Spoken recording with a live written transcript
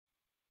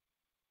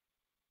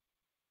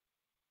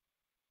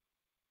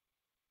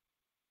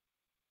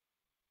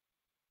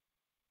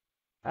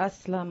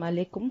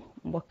asalaamaaleykum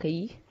mbokk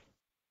yi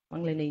maa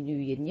ngi leen di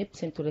nuyu yéen ñëpp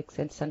seen tur ak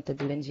seen sant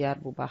di leen ziar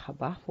bu baax a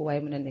baax fu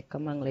waaye mën a nekk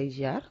maa ngi lay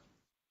ziar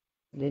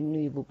leen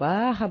nuyu bu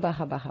baax a baax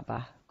a baax a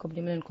baax comme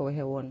ni ma leen ko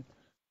waxee woon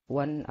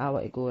 1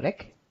 hour ago rek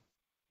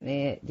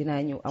ne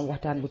dinaa ñëw am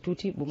waxtaan bu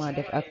tuuti bu ma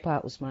def ak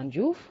Pa Ousman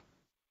Joof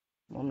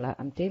moom laa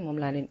am tey moom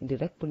laa leen indi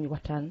rek pour ñu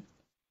waxtaan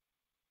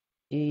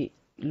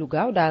lu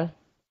gaaw daal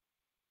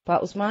Pa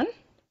Ousman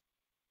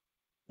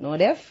noo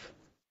def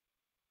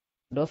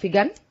doo fi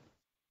gan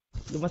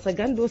du ma sa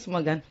gan doo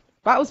suma gan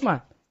Pa Ousman.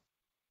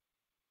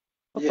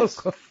 Yes.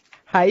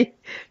 Hi.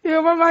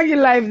 Yow ma maa ngi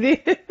live di.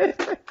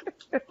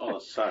 Oh,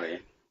 sorry.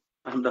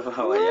 I'm the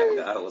Hawaii.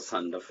 I was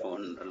on the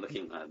phone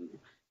looking at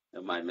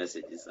my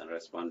messages and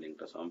responding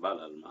to some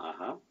balal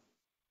maha.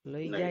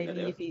 looy Naka jaay nga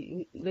nii def? fi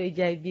looy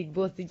jaay big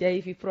boss di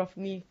jaay fi prof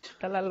mi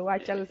talal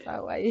wàccal saa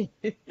waay.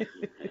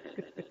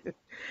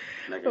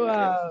 Naka nga def?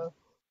 Waaw.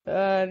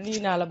 Nii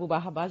naa la bu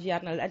baax a baax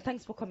ziar na la and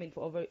thanks for coming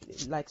for over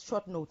like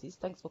short notice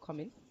thanks for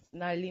coming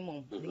naa lii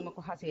moom di nga ma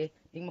ko xasee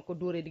di nga ma ko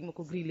dóoree di nga ma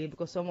ko grillé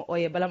because soo ma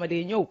ooyee bala ma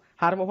dee ñëw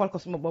xaar ma xool ko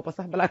suma bopp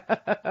sax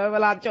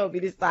balaa coow bi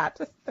di start.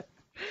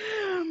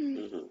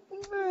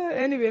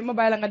 Anyway ma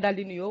bàyyi la nga daal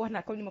di nuyoo wax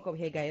naa comme ni ma ko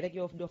waxee gars yi rek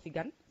yow doo fi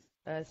gan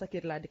sa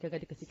kër laa dëkk nga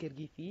dëkk si kër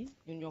gi fii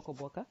ñun ñoo ko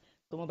bokka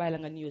so ma bàyyi la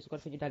nga nuyoo su ko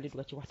defee ñu daal di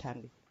dugg ci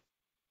waxtaan bi.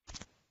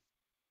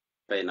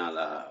 Fay naa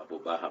la bu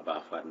baax a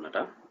baax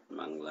Fatoumata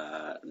maa ngi la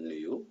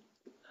nuyu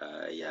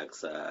yaag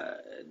sa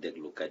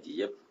déglukat yi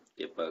yëpp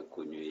képp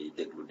ku ñuy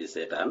déglu di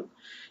seetaan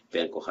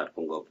penku xat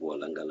ku ngopp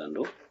wala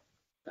ngalandu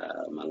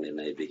maa ngi leen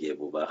ay bégee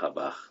bu baax a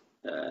baax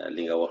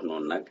li nga wax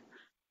noonu nag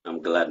am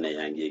glad ne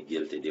yaa ngi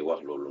guilty di wax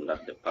loolu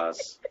ndax the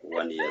past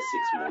 1 year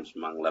 6 months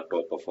maa ngi la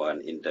topp for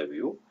an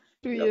interview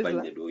 2 nga years bañ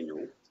la ne doo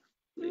ñëw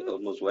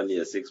almost 1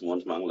 year 6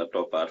 months maa ngi la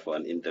toppaat for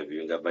an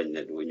interview nga bañ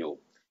ne doo ñëw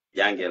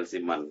jàngeel si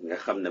man nga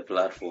xam ne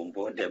plateforme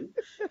boo dem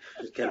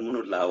kenn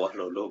mënut laa wax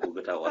loolu loo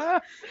bëgg ta wax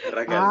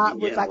ragal gi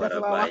bu ngeen saaga war a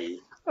sama wax bàyyi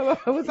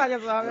bu saaga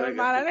sama wax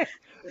maa la ne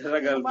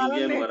ragal gi maa la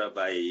ngeen ne war a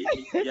bàyyi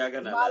yàgg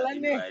na maa la la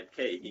ne invite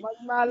kay man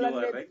maa la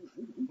ñëwal ne rek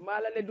maa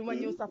la ne du ma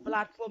ñëw sa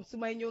plateforme su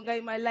may ñëw ngay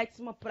may laaj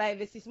suma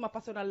privacy suma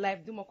personal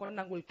life du ma ko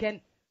nangul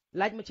kenn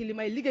laaj ma ci li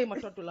may liggéey ma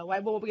tontu la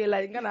waaye boo ma bëggee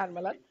laaj nga naan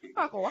ma lan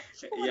maa ko wax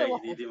bu ma yaa dee ngi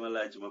wax nii di ma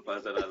laaj ma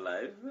personal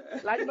life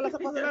laaj ma la sa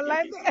personal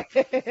life de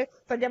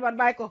sa jabar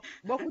bàyyi ko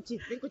bokku ci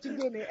dañ ko ci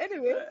génnee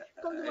anyway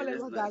comme ni ma leen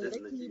des wax na gars yi des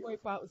rek na kii ci mooy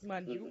Pa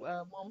Ousman Diouf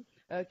moom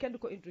kenn du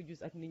ko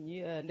introduce ak nit ñi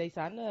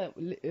ndeysaan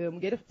mu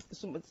ngi def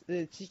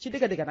ci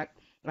dëgg-dëgg nag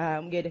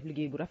mu ngi def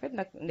liggéey bu rafet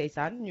nag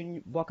ndeysaan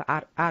ñun bokk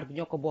aar bi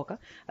ñoo ko bokk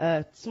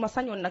su ma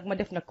sañoon nag ma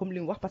def nag comme li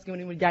mu wax parce que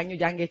ni mu ñu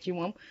jàngee ci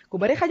moom ku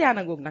bari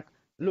xajaana ngoog nag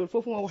loolu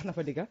foofu ma wax na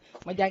fa dëgga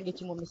ma jàngee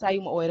ci moom ne saa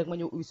yu ma ooy rek ma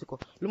ñëw uysi ko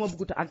lu ma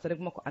bëggut a ansa rek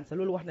bu ma ko ansa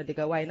loolu wax na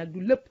dëgga waaye nag du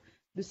lépp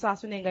du saa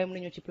su ne ngay mën a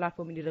ñëw ci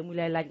plateforme yi rek mu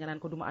lay laaj nga naan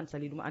ko du ma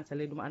ansali du ma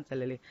ansale du ma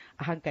ansalale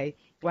axankay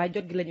waaye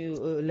jot gi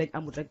lañ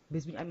amul rek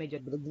bés bu ñu amee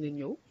jot bi rek dinañ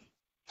ñëw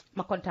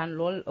ma kontaan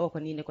lool oo ko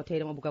nii ne ko tey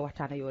dama bëgg a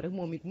waxtaan ak yow rek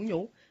moom it mu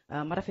ñëw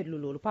ma rafetlu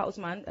loolu Pa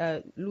Ousman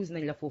lose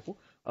nañ la foofu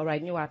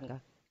alright ñëwaat nga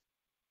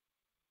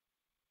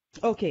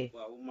ok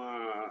waaw ma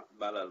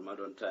balal ma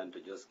doon trying to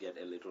just get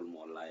a little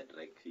more light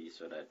rek fii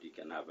so that you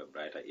can have a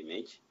brighter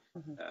image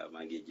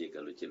maa ngi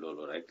jéggalu ci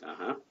loolu rek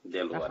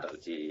delluwaatal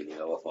ci li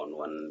nga waxoon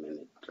 1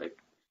 minute rek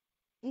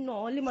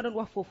non li ma doon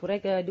wax foofu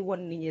rek di won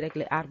nit ñi rek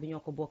le aar bi ñoo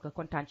ko bokk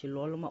kontaan ci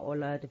loolu ma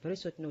oola de very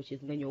short notice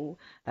nga ñëw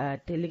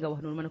te li nga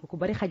wax noonu ma ne ko ku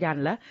bari xajaan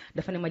la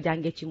dafa ne ma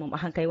jàngee ci moom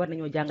axankay war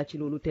nañoo jàng ci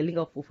loolu te li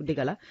nga wax foofu dëgg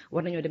la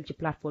war nañoo dem ci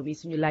plateforme yi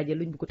suñu laajee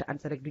luñ bëggut a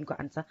ansa rek duñ ko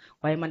ansa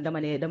waaye man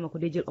dama ko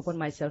dee jël upon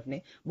myself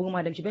ne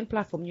bëgguma dem ci benn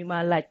plateforme ñu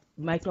ma laaj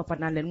may toppat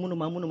naan leen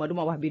mënuma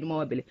duma wax bii duma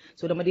wax bile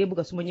so dama dee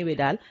bëgg su ma ñëwee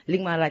daal li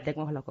nga ma laaj rek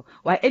ma wax la ko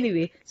waaye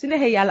anyway su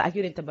neexee yàlla ak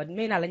yonent ba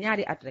may naa la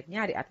ñaari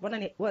at war na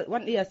ne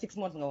 1 year 6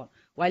 months nga woon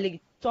waaye léegi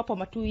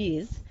toppama 2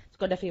 years su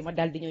ko defee ma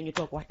dal di ñëw ñu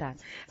toog waxtaan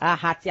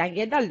xaat yaa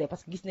ngee dal de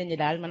parce que gis nañ ne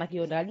daal man ak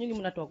yow daal ñu ngi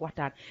mën a toog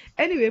waxtaan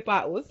anyway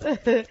Pa Ous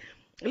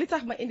li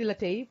tax ma indi la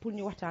tey pour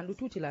ñu waxtaan lu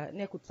tuuti la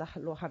nekkut sax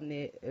loo xam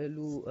ne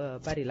lu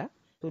bari la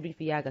to duñ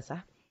fi yàgga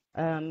sax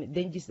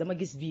dama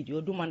gis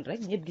vidéo du man rek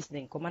ñëpp gis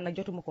nañ ko man nag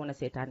jotuma ko woon a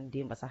seetaan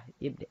démba sax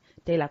yëpp de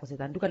tey laa ko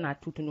seetaan duga naa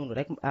tuuti noonu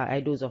rek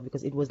I doze off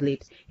because it was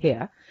late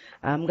here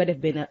nga def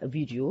benn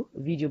vidéo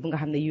bu nga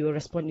xam ne you are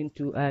responding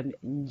to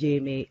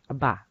Jemay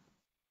Ba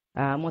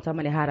moo tax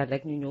ma ne xaaral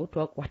rek ñu ñëw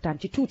toog waxtaan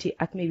ci tuuti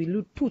ak maybe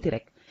lu tuuti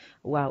rek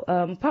waaw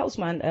Pa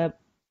Ousman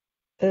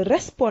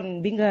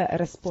respond bi nga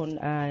respond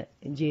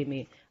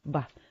Jemay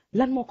Ba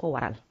lan moo ko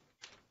waral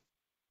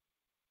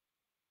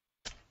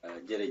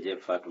jërëjëf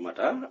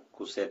Fatoumata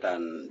ku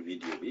seetaan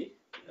vidéo bi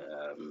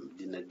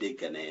dina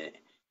dégg ne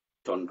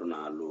tontu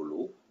naa loolu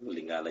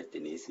li nga laajte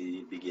ni si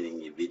beginning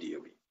yi vidéo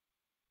bi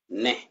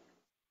ne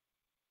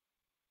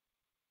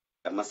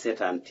dama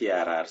seetaan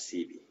TRRC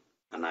bi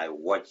and I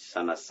watch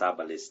Sana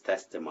Sabali's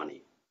testimony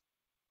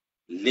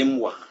lim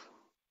wax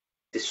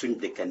te suñ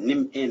dëkka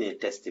nim ene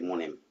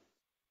testimony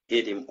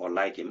hate him or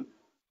like him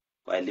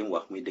waaye lim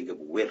wax muy dëgg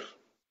bu wér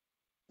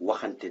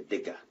waxante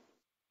dëgga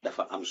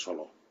dafa am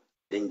solo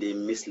dañ dee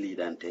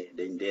misleadante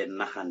dañ dee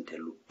naxante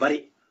lu bari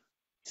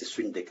ci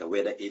suñ dëkka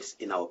whether it's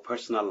in our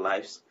personal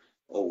lives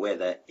or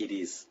whether it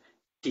is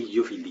ci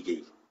yëfi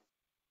liggéey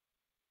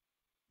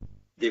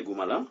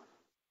dégguma la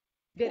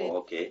déedéet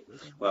okay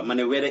waaw ma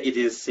ne whether it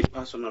is si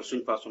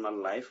suñ personal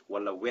life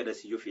wala whether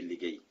si yëfi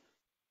liggéey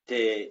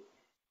te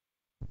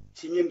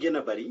ci ñun gën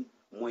a bari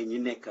mooy ñi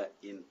nekk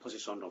in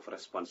position of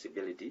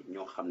responsibility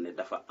ñoo xam ne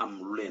dafa am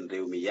lu leen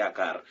réew mi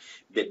yaakaar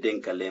ba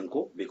dénka leen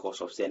ko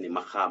because of seeni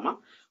maxaama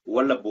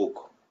wala boog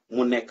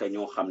mu nekk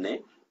ñoo xam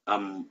ne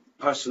am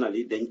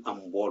personally dañ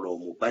am mbooloo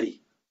mu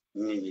bari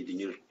nit ñi di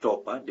ñu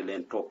toppa di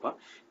leen toppa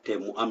te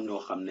mu am ñoo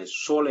xam ne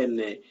soo leen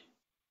ne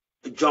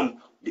jump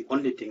the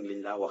only thing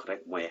liñ laa wax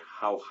rek mooy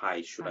how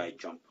high should I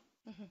jump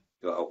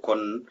waaw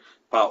kon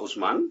Pa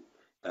Ousman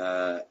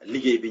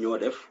liggéey bi ñoo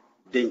def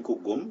dañ ko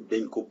gëm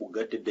dañ ko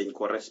bugga te dañ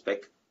ko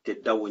respect te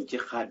dawuñ ci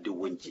xaaddi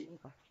wuñ ci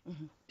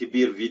ci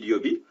biir vidéo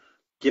bi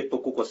képp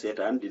ku ko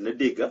seetaan dina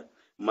dégga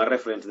ma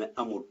référence ne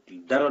amul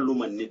dara lu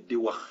ma nit di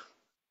wax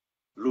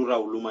lu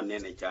raw lu ma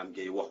Nene Cham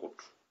Gay waxut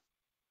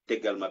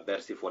teggal ma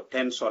bersi for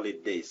 10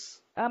 solid days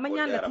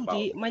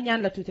ma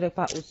ñaan la tuuti rek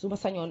Pa Ous su ma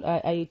sañoon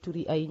ay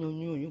turi ay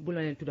ñooñu bu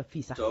la leen tudda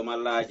fii sax soo ma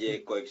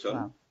laajee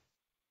correction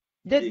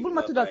déet bul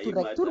ma tuddal tur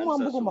rek tur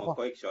moom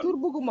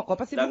bugguma ko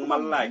parce que dang ma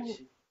laaj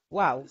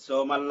waaw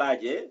soo ma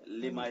laajee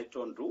li may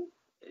tontu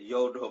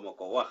yow doo ma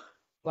ko wax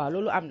waaw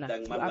loolu am na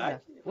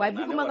waaye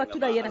bugguma nga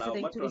tuddal yenn sa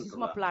turi si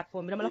suma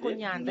plateforme bi dama la ko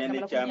ñaan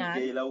Nene Cham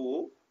Gay la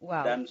woo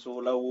waaw dan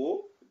soo la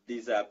woo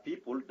these are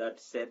people that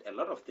said a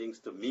lot of things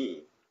to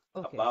me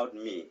about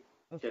me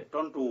te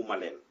tontuwuma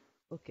leen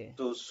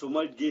so su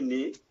ma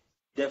génnee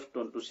def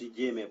tontu si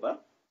Jemay ba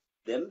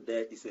then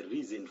there is a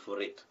reason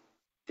for it.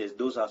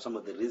 Those are some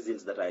of the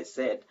reasons that I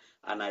said,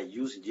 and I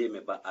use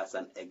Jemay ba as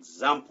an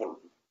example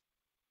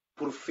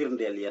pour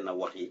firndeel yenn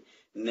wax yi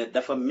ne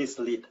dafa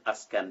mislead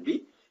askan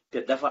bi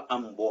te dafa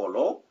am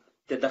mbooloo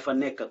te dafa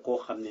nekk koo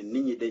xam ne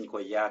nit ñi dañ ko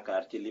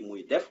yaakaar ci li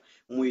muy def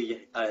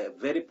muy a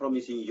very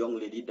promising young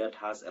lady that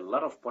has a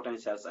lot of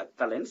potentials ak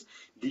talents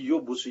di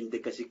yóbbu suñ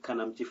dëkk ci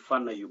kanam ci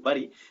fànn yu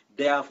bari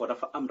therefore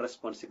dafa am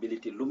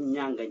responsibility lum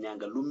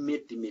ñanga lum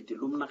métti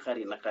lum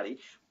naqari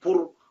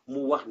pour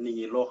mu wax nit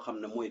ñi loo xam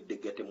ne mooy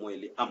dëggate mooy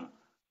li am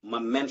ma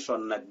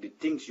mention nag the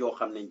things yoo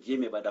xam ne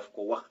Jemay ba daf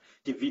ko wax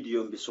ci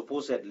vidéo bi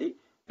supposedly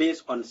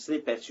based on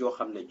snippets yoo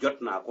xam ne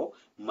jot naa ko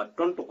ma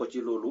tontu ko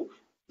ci loolu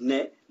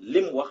ne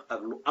lim wax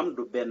ak lu am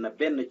du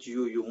benn ci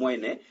yooyu mooy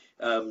ne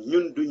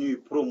ñun du ñuy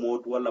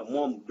promote wala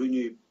moom du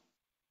ñuy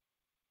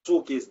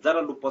showcase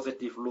dara lu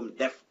positif lum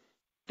def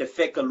te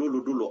fekk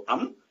loolu du lu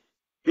am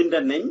binda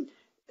nañ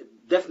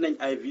def nañ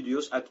ay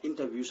videos ak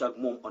interviews ak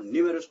moom on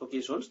numerous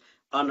occasions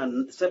on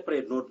a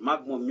separate note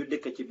maag moom ñu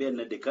dëkk ci benn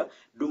dëkka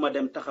duma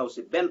dem taxaw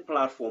si benn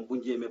plateforme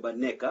bu Jemay ba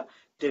nekka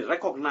te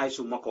recognize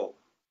su ma ko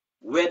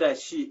whether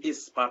she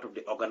is part of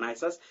the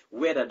organizers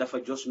whether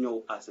dafa just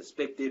ñëw as a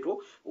spectator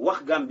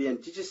wax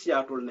Gambian ci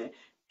Seattle ne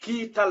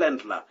kii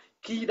talent la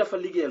kii dafa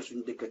liggéeyal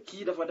suñ dëkk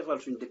kii dafa defal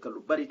suñ dëkk lu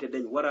bari te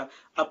dañ war a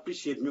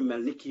appreciate ñu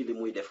mel ni kii li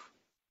muy def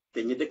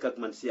te ñi dëkk ak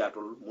man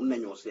Seattle mun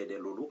nañoo seede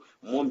loolu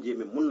moom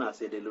Jemay mun naa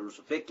seede loolu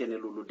su fekkee ne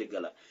loolu dëgg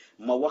la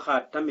ma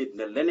waxaat tamit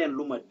ne leneen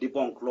lu ma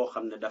debunk loo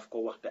xam ne daf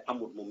ko wax te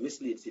amul mu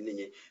mislead si nit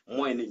ñi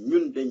mooy ne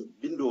ñun dañ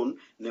bindoon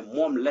ne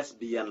moom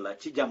lesbian la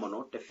ci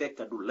jamono te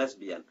fekk du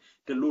lesbian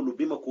te loolu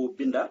bi ma ko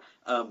binda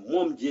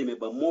moom Jemay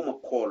ba moo ma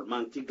call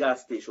maa ngi ci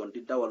gas station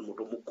di dawal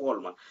moto mu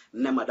call ma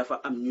ne ma dafa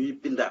am ñuy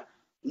binda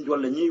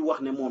wala ñuy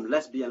wax ne moom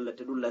lesbian la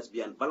te du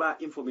lesbian balaa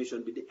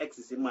information bi di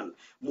egsi si man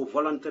mu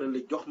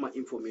volontarily jox ma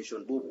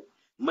information boobu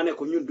ma ne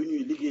ko ñun du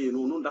ñuy liggéeyee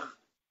noonu ndax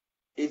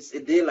it's a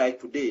day like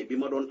today bi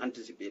ma doon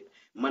anticipate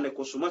ma ne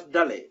ko su ma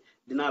dalee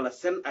dinaa la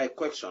send ay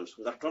questions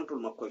nga tontul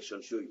ma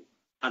questions yooyu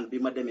and bi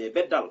ma demee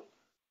ba dal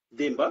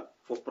démba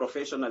for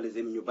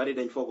professionalism ñu bari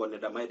dañ foogoon ne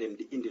damay dem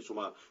di indi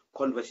suma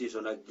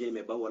conversation ak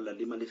Jemay ba wala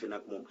li ma lifin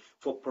ak moom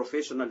for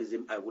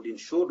professionalism I wouldn't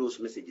show those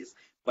messages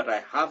but I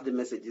have the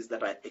messages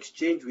that I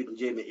exchange with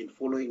Jemay in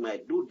following my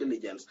due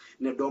diligence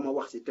ne dooma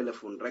wax ci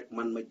téléphone rek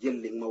man ma jël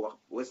li ma wax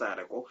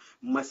wesaare ko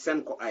ma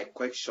send ko ay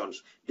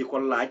questions di ko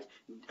laaj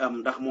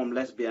ndax moom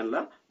lesbian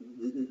la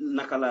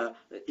naka la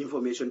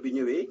information bi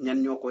ñëwee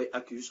ñan ñoo koy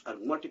accuse ak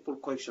multiple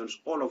questions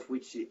all of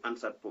which she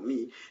answered for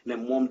me ne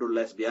moom du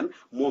lesbian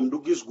moom du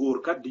gis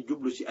góor kat di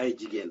jublu ci ay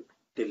jigéen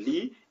te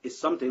lii is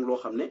something loo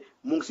xam ne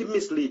mu ngi ci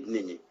mislead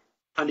nit ñi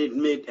and it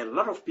made a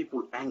lot of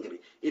people angry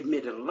it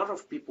made a lot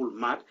of people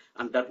mad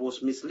and that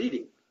was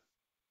misleading.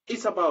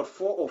 It's about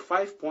 4 or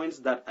 5 points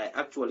that I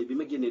actually bi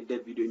ma génnee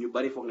that video ñu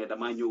bari foog ne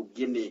damaa ñëw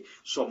génnee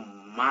some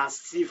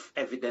massive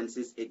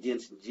evidences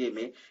against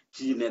Jemay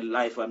ci ne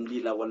life am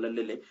lii la wala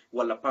lele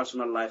wala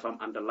personal life am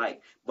and the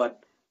like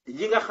but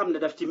yi nga xam ne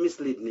daf ci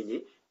mislead nit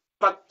ñi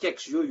fact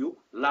checks yooyu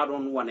laa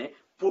doon wane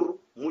pour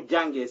mu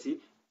jàngee si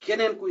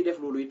keneen kuy def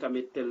loolu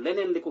tamit te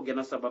leneen li ko gën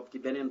a sabab ci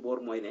beneen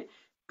boor mooy ne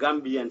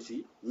Gambian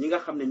si ñi nga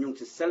xam ne ñu ngi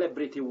ci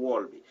celebrity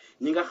wall bi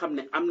ñi nga xam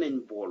ne am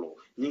nañ booloo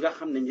ñi nga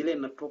xam ne ñi leen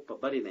na toppa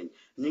bari nañ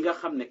ñi nga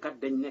xam ne kat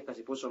dañ nekk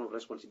ci position of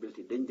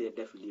responsibility dañ dee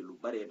def lii lu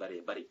bari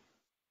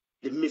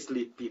the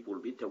mislead people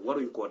bi te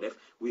waruñ koo def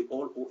we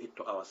all owe it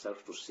to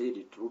ourselves to say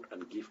the truth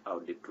and give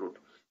out the truth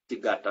ci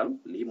gàttal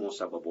lii moo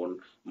sababoon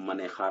ma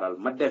ne xaaral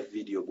ma def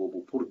vidéo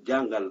boobu pour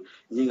jàngal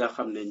ñi nga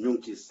xam ne ñu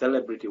ngi ci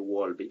celebrity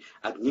wall bi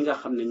ak ñi nga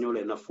xam ne ñoo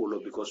leen a follow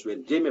because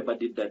when Jemay Ba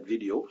did that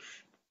video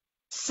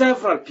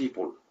several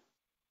people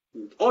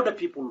other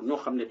people ñoo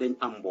xam ne dañ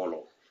am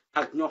mbooloo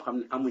ak ñoo xam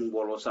ne amuñ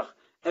mbooloo sax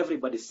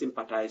everybody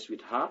sympathized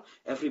with her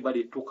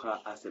everybody took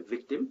her as a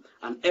victim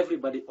and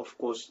everybody of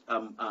course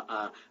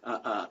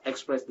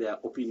expressed their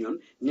opinion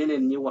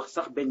ñeneen ñi wax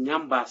sax ba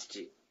ñambaas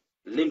ci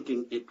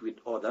linking it with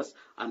others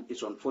and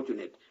it's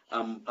unfortunate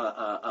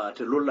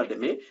te loolu la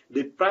demee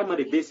the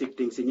primary basic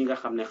thing si ñi nga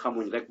xam ne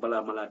xamuñ rek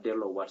balaa ma la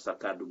delloo war sa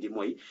kàddu gi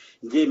mooy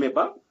Jemay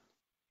Ba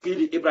kii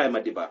di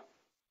Ibrahima Diba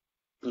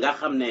nga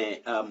xam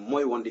ne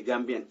mooy woon di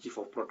Gambian chief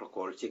of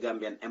protocol ci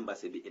Gambian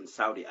embassy bi in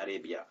Saudi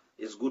Arabia.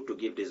 It's good to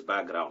give this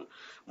background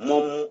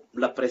moom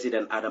la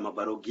président Adama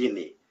Barrow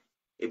génnee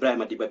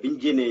Ibrahima Diba biñ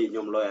génnee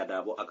ñoom Lawyer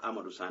Darboe ak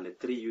Amadou Sane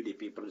 3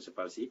 UDP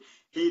principals yi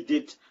he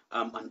did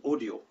an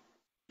audio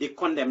di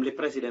condemn li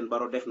président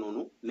Barrow def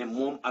noonu ne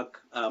moom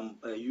ak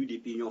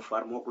UDP ñoo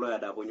far mook Lawyer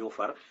Darboe ñoo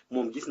far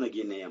moom gis na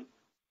génneeyam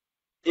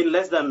in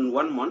less than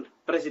 1 month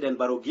président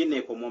Barrow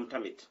génnee ko moom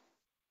tamit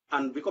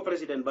and bi ko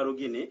président Barrow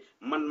génnee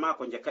man maa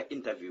ko njëkk a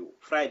interview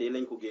Friday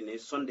lañ ko génnee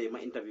Sunday ma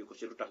interview ko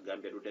ci lu tax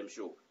Gambia du dem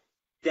show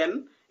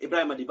then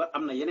Ibrahima Diba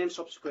am na yeneen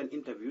subsequent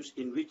interviews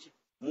in which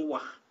mu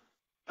wax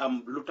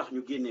lu tax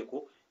ñu génnee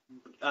ko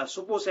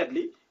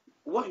supposedly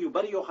wax yu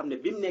bari yoo xam ne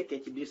bi mu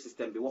nekkee ci biir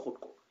système bi waxut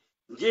ko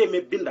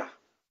Jemay binda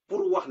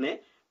pour wax ne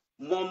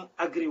moom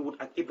agree wut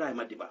ak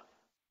Ibrahima Diba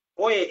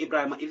ooyee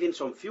Ibrahima even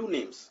some few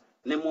names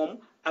ne moom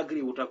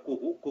agree wut ak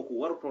kooku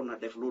warutoon na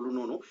def loolu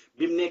noonu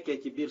bi mu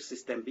nekkee ci biir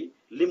système bi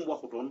lim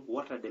waxutoon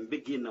warta dem ba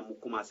génn mu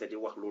commencé di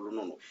wax loolu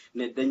noonu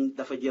ne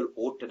dafa jël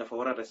oath te dafa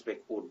war a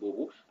respect oath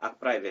boobu ak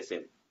privacy.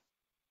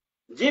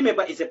 Jemay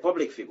Ba is a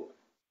public figure.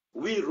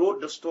 We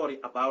wrote the story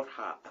about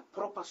her, a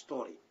proper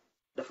story.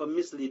 Dafa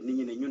mislead nit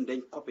ñi ne ñun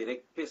dañ copy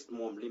rek paste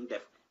moom lim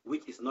def,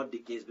 which is not the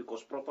case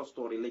because proper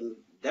story lañ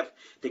def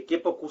te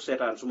képp ku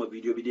seetaan suma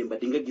video bi démba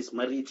di nga gis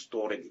ma read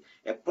story bi.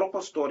 A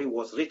proper story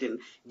was written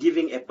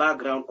giving a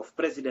background of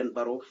President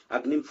Barrow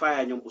ak nim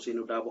fire ñoom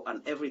Ousainou Darboe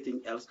and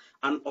everything else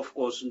and of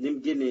course nim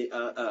génnee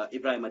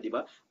Ibrahima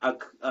Diba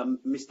ak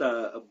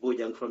Mr.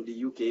 Bojang from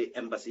the UK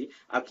embassy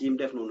ak yim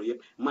def noonu yëpp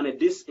ma ne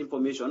this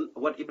information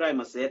what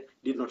Ibrahima said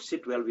did not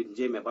sit well with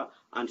Jemay Ba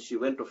and she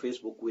went to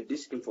Facebook with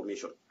this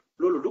information.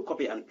 Loolu du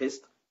copy and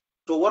paste.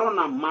 So waroon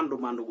naa mandu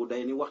gu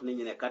day ni wax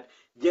nañu ne kat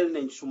jël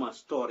nañ suma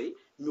story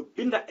ñu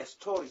binda a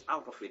story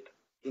out of it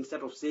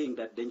instead of saying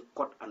that dañ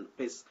cut and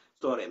paste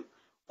story.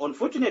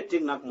 Unfortunate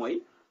thing nag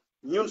mooy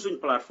ñun suñ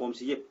platform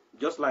si yëpp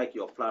just like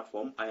your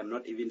platform I am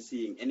not even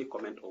seeing any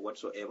comment or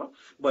whatsoever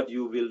but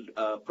you will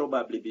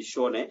probably be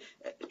sure ne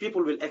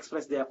people will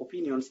express their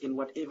opinions in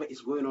whatever is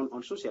going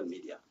on social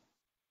media.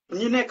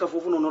 ñi nekk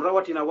foofu noonu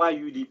rawatina waa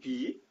UDP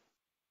yi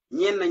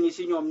ñenn ñi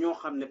si ñoom ñoo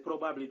xam ne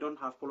probably don't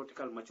have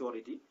political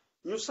maturity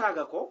ñu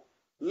saaga ko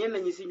ñenn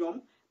ñi si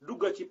ñoom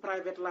dugga ci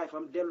private life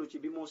am dellu ci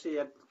bi moo sey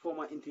ak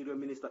former interior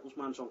minister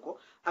Ousman Sonko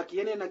ak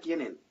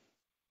yeneen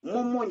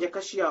moom moo njëkk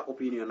a share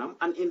opinion am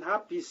and in her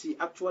piece she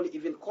actually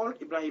even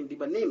called Ibrahim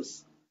Diba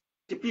names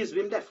ci piece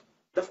bi mu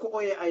daf ko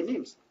ooyee ay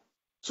names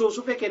so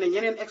su fekkee ne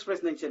ñeneen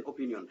express nañ seen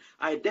opinion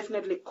I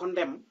definitely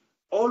condemn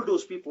all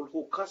those people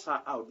who cuss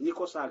her out ñi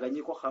ko saaga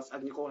ñi ko xas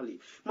ak ñi ko wax lii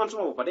man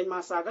suma boppa dañ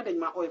maa saaga dañ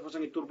maa ooye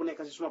façon tur bu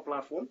nekk si suma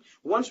platform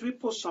once we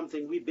post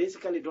something we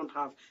basically don't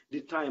have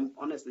the time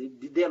honestly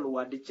di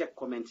delluwaat di check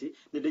comments yi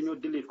ne dañoo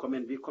delete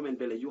comment bi comment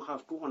bele you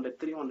have 200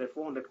 300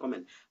 400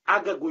 comment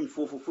àggaguñ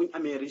foofu fuñ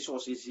amee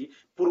resources yi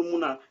pour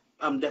mun a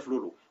am def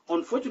loolu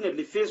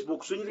unfortunately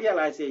Facebook suñ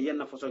réalisé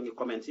yenn façon yi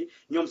comments yi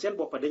ñoom seen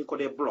boppa dañ ko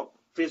dee block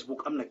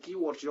Facebook am na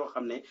keywords yoo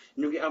xam ne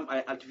ñu ngi am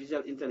ay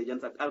artificial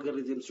intelligence ak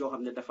algorithms yoo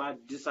xam ne dafa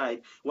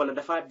decide wala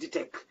dafa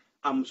detect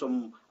am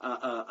some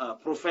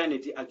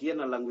profanity ak yenn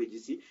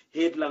languages yi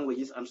hate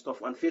languages and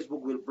stuff and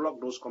Facebook will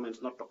block those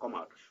comments not to come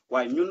out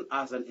waaye ñun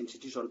as an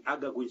institution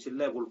àggaguñ si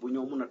level bu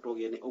ñoo mun a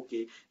toogee ne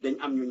ok dañ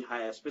am ñuñ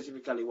hire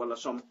specifically wala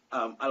some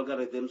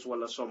algorithms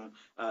wala some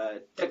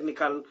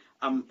technical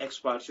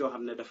experts yoo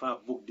xam ne dafa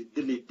book di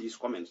delete these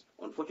comments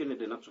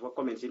unfortunately nag su fa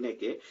comments yi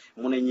nekkee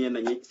mu ne ñeen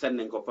nañi send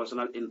nañ ko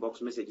personal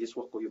inbox messages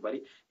wax ko yu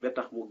bari ba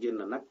tax mu génn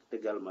nag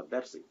tegal ma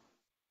bersi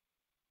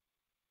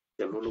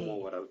te loolu moo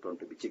waral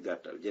tontu bi ci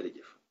gàttal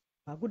jërëjëf.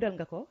 waaw guddal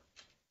nga ko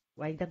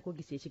waaye danga ko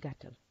gisee ci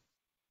gàttal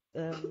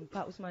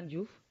Pa Ousman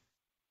Joof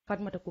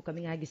Fatoumata Kuka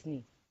mi nga gis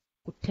nii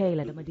ku teey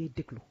la dama dee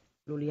déglu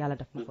loolu yàlla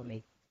daf ma ko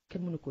may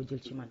kenn mënu koo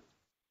jël ci man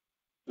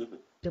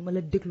dama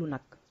la déglu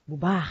nag bu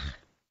baax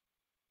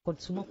kon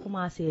su ma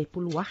commencé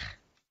pour wax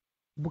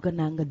bëgg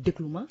naa nga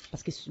déglu ma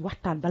parce que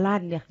waxtaan balaa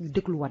neex ñu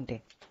déglu wante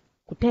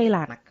ku teey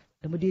laa nag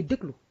dama dee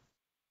déglu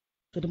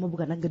te dama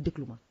bëgg nag nga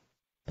déglu ma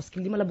parce que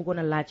li ma la bëggoon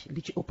a laaj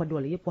li ci ëpp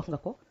doole yëpp wax nga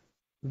ko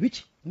wicc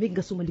méeg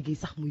nga suma liggéey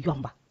sax mu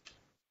yomba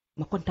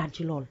ma kontaan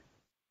ci lool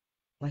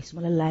waaye su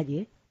ma la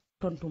laajee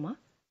tontu ma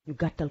ñu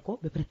gàttal ko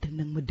ba pare te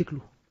nag ma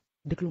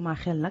déglu maa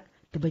xel nag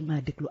te bañ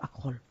maa déglu ak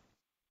xol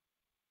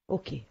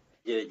ok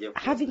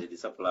jërëjëf di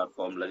sa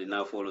plateforme la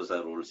dinaa follow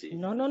sa rule si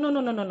non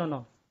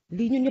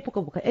lii ñun ñëpp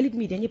ko bokka Elite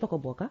Media ñëpp ko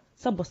bokka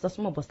sa bos la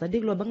suma bos la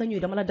dégloo ba nga ñëw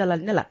dama la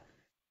dalal ne la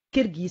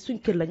kër gi suñ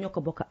kër la ñoo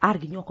ko bokka aar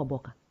gi ñoo ko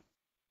bokka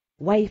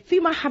waaye fii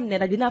ma xam ne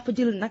nag dinaa fa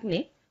jël nag ne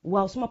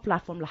waaw suma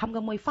plateforme la xam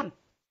nga mooy fan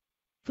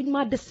fuñ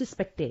ma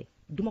disrespecté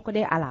duma ko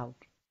dee allowed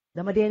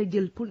dama dee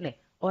jël pour ne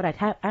all right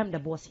I am the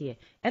boss here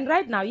and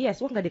right now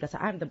yes wax nga dëgg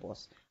sax I am the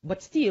boss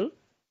but still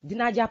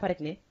dinaa jàpp rek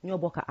ne ñoo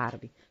bokka aar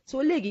bi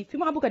so léegi fi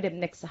ma bëgg a dem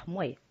nekk sax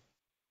mooy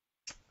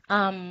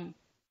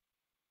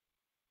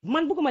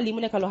man bëgguma lii mu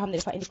nekk loo xam ne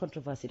dafa indi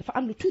controversy dafa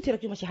am lu tuuti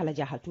rek yu ma ci xala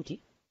jaaxal tuuti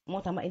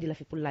moo tax ma indi la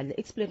fi pour laaj la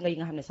explain nga yi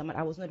nga xam ne sama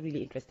I was not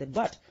really interested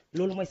but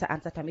loolu mooy sa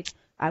answer tamit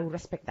I will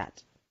respect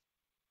that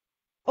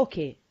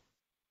ok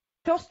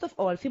first of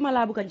all fi ma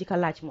laa bëgg a njëkk a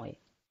laaj mooy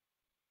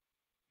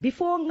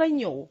before nga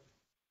ñëw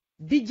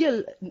di jël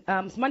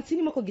man si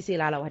ni ma ko gisee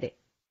laa la wax de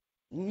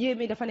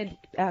ñëwee dafa ne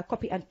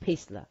copy and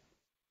paste la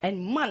and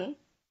man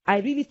I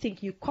really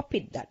think you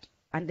copied that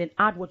and then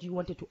add what you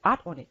wanted to add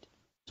on it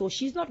so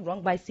she's not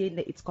wrong by saying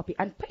that it's copy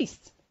and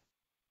paste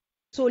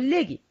so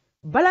léegi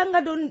bala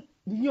nga doon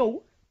ñëw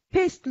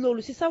paste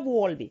loolu ci sa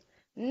wall bi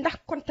ndax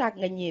contact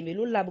nga ñeeme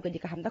loolu laa bëgg a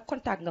njëkk a xam ndax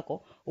contact nga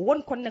ko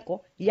won ko ne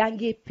ko yaa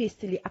ngi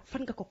paste li ak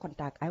fan nga ko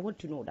contact I want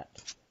to know that.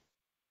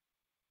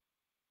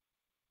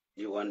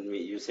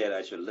 You said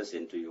I should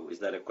listen to you. Is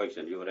that a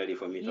question? You're ready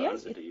for me to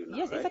answer to you now,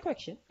 yes, right?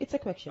 It's a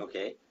question.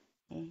 Okay.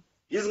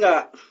 Gis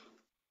nga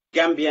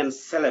Gambian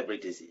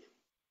celebrities,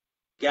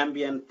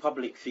 Gambian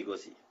public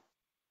figures,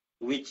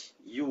 which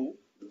you,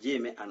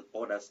 Jemay, and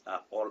others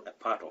are all a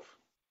part of.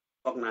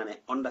 Foog naa ne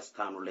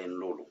understand leen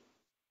loolu.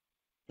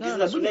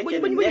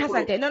 buñ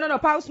xasante no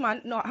Pa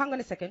Ousman no hang on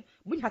a second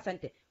buñ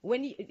xasante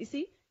when you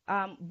see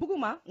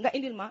buguma nga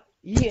indil ma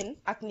yéen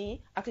ak nii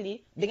ak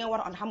lii di nga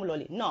war a on xam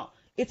loolu no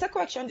it's a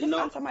question just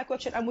answer my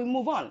question and we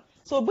move on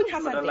so buñ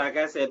xasante like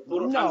I said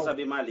pour answer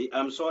bi Mali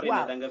I'm sorry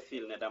ne da nga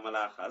feel ne dama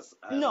la xas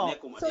no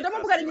so dama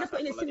bëgg ñu def ko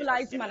in a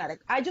civilized manner rek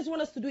I just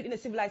want us to do it in a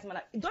civilized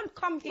manner don't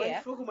come here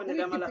fooguma ne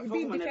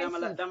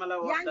dama la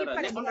wax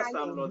dara ne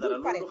understand loo dara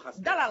loolu xas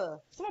dalal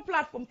sama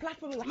platform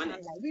la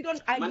xanaa we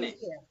don't argue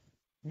here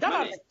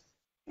dalal rek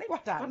nañ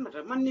waxtaan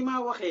man ni maa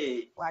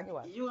waxee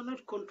you are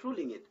not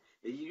controlling it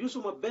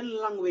usuma benn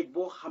language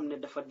boo xam ne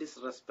dafa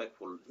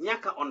disrespectful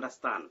ñàkk a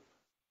understand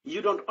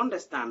you don't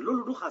understand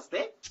loolu du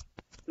xaste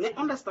ne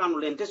understand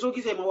leen te soo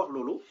gisee ma wax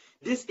loolu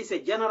this is a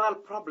general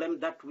problem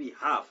that we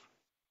have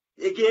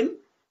again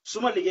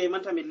suma liggéey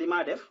man tamit li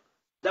maa def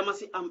dama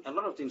si am a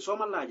lot of things soo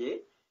ma laajee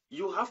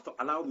you have to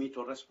allow me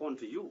to respond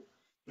to you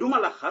duma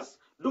la xas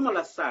duma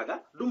la saaga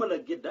duma la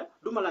gédda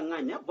duma la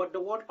ŋàñña but the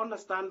word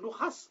understand du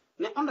xas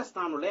ne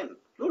understand leen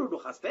loolu du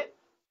xaste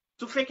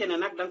su fekkee ne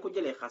nag danga ko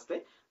jëlee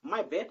xaste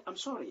my bad I'm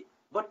sorry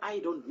but I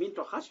don't mean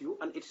to xas you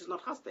and it is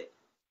not xaste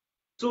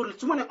so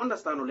su ma ne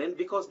understand leen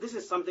because this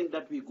is something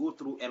that we go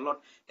through a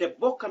lot te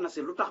bokk na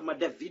si lu tax ma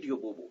def video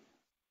boobu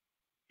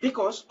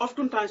because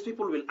oftentimes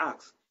people will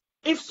ask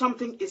if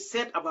something is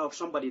said about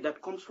somebody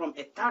that comes from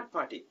a third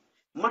party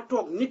ma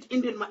toog nit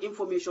indil ma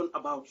information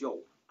about yow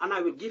and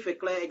I will give a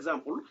clear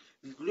example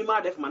li ma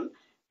def man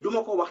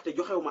duma ko wax te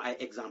joxewuma ay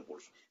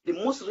examples the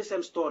most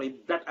recent story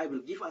that I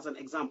will give as an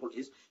example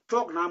is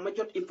toog naa ma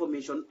jot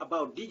information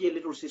about DJ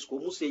Little Cisco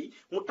mu sëy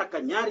mu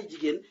takka ñaari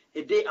jigéen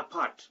a day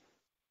apart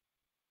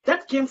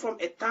that came from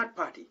a third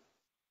party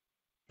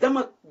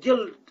dama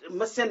jël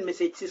ma send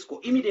message Cisco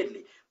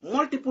immediately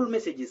multiple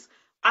messages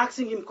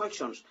asking him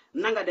questions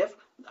nanga def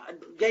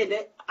gaynde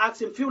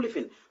ask him few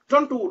lifin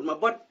tontuwut ma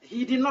but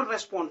he did not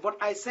respond but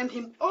I sent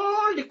him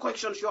all the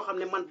questions yoo xam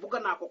ne man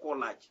bugga naa ko koo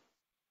laaj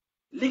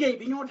liggéey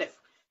bi ñoo def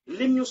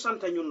lim ñu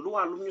santa ñun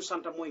luwaa lum ñu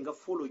santa mooy nga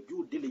follow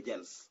due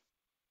diligence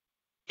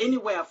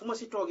anywhere fu ma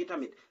si toogi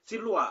tamit si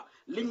luwaa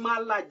liñ maa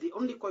laaj the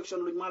only question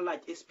luñ maa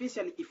laaj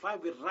especially if I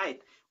will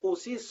write or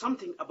say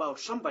something about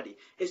somebody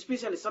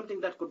especially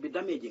something that could be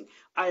damaging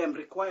I am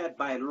required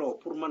by law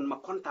pour man ma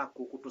contact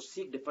kooku to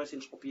seek the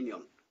person's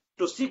opinion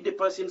to seek the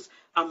person's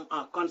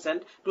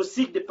consent to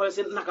seek the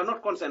person naka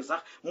not consent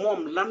sax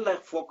moom lan la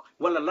foog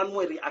wala lan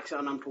mooy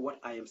reaction am to what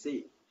I am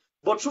saying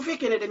but su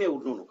fekkee ne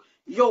demeewut noonu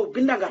yow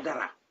binda nga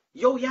dara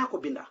yow yaa ko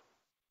binda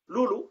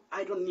loolu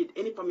I don't need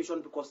any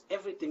permission because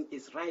everything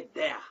is right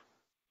there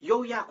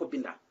yow yaa ko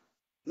binda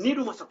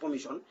needuma sa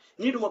permission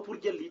needuma pour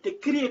jël li te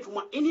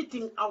creatuma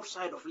anything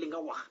outside of li nga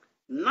wax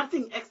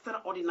nothing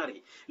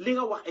extraordinary li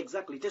nga wax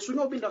exactly te su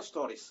ñoo binda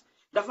stories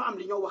dafa am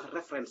li ñoo wax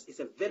reference is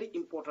a very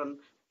important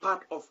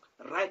part of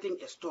writing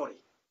a story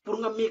pour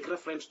nga make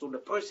reference to the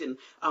person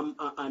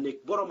ne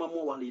boroma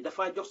moo wax lii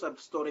dafa jox sa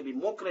story bi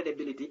more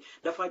credibility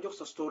dafa jox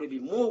sa story bi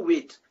more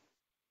weight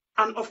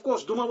and of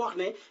course duma wax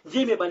ne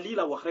Jemay ba lii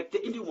la wax rek te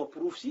indiwuma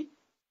proof si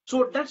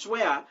so that's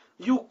where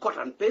you cut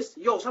and paste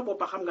yow sa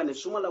boppa xam nga ne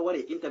suma la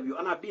waree interview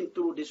and I've been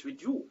through this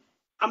with you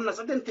am na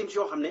certain things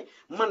yoo xam ne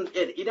man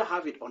either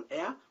have it on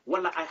air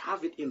wala I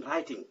have it in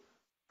writing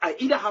I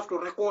either have to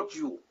record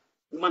you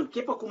man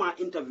képp ku ma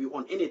interview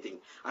on anything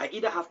I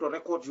either have to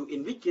record you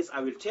in which case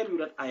I will tell you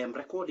that I am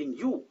recording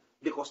you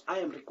because I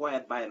am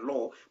required by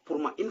law pour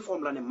ma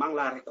inform la ne maa ngi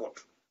laa record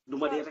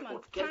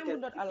Time will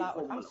not allow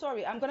us. I'm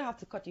sorry, I'm gonna have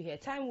to cut you here.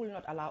 Time will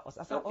not allow us.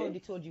 As I already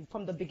told you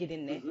from the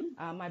beginning,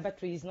 my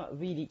battery is not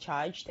really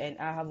charged, and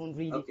I haven't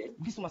really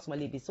this much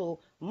maybe. So,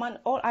 man,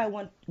 all I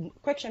want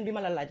question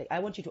I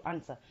want you to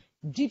answer.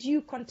 Did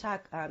you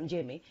contact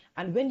Jemay?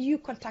 And when you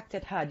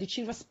contacted her, did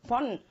she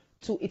respond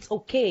to it's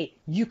okay?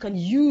 You can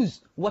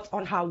use what's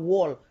on her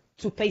wall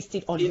to paste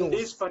it on yours. In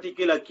this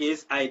particular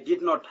case, I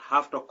did not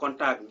have to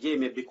contact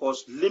Jemay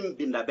because lim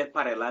binda be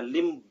parela,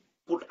 lim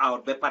put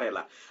out be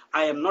parela.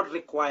 I am not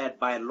required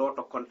by law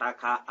to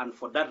contact her, and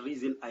for that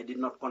reason, I did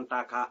not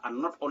contact her,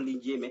 and not only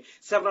Jemay,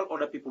 several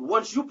other people.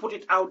 Once you put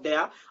it out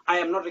there, I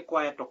am not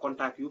required to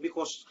contact you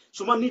because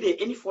suma need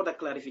any further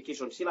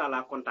clarification, sila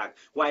la contact.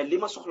 While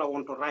Lima Sohla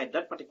want to write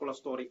that particular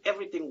story,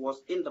 everything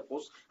was in the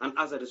post, and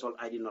as a result,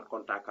 I did not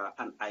contact her,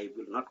 and I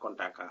will not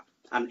contact her.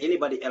 And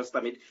anybody else,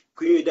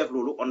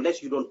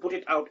 unless you don't put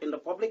it out in the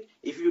public.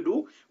 If you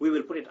do, we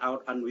will put it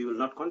out, and we will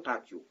not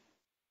contact you.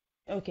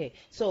 Okay,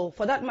 so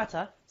for that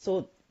matter,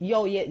 so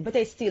but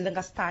I still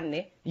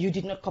understand you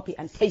did not copy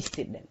and paste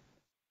it then.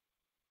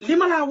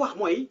 Limala wax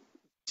moy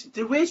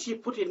the way she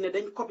put it,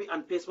 then copy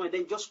and paste,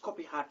 then just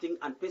copy her thing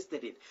and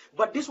pasted it.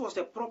 But this was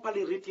a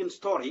properly written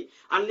story.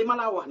 And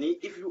Limala wax ni,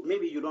 if you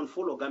maybe you don't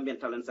follow Gambian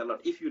talents a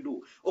lot, if you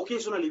do,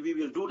 occasionally we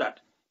will do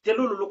that.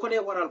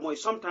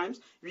 Sometimes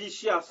we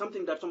share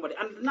something that somebody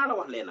and nala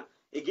wax lena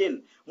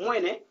again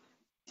moy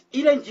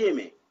Eden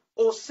Jemay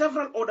or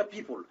several other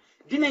people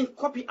didn't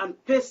copy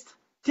and paste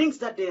things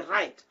that they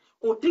write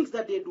or things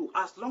that they do.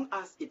 As long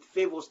as it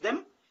favors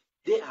them,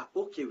 they are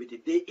okay with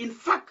it. They in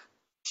fact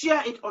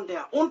share it on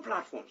their own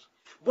platforms.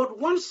 But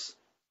once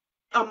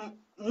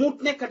move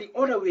the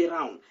other way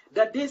around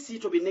that they see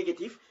to be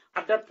negative,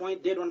 at that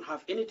point they don't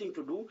have anything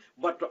to do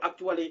but to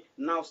actually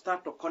now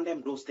start to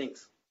condemn those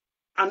things.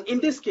 And in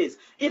this case,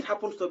 it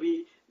happens to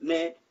be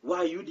ne wa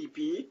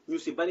UDP ñu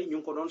ci bari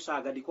ñu ko don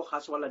saga diko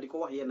xass wala diko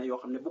wax yena yo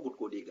xamne bëggut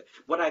ko dégg.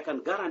 But I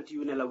can guarantee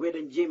you ne whether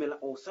Jemay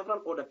or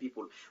several other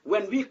people,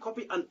 when we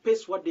copy and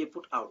paste what they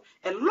put out,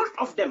 a lot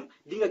of them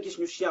di nga gis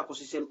ñu share ko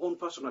ci seen own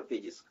personal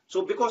pages.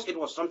 So because it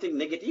was something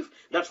negative,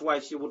 that's why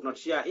she would not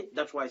share it,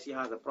 that's why she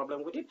has a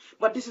problem with it.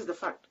 But this is the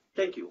fact.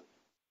 Thank you.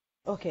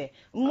 Okay,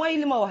 moy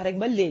lima wax rek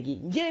ba légui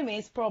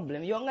Jemay's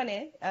problem yo nga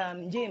ne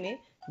Jemay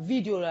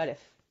video la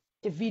def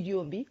te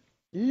video bi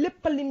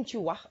lepp lim ci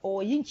wax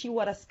o yiñ ci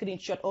wara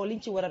screenshot o liñ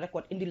ci wara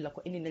record indil la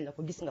ko indi nañ la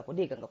ko gis nga ko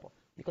dégg nga ko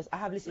because I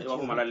have listened to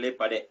waxuma la lepp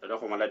de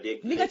waxuma la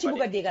dégg li nga ci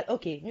bëgg déggal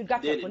okay ñu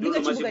gàttal ko li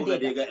nga ci bëgg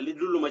déggal li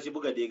dulu ma ci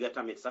bëgg déggal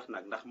tamit sax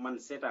nak ndax man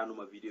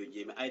sétanuma video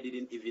Jemay I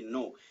didn't even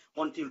know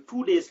until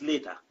 2 days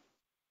later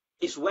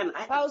is when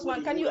I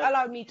Ousman, can you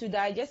allow me to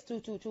digest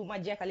to ma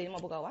jekkali ma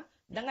bëgg wax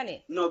da nga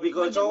ne no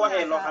because so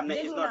waxe lo xamne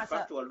is not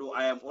factual though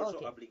I am also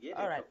obligated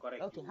to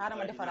correct okay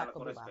harama defaraat ko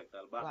bu baax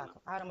waaw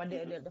harama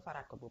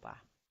defaraat ko bu baax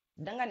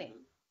da nga ne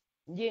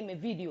Jemay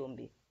vidéo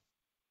bi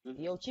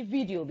yow ci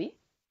vidéo bi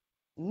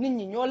nit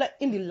ñi ñoo la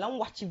indil lam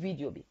wax ci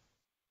vidéo bi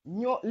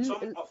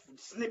some of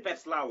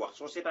snippets la wax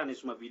so sétane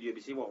suma vidéo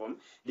bi ci waxam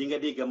di nga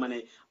dégg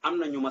mané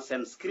amna ñuma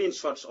send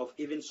screenshots of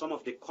even some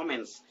of the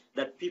comments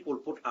that people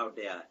put out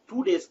there.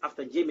 2 days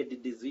after Jemay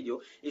did this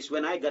video is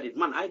when I got it.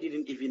 Man, I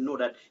didn't even know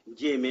that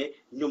Jemay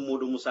ñom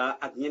Modou Moussa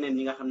ak ñeneen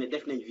ñi nga xamné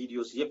def nañ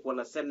videos yépp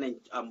wala send nañ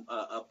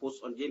a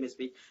post on Jemay's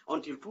page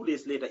until 2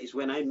 days later is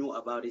when I knew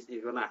about it,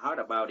 when I heard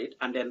about it,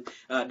 and then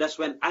that's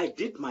when I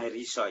did my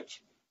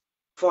research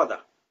further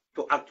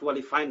to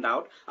actually find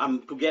out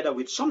together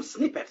with some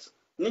snippets.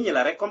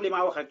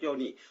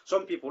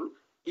 Some people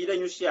either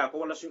you share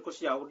or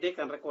they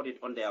can record it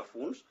on their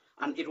phones,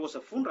 and it was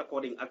a phone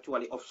recording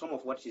actually of some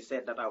of what she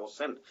said that I was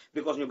sent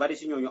because nobody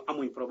seen your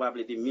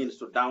probably the means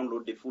to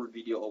download the full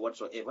video or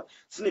whatsoever.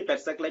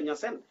 Snippets like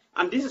send,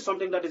 and this is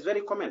something that is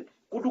very common.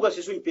 Kuduga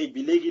si suñ page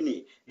bi légui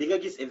ni di nga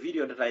gis a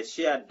video that I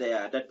shared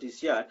there that is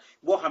shared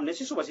bo xamne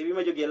ci suba ci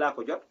bima joggé la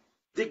ko jot.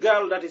 The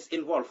girl that is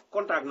involved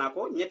contact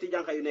nako ñetti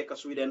janka yu nekk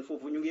Sweden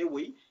fofu ñu ngi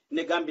wuy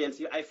ne Gambian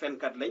si ay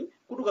fenkat lañ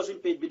ku dugga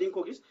suñ page bi di nga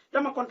ko gis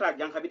dama contact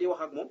janka bi di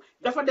wax ak mom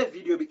dafa def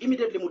video bi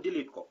immediately mu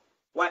delete ko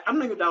waye am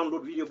nañu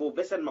download video bobu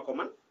besen mako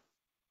man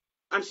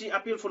and she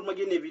appeal for ma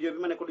génné video bi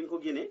mané ko duñ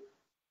ko génné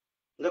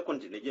nga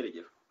continuer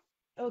jërëjëf.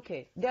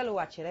 Okay, delu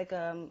wacc rek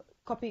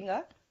copy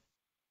nga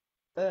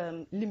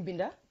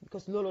limbinda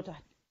because lolo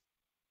tax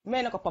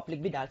may na ko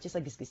public bi dal ci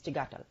sa gis-gis ci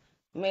gatal.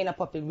 May na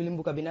public bi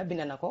limbu ko binda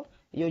na ko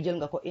yow jël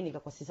nga ko indi nga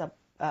ko ci sa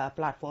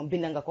plateforme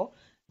binda nga ko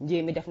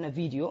Jemay def na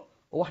video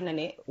wax na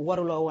ne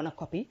waruloo woon a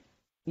copy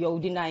yow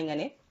dinaay nga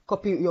ne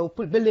copy yow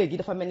ba léegi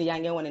dafa mel ni yaa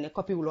ngi wane ne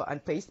copy wuloo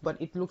and paste but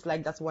it looks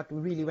like that's what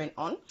really went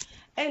on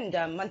and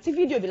man ci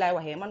video bi laay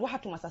waxee man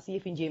waxatuma sax si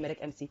yëfi Jemay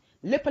rek MC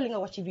lépp li nga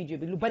wax ci video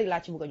bi lu bari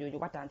laa ci bëgg a jooju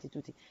waxtaan ci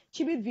tuuti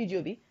ci biir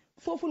video bi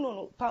foofu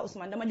noonu Pa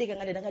Ousman dama dégg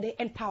nga ne da nga dee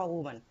empower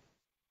woman.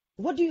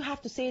 What do you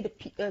have to say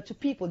to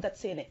people that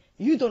say that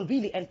you don't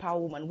really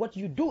empower women? What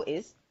you do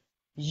is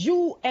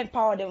you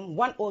empower them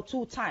 1 or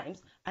 2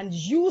 times and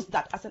use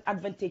that as an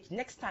advantage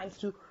next time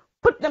to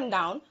put them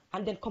down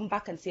and then come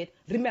back and say,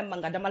 remember,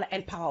 nga dama la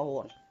empower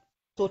one.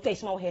 So tay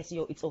sama waxe ci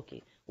yow it's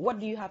okay. What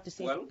do you have to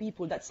say to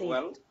people that say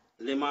well,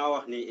 li ma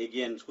wax ni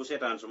again ku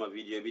seetaan suma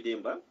video bi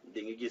démba di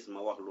nga gis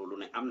ma wax loolu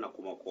ne am na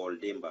ku ma call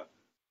démba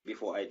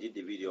before I did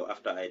the video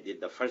after I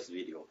did the first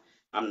video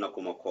am na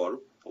ku ma call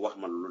wax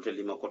ma loolu te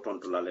li ma ko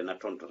tontu la leen a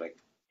tontu rek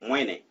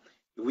mooy ne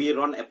we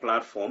run a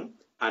platform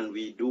and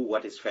we do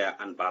what is fair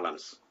and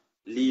balanced.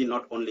 Lee,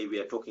 not only we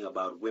are talking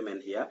about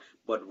women here,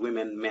 but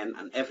women, men,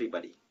 and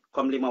everybody.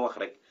 Comme li ma wax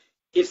rek,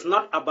 it's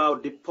not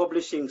about the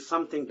publishing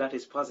something that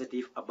is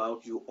positive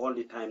about you all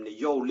the time. Ne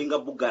yow li nga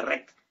bugga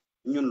rek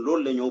ñun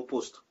loolu la ñoo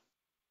post.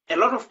 A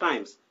lot of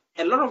times,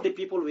 a lot of the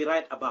people we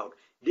write about,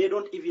 they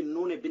don't even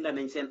know ne binda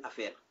nañ seen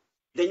affaire.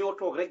 Dañoo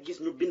toog rek gis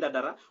ñu binda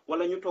dara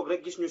wala ñu toog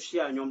rek gis ñu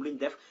share ñoom luñ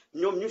def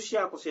ñoom ñu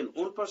share ko seen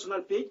own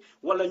personal page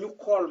wala ñu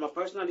call ma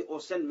personally or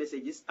send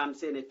messages and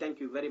say ne thank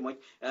you very much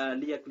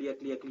lii ak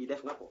lii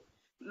def nga ko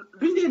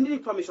duñ dee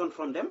need permission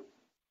from them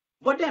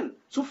but then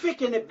su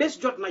fekkee ne bés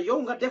jot na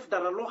yow nga def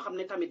dara loo xam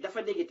ne tamit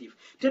dafa négative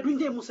te duñ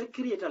dee mus a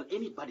creatal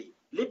anybody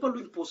lépp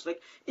luñ post rek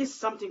is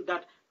something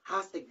that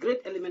has a great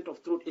element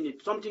of truth in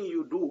it something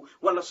you do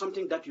wala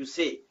something that you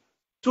say.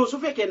 So su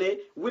fekkee ne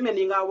women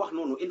yi nga wax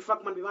noonu in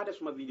fact man bi maa def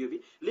suma video bi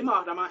li ma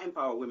wax dama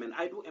empower women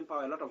I do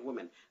empower a lot of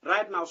women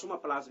right now suma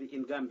place bi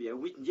in Gambia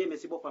which Jemay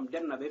si boppam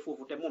dem na ba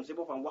foofu te moom si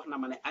boppam wax na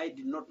ma ne I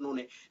did not know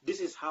ne this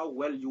is how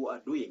well you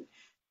are doing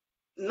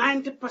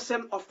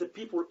 90% of the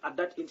people at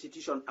that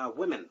institution are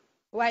women.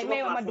 waaye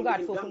may ma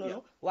dugaat foofu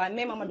noonu waaye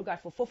may ma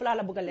dugaat foofu laa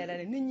la bëgg a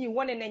leeral nit ñi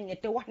wane nañ ne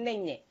te wax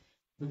nañ ne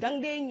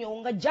dang dee ñëw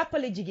nga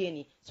jàppale jigéen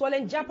yi soo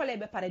leen jàppalee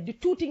ba pare di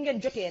tuuti ngeen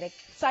jotee rek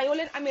saa yoo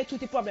leen amee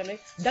tuuti problème rek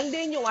dang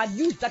dee ñëwaat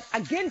use that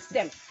against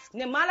them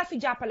ne maa la fi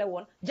jàppale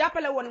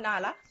woon naa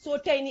la soo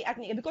tey nii ak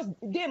nii because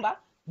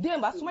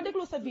démba su ma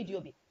dégloo sa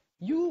vidéo bi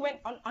you went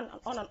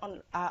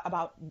on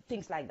about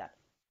things like that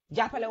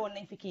jàppale woon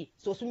nañ fi kii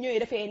soo su ñëwee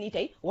defee nii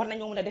tey war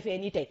nañoo mën a defee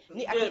nii tey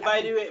nii ak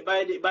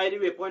by the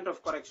way point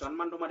of correction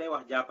man duma dee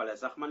wax jàppale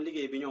sax man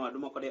liggéey bi ñëwaat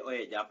duma ko dee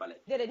oyee jàppale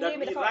déedéet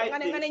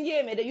nga ne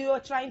njéeme de you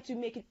are trying to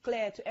make it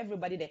clear to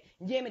everybody de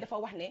njéeme dafa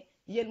wax ne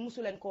yéen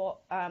musu leen ko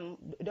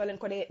doo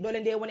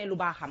leen dee wane lu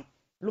baaxam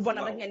lu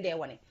bonam rek ngeen dee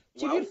wane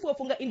ci biir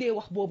foofu nga indee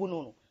wax boobu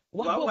noonu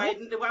waaye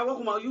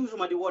waxuma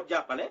usuma di word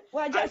jàppale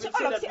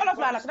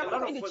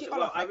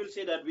I will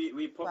say that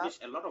we publish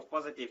a lot of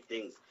positive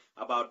things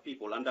about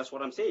people and that's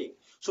what I'm saying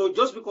so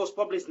just because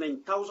publish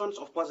nañ thousands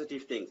of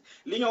positive things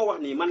li ñoo wax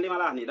nii man li ma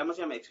la wax nii dama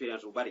si am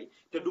expérience bu bari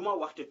te duma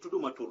wax te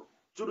tudduma tur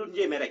tuddul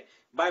njéeme rek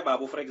Baye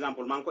Babu for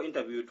example maa ngi ko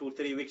interview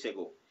 2-3 weeks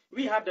ago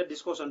we had that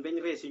discussion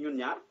bañ reesi ñun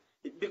ñaar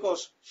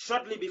because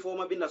shortly before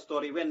my binda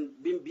story when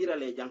Bim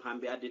Birale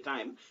Janghambi at the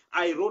time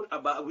we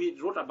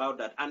wrote about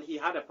that and he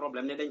had a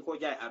problem ne dañ ko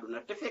jaay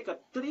aduna te fekk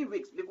 3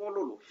 weeks before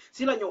lolu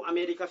si la ñew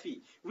America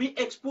fi we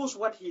exposed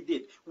what he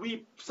did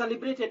we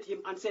celebrated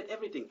him and said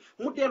everything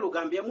mu delu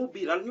Gambia mu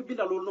biral ñu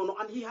binda lolu nonu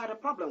and he had a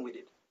problem with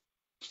it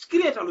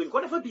creator luñ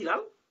ko dafa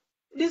biral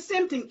the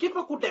same thing képp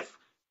ku def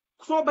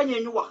so bañé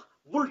ñu wax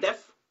bul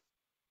def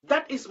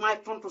that is my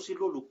tontu si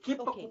loolu képp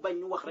ku bañ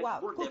ñu wax rek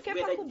bul def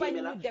weda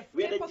jéeme la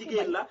weda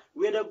jigéen la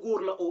weda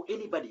góor la or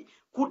anybody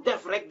ku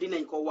def rek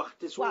dinañ ko wax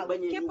te soo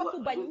bañee ñu wax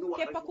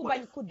képp ku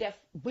bañ ku def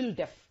bul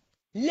def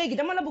léegi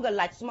dama la bëgg a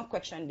laaj suma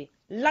question bi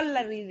lan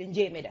la ri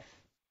njéeme def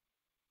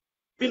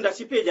binda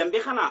si page am bi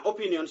xanaa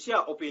opinion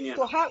share opinion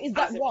so how is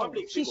that wrong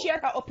she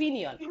shared her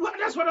opinion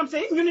that's what I'm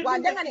saying ñu ne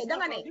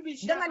danga ne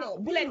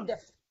bu leen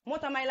def moo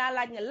tax may laa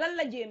laaj ne lan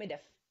la njéeme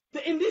def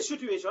in this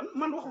situation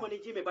man waxuma ne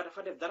Jemay ba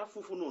dafa def dara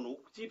foofu noonu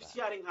ci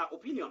sharing her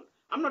opinion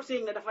I'm not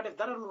saying ne dafa def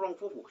dara lu wrong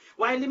foofu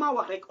waaye li ma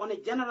wax rek on a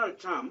general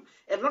term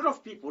a lot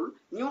of people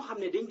ñoo xam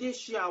ne dañ dee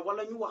share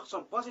wala ñu wax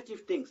some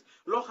positive things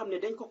loo xam ne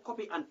dañ ko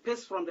copy and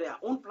paste from their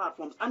own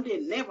platforms and they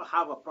never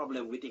have a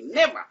problem with it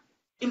never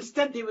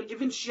instead they will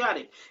even share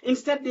it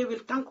instead they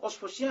will thank us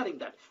for sharing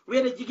that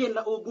whether jigéen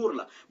la o góor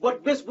la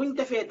but bés buñ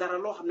defee dara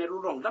loo xam ne lu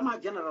wrong dama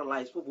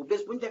generalize foofu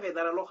bés buñ defee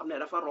dara loo xam ne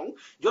dafa wrong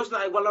just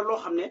like wala loo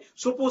xam ne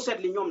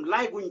supposedly ñoom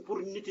laay guñ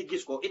pour nit yi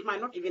gis ko it might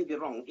not even be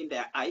wrong in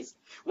their eyes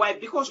why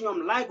because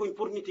ñoom laay guñ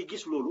pour nit yi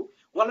gis loolu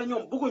wala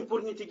ñoom bëgguñ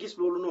pour nit yi gis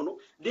loolu noonu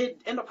they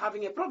end up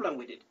having a problem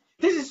with it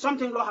this is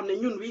something loo xam ne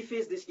ñun we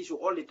face this issue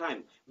all the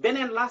time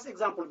beneen last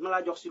example ma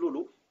laa jox si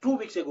loolu 2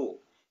 weeks ago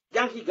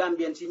Janki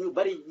Gambian si ñu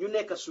bari ñu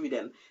nekk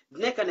Sweden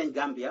nekk nañ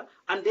Gambia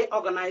and they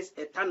organized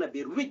a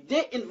tanabir which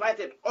they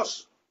invited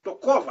us to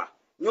cover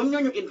ñoom ñoo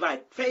ñu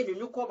invite fay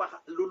ñu cover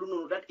loolu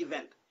noonu that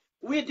event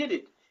we did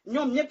it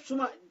ñoom ñëpp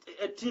suma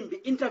team bi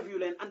interview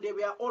leen and they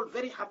were all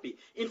very happy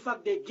in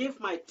fact they gave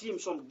my team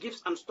some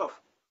gifts and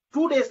stuff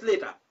 2 days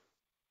later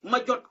ma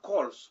jot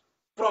calls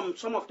from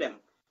some of them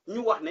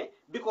ñu wax ne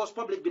because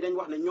public bi dañ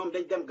wax ne ñoom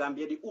dañ dem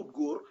Gambia di ut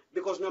góor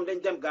because ñoom dañ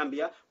dem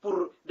Gambia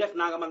pour def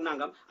nangam ak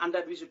nangam and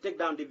that we should take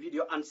down the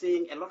video and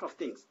saying a lot of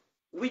things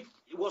which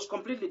was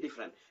completely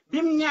different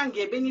bim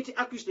ñangé ba nit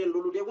accuse leen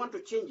loolu they want to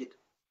change it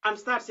and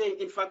start saying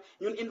in fact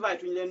ñun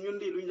invite ñu leen ñun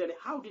lii luñ leen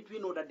how did we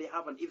know that they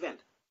have an event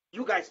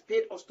you guys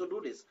paid us to do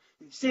this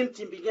same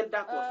team bi ngeen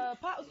d'accord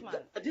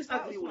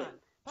disagree with them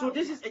so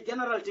this is a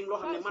general thing loo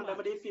xam ne man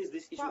dama day face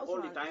this issue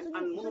all the time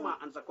and mënuma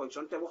answer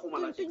question te waxuma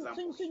la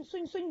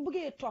exemple suñ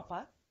bëggee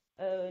toppa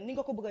ni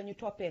nga ko bëgg ñu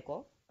toppee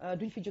ko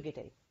duñ fi jóge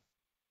tey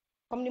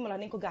comme ni ma la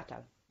nañ ko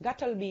gàttal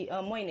gàttal bi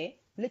mooy ne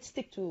let's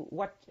stick to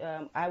what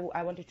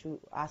I wanted to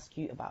ask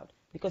you about,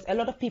 because a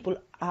lot of people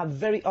are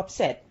very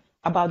upset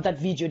about that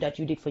video that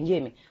you did for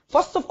Jemay.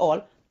 First of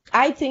all,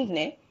 I think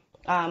ne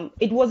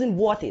it wasn't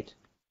worth it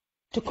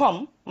to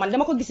come man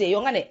dama ko gisee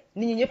yow nga ne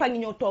nit ñi ñëpp a ngi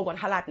ñëw toogoon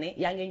xalaat ne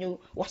yaa ngi ñëw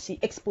wax si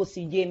expose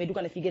si Jemay du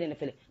ko ne fi gën a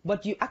fële,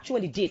 but you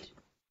actually did,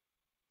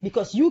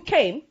 because you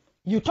came,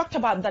 you talked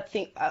about that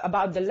thing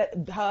about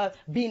her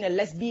being a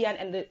lesbian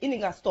and the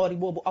Ininga story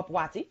boobu up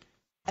waati.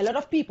 A lot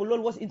of people,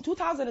 lol was in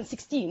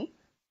 2016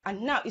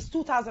 and now it's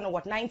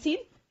 2019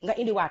 nga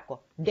indi waat ko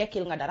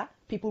dekkil nga dara,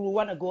 people will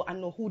want to go and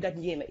know who that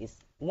Jemay is.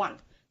 One.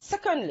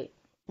 Secondly,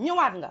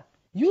 ñëwaat nga,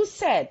 you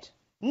said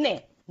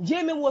ne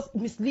Jemay was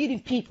misleading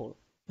people.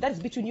 That is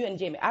between you and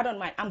Jemay. I don't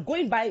mind. I'm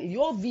going by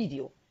your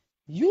video.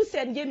 You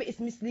said Jemay is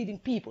misleading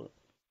people.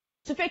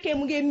 Su fekkee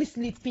mu ngi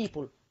mislead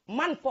people,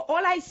 man, for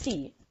all I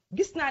see,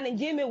 gis naa ne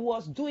Jemay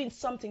was doing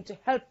something to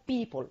help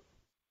people.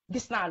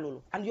 Gis naa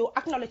loolu, and you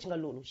acknowledge nga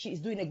loolu. She is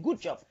doing a good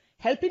job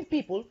helping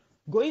people,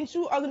 going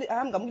through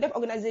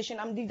organization,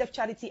 di def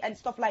charity and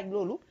stuff like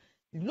loolu.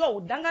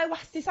 Loolu dangay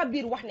wax ci sa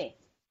biir wax ne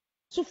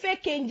su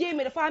fekkee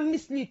Jemay dafa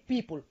mislead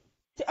people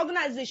te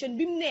organisation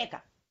bi mu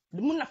nekka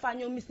mun na faa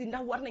ñëw mislead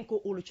ndax war nañ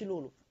koo óolu ci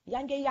loolu.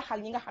 Yaa ngi yaxal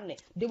ñi nga xam ne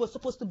they were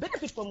supposed to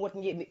benefit from what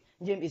Jemay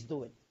is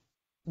doing.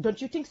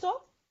 Don't you think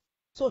so?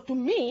 So to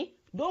me,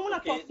 don't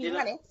want to talk to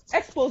you.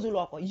 Expose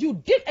loko. You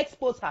did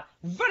expose her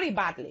very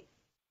badly.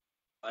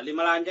 li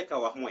ma la njëkk a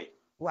wax mooy.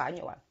 waaw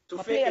ñëwaat. su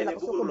fekkee ne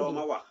bëggul loo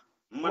ma wax.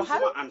 man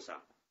suma answer.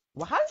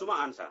 waxal suma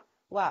answer.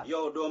 waaw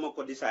yow doo ma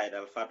ko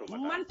decidal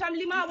Fatoumata. man tam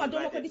li ma wax doo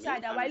ma ko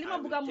decidal waaye li ma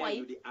bëgg a mooy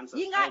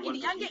yi nga indi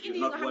yaa ngi indi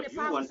yi nga xam ne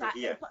faamu sa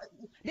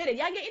déedéet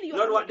yaa ngi indi yoo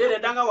non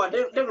déedéet da nga wax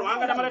déglu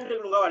nga dama la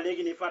déglu nga wax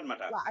léegi nii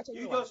Fatoumata.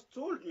 you just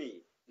told me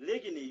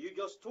léegi nii you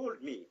just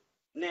told me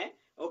ne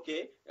ok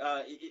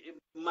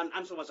man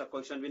ansuma sa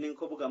question bi ni nga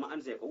ko bëgg a ma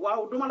answer ko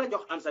waaw duma la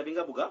jox answer bi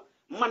nga bëgg a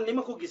man li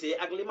ma ko gisee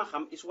ak li ma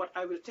xam is what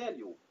I will tell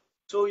you.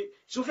 So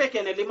su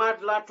fekkee ne li ma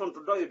laa tontu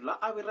doyut la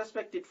I will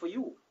respect it for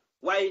you.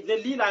 Why ne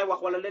lii laay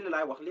wax wala lenn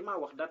laay wax li ma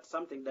wax that's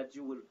something that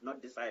you will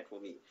not decide for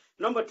me.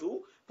 Number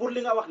two, pour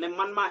li nga wax ne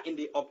man maa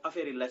indi op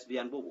affaire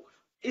lesbian boobu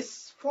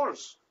is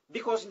false,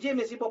 because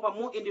Jemay si boppam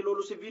moo indi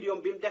loolu si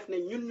vidéo bi mu def ne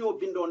ñun ñoo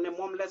bindoon ne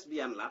moom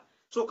lesbian la.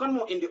 So kan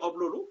moo indi op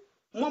loolu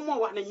moom moo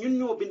wax ne ñun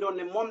ñoo bindoon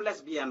ne moom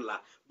lesbian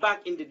la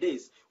back in the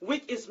days,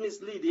 which is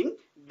misleading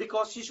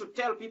because she should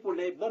tell people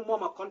ne moom moo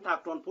ma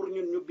contact on pour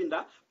ñun ñu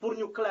binda pour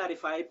ñu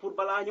clarify pour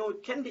balaa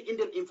ñoo kenn di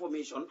indil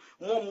information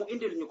moom mu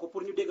indil ñu ko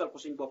pour ñu déggal ko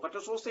suñ bopp. Parce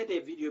que soo seetee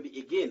vidéo bi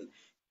again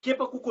képp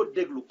ku ko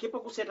déglu képp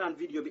ku seetaan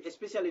vidéo bi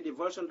especially the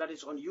version that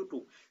is on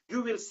YouTube,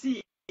 you will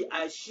see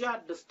I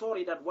shared the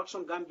story that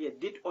Watson Gambia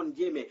did on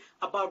Jemay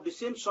about the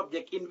same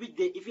subject, in which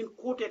they even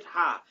quoted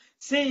her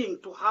saying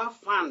to her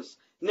fans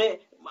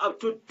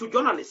to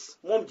journalists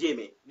mom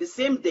Jemay the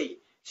same day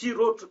she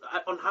wrote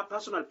on her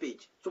personal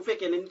page su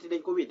fekkee ne nit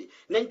dañ ko weddi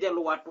nañ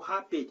delluwaat to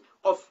her page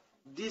of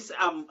this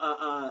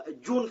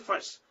June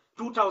 1st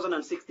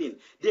 2016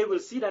 they will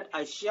see that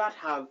I shared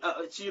her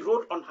she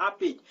wrote on her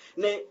page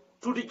ne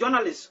to the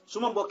journalists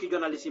suma mbokki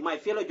journalists yi my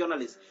fellow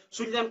journalists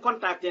suñ leen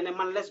contacté ne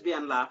man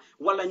lesbian la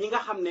wala ñi nga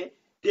xam ne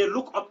they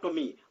look up to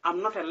me,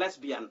 I'm not a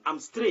lesbian, I'm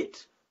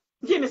straight.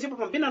 Jemay si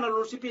boppam bind na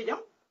loolu si page am.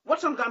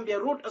 Watson Gambia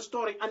wrote a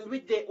story in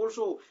which they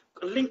also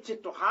linked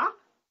it to her,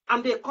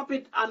 and they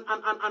copied and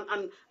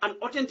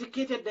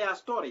authenticated their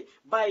story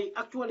by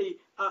actually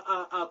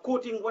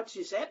quoting what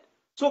she said.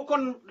 So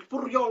kon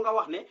pour yow nga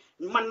wax ne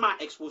man ma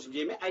expose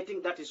Jemay, I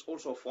think that is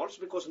also false,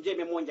 because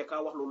Jemay mo njëkk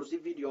wax lolu ci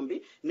video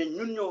bi ne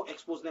ñun ñoo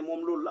expose ne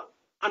mom lolu la.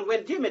 And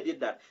when Jemay did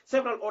that,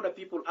 several other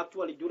people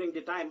actually during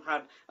the time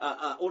had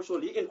also,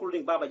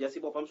 including Baba Jassi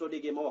bopam so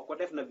dege ma wax ko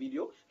def na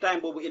video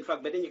time bobu in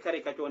fact ba dañu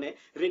caricature ne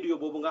radio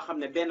bobu nga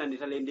xamne ben nit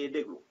leen dé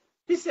déglu.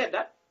 He said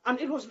that, and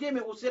it was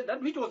Jemay who said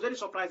that, which was very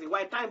surprising.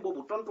 Why time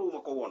bobu tontu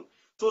mako won.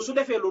 So su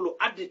defé lolu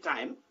at the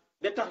time,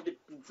 the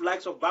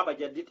likes of Baba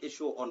Jah did a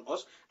show on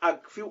us, a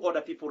few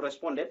other people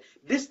responded.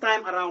 This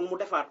time around mu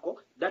defaat ko,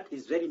 that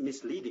is very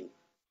misleading.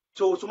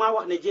 So suma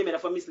wax ne Jemay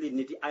dafa mislead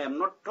nit, I am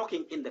not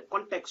talking in the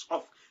context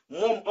of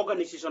mom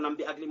organisation am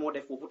bi ak li mo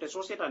def fofu te so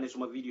setane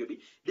suma video bi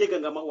dégg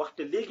nga ma wax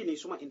te légui ni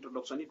suma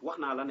introduction nit wax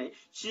na la ne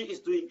she is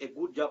doing a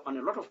good job on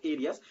a lot of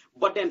areas,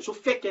 but then su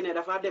fekkee ne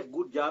dafa def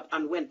good job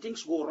and when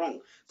things go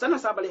wrong, Sana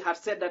Sabally had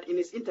said that in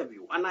his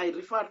interview, and I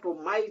refer to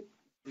my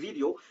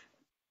video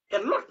a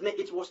lot.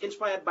 It was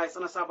inspired by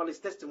Sana Sabali's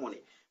testimony.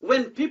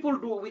 When people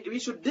do, we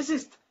should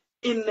desist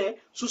in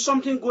so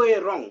something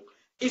going wrong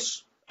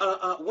is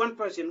one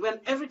person.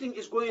 When everything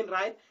is going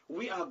right,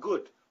 we are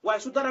good. Why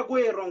should that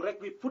go wrong?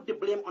 Right? We put the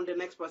blame on the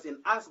next person.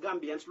 As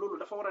Gambians,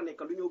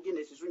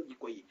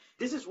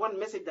 this is one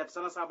message that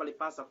Sana Sabally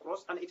passed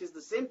across, and it is the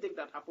same thing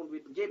that happened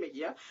with Jemay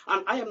here.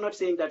 And I am not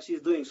saying that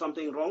she's doing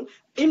something wrong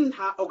in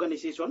her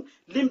organization.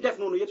 Lim def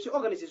nonu yep si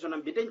organization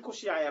am bi dañ ko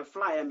share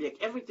fly am yek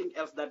everything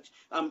else that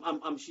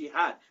she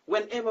had.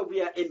 Whenever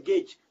we are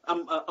engaged,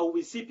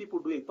 we see people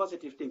doing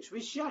positive things,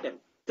 we share them.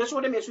 That's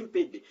what I mean.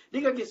 Page.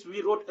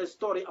 We wrote a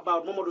story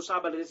about Mamadou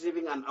Sabally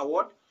receiving an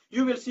award.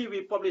 You will see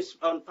we publish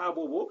on Pa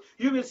Bobo.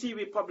 You will see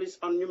we publish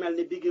on ñu mel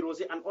ni Biggie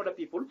Rosie and other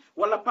people.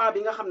 Wala pa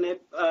bi nga xam ne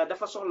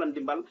dafa soxla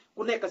ndimbal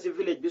ku nekk si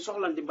village bi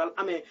soxla ndimbal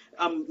amee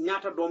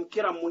ñaata doom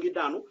kiram mu ngi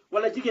daanu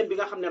wala jigéen bi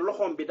nga xam ne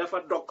loxoom bi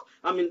dafa dog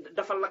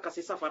dafa lakka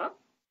si safara.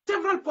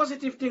 Several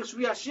positive things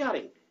we are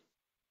sharing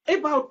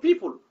about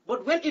people.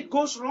 But when it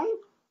goes wrong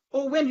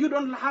or when you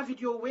don't have it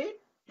your way,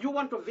 you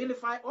want to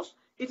vilify us,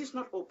 it is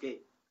not okay.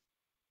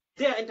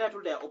 They are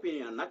entitled to their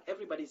opinion. Not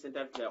everybody is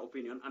entitled to their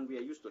opinion, and we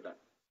are used to that.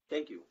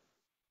 Thank you.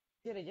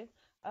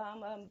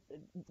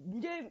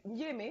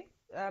 Jemay,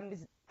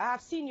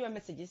 I've seen your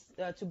messages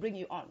to bring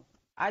you on.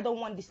 I don't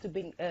want this to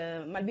bring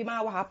man bi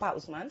ma waxa Pa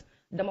Ousman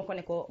dama ko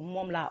ne ko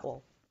mom la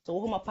o so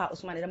waxuma Pa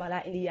Ousman dama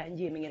la indi ya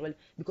Jemay ngeen wal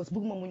because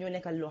bëgguma mu ñoo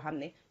nekkal lo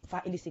xamne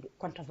fa indi ci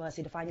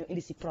controversy dafa ñoo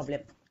indi ci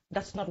problème.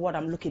 That's not what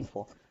I'm looking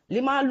for. Li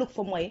ma look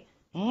for moy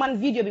man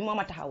video bi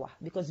moma taxaw wax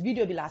because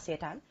video bi la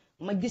setan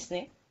ma gis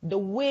ne the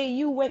way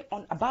you went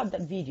on about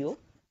that video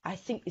I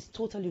think is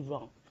totally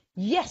wrong.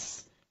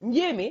 Yes,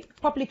 Jemay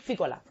public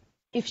figure la.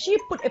 If she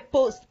put a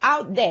post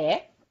out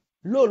there,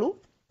 lolu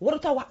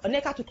waruta wax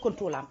nekatut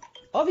control am.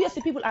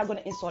 Obviously people are going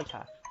to insult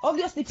her.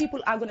 Obviously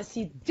people are going to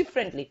see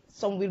differently.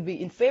 Some will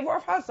be in favor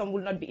of her, some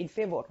will not be in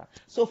favor of her.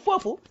 So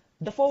fofu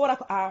dafa wara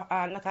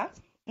naka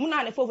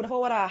muna ne fofu dafa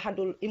wara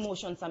handle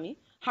emotions sami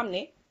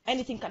xamne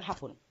anything can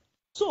happen.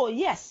 So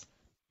yes,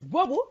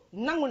 bobu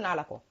nangul na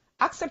la ko.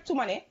 Accept to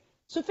mané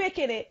su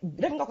fekkee ne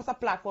def nga ko sa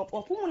plateforme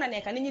on fu mun a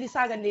nekk nit ñi di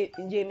saaga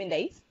Njéeme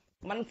Ndey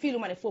man fiilu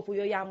ma ne foofu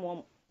yow yaa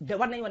moom de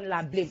war nañu wane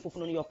la blame foofu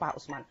noonu yow Pa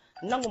Ousman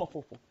nangu ma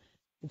foofu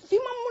fi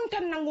ma munta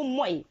nangu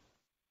mooy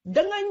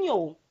da nga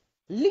ñëw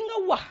li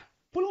nga wax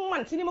pour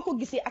man si ni ma ko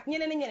gisee ak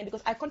ñeneen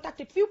because I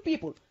contacted few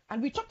people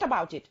and we talked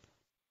about it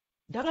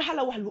da nga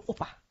xala wax lu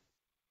ëppa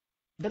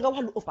da nga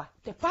wax lu ëppa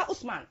te Pa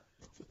Ousman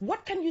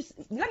what can you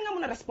lan nga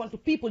mën a respond to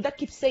people that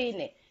keep saying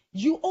ne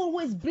you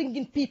always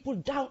bringing people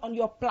down on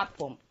your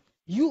platform.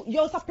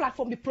 Yow sa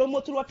platform bi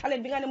promote lo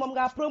talent bi nga ne mom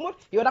nga promote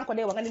yow dang ko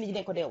deewa nga ne nit ñi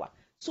dañ ko deewa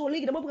so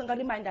léegi dama bëgg nga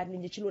reminder nit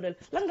ñi ci loolu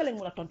lan nga leen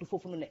mën a tontu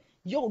foofu nu ne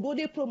yow doo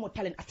dee promote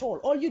talent at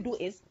all you do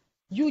is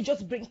you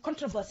just bring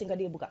controversy nga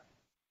dee bëgga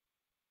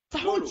sa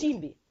whole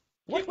team bi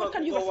what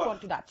can you respond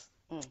to that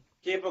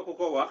képp ku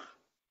ko wax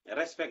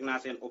respect naa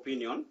seen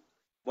opinion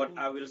but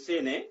I will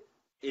say ne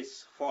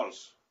it's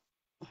false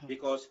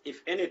because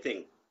if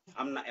anything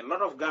am na a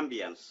lot of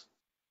Gambians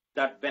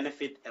that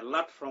benefit a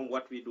lot from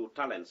what we do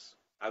talents.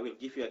 I will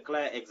give you a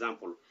clear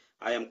example.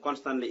 I am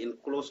constantly in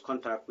close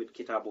contact with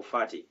Kitabu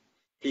Fati.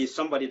 He is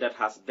somebody that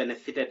has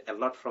benefited a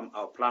lot from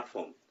our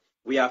platform.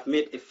 We have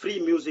made a free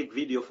music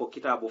video for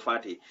Kitabu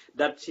Fati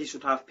that he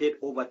should have paid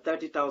over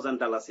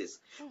 $30,000.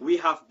 We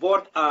have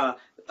bought a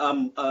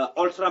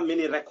ultra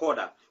mini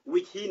recorder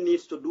which he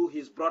needs to do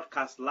his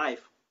broadcast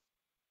live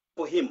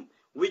for him,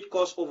 which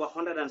costs over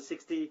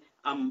 $160.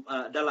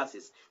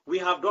 We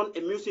have done a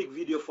music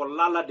video for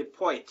Lala the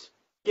Poet.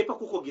 Kepa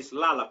kuko gis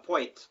Lala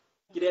Poet.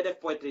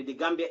 Creative poetry, the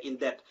Gambia in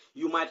depth.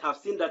 You might have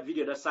seen that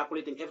video that's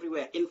circulating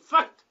everywhere. In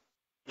fact,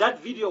 that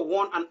video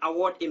won an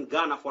award in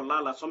Ghana for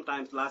Lala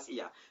sometimes last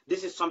year.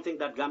 This is something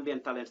that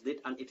Gambian talents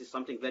did, and it is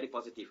something very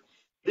positive.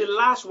 The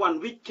last one,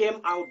 which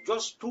came out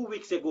just 2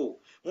 weeks ago,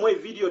 my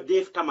video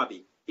Dave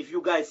Tamabi. If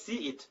you guys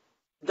see it,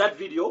 that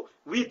video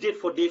we did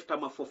for Dave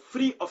Tama for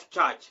free of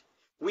charge.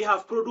 We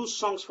have produced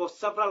songs for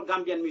several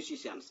Gambian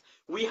musicians.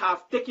 We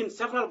have taken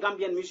several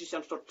Gambian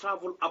musicians to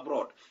travel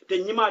abroad. Te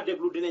ñima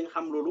déglu dinañ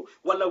xam lolu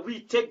wala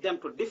we take them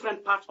to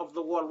different parts of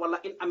the world wala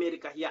in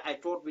America here I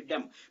toured with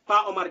them.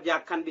 Pa Omar Dia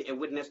can be a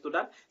witness to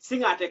that.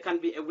 Singate can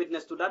be a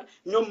witness to that.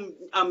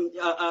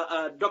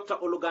 Dr.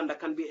 Oluganda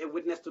can be a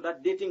witness to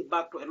that dating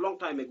back to a long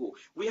time ago.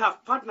 We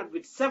have partnered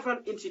with several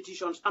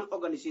institutions and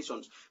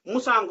organizations.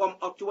 Musa Ngom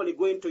actually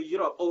going to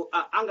Europe or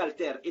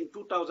Angleterre in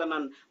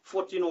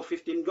 2014 or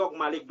 15 Jog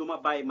Malik Duma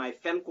by my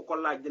friend ku ko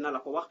laaj dina la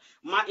ko wax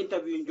ma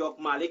interview Njok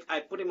Malik. I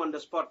put him on the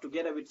spot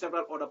together with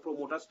several other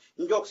promoters.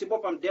 Njok si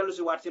bopam delu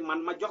si wat si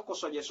man ma jox ko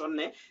suggestion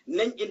ne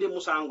nañ indi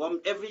Musa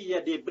Ngom. Every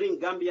year they bring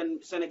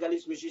Gambian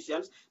Senegalese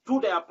musicians to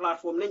their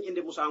platform. Nañ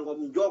indi Musa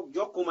Ngom. Njok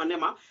jokkuma ne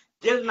ma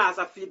jël naa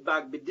sa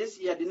feedback bi this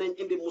year dinañ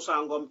indi Musa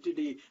Ngom to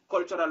the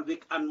cultural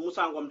week and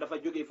Musa Ngom dafa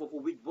jóge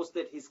fofu which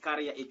boosted his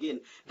career again.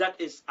 That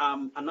is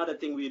another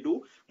thing we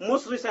do.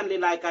 Most recently,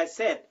 like I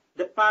said,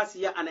 the past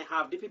year and a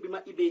half, the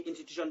Bima eBay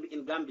institution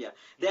in Gambia,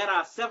 there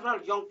are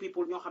several young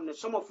people,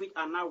 some of which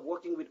are now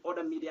working with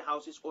other media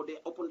houses or they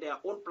open their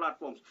own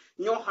platforms.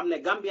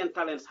 Gambian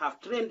talents have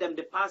trained them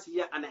the past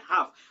year and a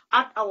half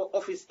at our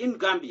office in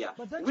Gambia.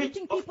 But don't you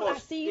think people are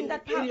seeing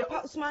that,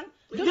 Ousman?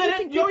 Don't you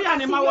think people are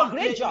seeing your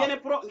great job?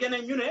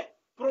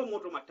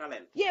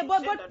 Yeah,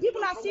 but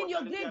people are seeing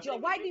your great job.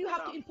 Why do you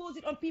have to impose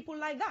it on people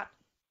like that?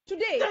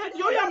 today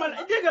yow yaa ma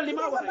déggal li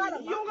ma wax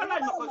yow nga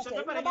laaj ma question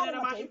ba pare nga ne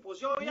dama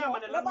impose yow yaa ma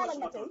ne lan mooy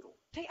suma tontu.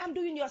 Hey, I'm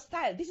doing your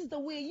style. This is the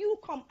way you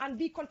come and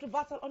be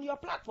controversial on your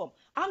platform.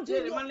 I'm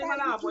doing your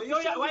style.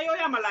 Why you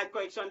am like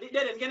question?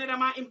 Then get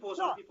them impose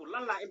on people.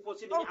 Lala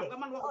impose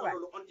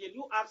until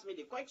you ask me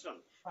the question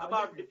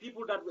about the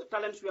people that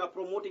talents we are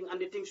promoting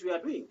and the things we are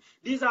doing.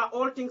 These are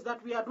all things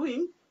that we are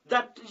doing.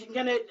 That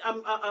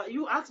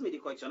you ask me the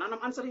question and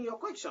I'm answering your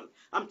question.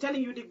 I'm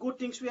telling you the good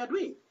things we are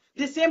doing.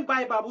 The same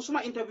by Babu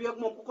Suma interview of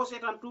Mom Kuko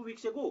 2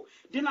 weeks ago.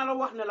 Dinala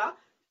Wahnela,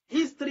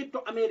 his trip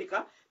to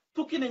America.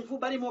 Took in for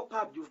very more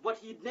Pap Joof, but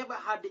he never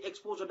had the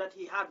exposure that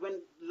he had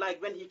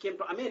when he came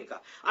to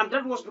America, and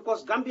that was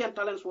because Gambian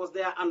talents was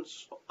there and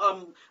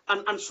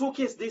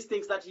showcased these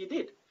things that he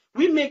did.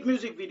 We make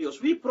music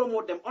videos, we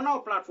promote them on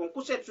our platform.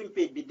 Kuset swing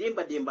page, be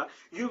Demba Demba.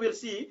 You will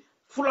see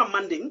Fula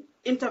Manding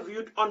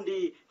interviewed on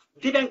the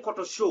Diden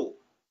Koto show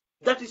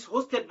that is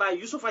hosted by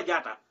Yusuf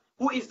Ajata,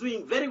 who is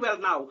doing very well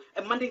now.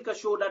 A Mandinka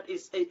show that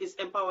is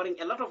empowering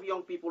a lot of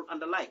young people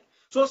and the like.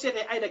 So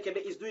Sete Aida Kebe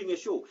is doing a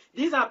show.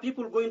 These are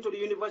people going to the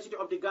University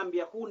of the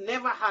Gambia who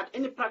never had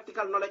any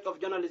practical knowledge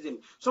of journalism.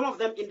 Some of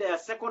them in their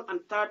second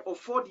and third or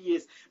fourth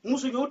years.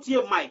 Musunyo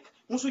Tia Mike.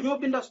 Musunyo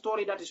Binda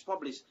story that is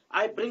published.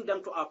 I bring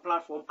them to our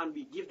platform and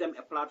we give them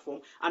a platform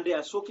and they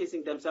are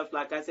showcasing themselves.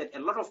 Like I said, a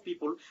lot of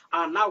people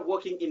are now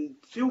working in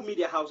few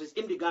media houses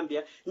in the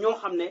Gambia.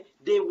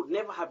 They would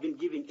never have been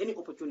given any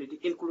opportunity,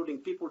 including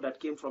people that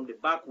came from the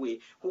back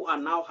way who are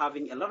now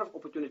having a lot of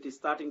opportunities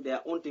starting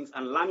their own things.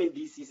 And Lamin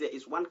DCC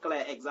is one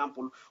clear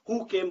example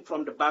who came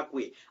from the back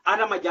way.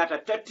 Adama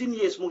Jata, 13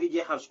 years mungi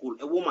jehal school,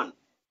 a woman,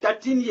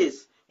 13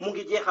 years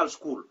mungi jehal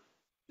school.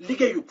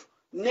 Ligayut,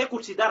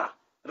 nekul sidara.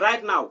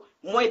 Right now,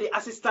 moi the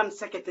assistant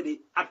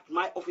secretary at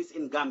my office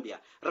in Gambia.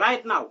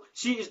 Right now,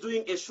 she is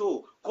doing a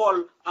show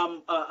called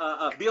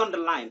Beyond the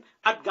Line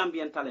at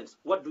Gambian Talents.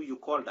 What do you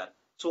call that?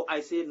 So I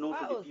say no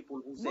to the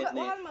people who said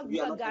we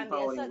are not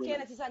empowering women.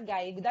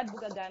 That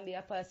Buga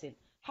Gambia person.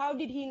 How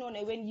did he know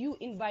that when you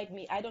invite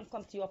me, I don't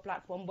come to your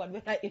platform, but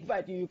when I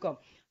invite you, you come?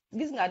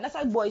 Gis nga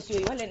nasa boys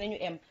yooyu wax leen nañu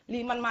em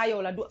lii man maa yow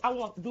la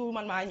du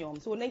man maa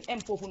ñoom so nañ em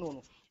foofu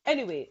noonu.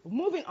 Anyway,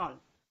 moving on.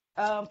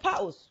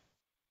 Paus.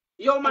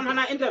 Yow man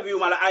xanaa interview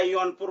ma la ay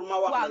yoon pour ma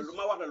wax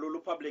la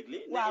loolu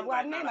publicly. waaw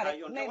nee ma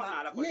rek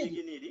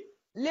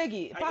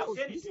léegi Paus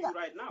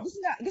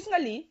gis nga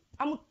lii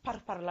amut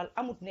parlal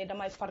amut ne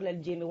damay farlal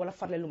Jemay wala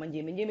farlal lu ma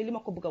Jemay li ma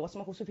ko bëgg a wax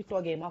ma ko su fi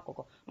toogee ma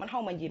ko man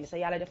xaw ma Jemay sa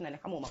yàlla def na ne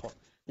xamuma ko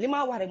li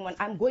ma wax rek man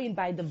I'm going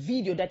by the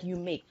video that you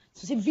make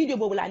so si video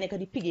boobu laa nekk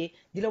di pigee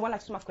di la wala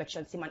suma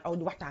question si man aw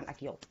di waxtaan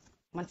ak yow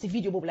man si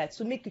video boobu laa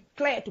to make it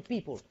clear to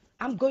people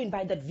I'm going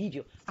by that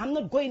video I'm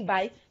not going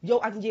by yow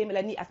ak Jemay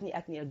la nii ak nii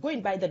ak nii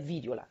going by that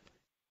video la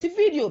si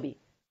video bi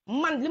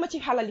man li ma ci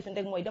xalal li fi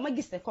rek mooy dama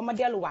gis ne comme ma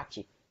delluwaat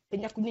ci te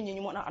ñàkk nit ñi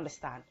ñu mën a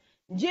understand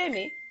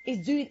Jemay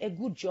is doing a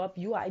good job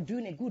you are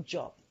doing a good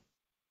job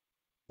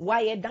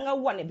waaye danga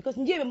wane because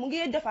Jemay mu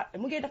ngi def ak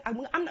mu ngi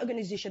am na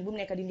organisation bu mu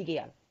nekk di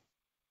liggéeyal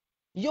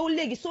yow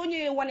léegi soo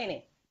ñëwee wane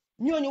ne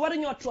ñooñu war a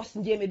ñoo trust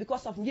Jemay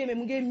because of Jemay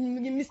mu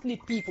ngi mislead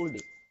people bi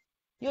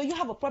yow you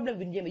have a problem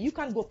with Jemay you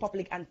can't go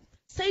public and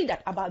say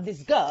that about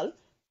this girl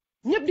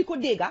ñëpp di ko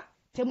dégga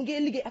te mu ngi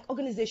liggéey ak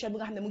organisation bi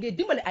nga xam ne mu ngi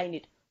dimbale ay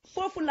nit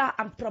foofu laa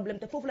am problème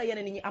te foofu la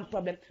yeneen nit ñi am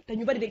problème te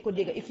ñu bari dañ ko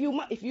dégga if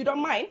you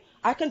don't mind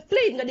I can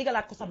play it nga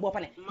déggalaat ko sa boppa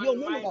ne yow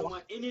loolu nga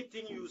wax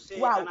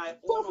waaw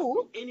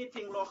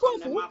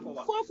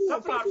foofu sa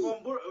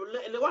platform bu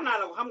wax naa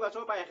la ko xam nga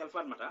soo bàyyi xel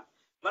Fatoumata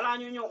balaa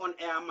ñu ñëw on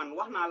air man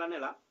wax naa la ne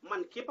la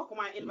man képp ku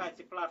ma invite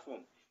ci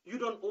platform you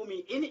don't owe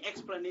me any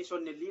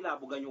explanation ne lii laa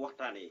bëgg a ñu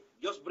waxtaanee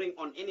just bring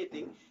on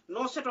anything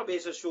no set up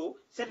as a show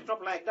set it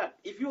up like that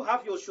if you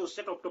have your show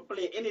set up to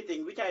play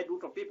anything which I do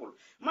to people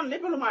man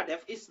lépp lu ma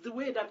def is the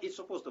way that it's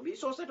supposed to be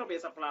so set up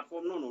as a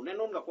platform no ne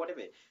noonu nga ko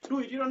defee do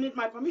it you don't need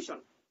my permission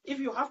if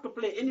you have to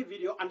play any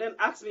video and then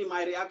ask me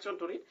my reaction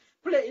to it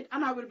play it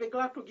and I will be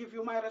glad to give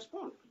you my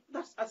response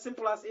that's as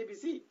simple as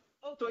ABC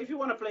okay. So if you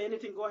want to play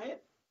anything go ahead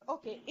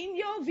okay in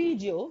your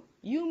video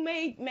you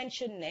made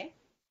mention ne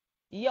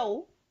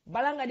yow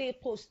bala nga dee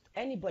post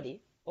anybody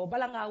or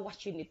bala nga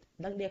watching it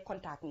dang dee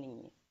contact nit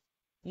ñi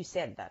you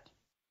said that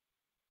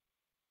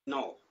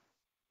no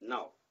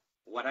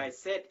what I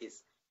said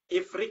is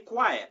if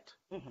required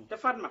te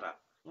Fatoumata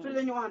fi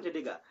la ñu waxante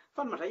dëgga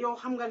Fatoumata yow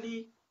xam nga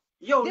lii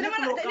yow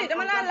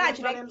dama la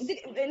laaj rek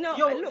no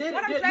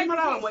li ma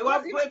la wax mooy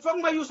waaw foog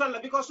ma usal la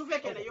because su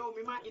fekkee ne yow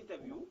mi ma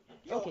interview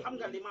yow xam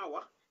nga li ma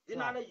wax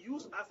dinaa la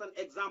use as an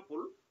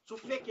example su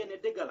fekkee ne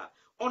dëgga la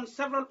on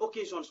several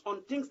occasions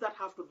on things that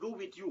have to do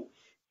with you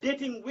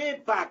dating way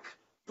back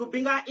to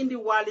binga indi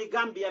wali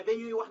Gambia be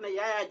ñuy wax na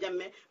Yaya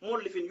Jammeh mo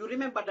lifin you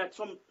remember that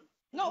some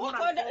no wax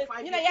ko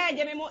ñu ne Yaya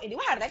Jammeh moo indi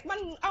wax rek man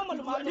awma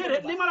lu ma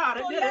li ma la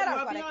rek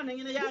wa bi ne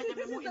ñu ne Yaya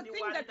Jammeh moo indi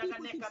wali daga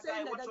nekk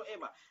ay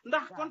whatsoever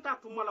ndax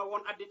contact ma la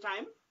woon at the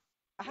time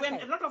when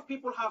a lot of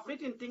people have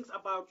written things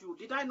about you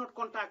did I not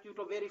contact you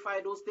to verify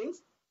those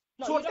things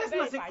no, so test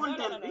na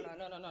content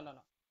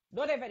no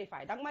do they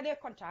verify dang ma de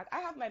contact I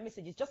have my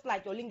messages just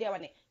like your link there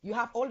wane you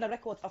have all the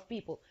records of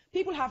people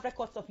have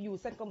records of you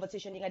send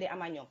conversation yi nga de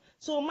am ak ñoom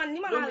so man ni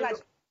ma la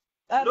laaj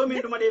do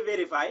mean duma de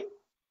verify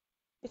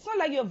it's not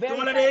like you're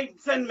duma la verifying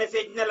de send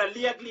message ne la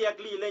li ak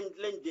li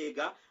lañ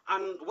dega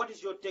and what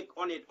is your take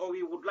on it or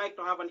we would like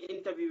to have an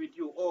interview with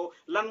you or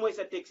lan moy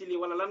sa take ci li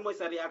wala lan moy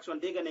sa reaction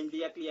dega nañ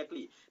li ak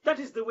li that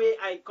is the way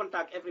I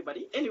contact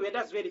everybody anyway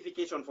that's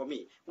verification for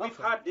me we've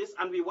heard this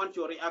and we want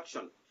your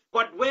reaction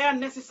but where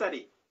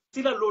necessary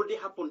si la lol di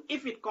happen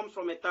if it comes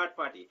from a third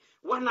party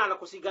wax naa la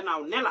ko si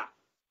gannaaw ne la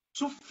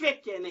su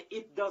fekkee ne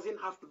it doesn't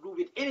have to do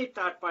with any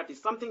third party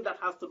something that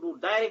has to do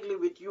directly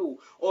with you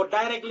or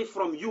directly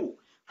from you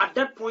at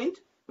that point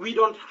we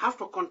don't have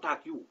to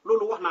contact you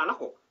loolu wax naa la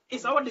ko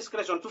it's our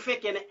discretion to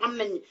fekkee ne am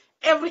nañ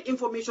every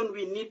information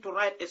we need to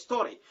write a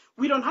story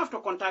we don't have to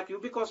contact you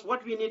because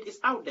what we need is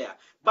out there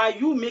by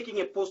you making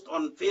a post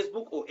on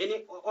Facebook or any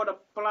other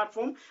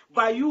platform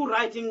by you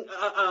writing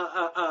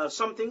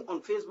something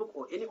on Facebook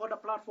or any other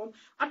platform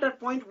at that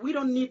point we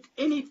don't need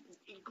any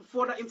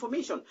further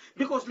information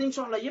because liñ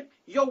soxla yépp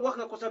yow wax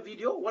nga ko sa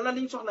video wala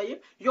liñ soxla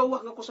yépp yow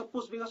wax nga ko sa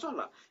post bi nga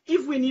soxla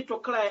if we need to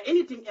clear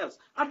anything else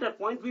at that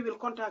point we will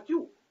contact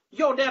you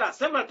yo there are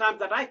several times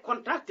that I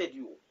contacted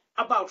you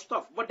about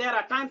stuff but there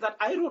are times that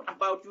I wrote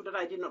about you that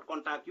I did not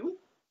contact you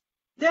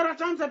there are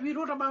times that we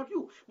wrote about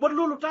you but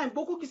lolu time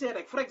boko gisee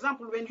rek for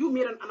example when you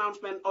made an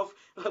announcement of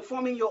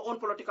forming your own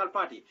political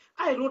party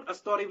I wrote a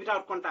story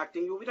without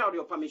contacting you without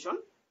your permission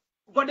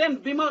but then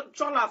bima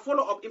soxla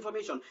follow-up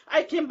information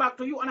I came back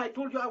to you and I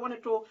told you I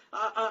wanted to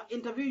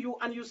interview you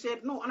and you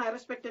said no and I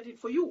respected it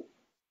for you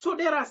so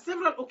there are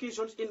several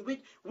occasions in which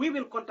we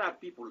will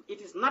contact people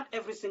it is not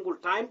every single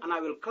time and I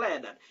will clear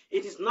that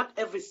it is not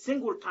every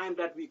single time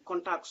that we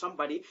contact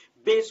somebody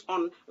based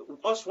on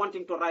us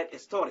wanting to write a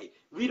story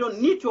we don't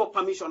need your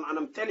permission and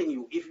I'm telling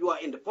you if you are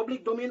in the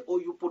public domain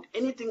or you put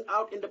anything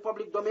out in the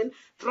public domain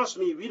trust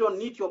me we don't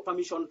need your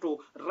permission to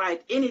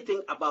write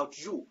anything about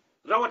you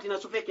rawatina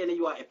su fekkee ne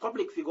you are a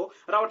public figure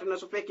rawatina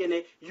su fekkee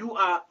ne you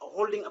are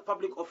holding a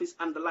public office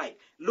and the like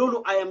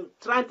lolu I am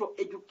trying to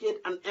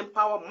educate and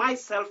empower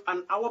myself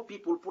and our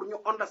people pour ñu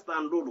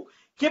understand lolu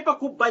képp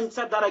ku bañ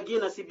sa dara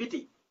génn si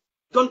biti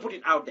don't put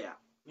it out there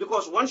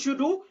because once you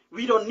do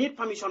we don't need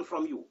permission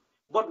from you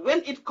but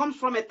when it comes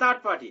from a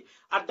third party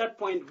at that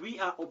point we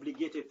are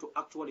obligated to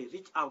actually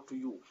reach out to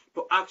you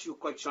to ask you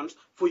questions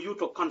for you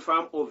to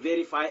confirm or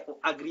verify or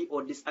agree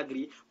or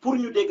disagree pour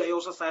ñu dégg yow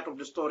sa side of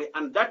the story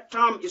and that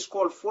term is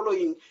called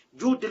following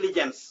due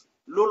diligence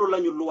lolu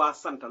lañu loi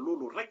santa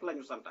lolu rek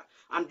lañu santa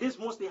and this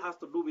mostly has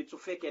to do with su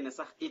fekkee ne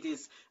sax it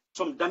is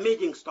some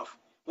damaging stuff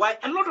why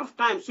a lot of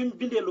times suñ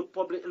bindee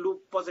lu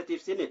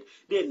positives in it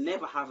they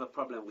never have a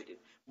problem with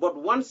it but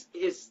once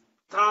is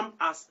termed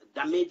as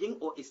damaging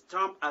or is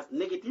termed as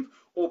negative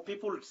or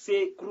people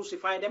say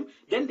crucify them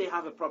then they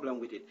have a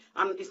problem with it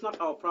and it's not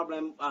our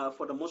problem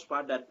for the most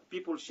part that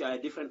people share a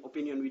different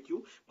opinion with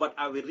you but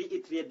I will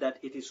reiterate that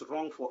it is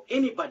wrong for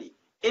anybody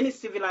any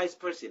civilized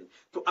person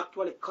to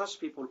actually curse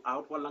people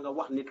out wala nga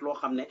wax nit loo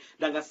xam ne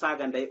da nga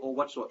saaga ndey or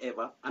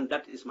whatsoever and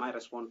that is my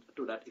response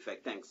to that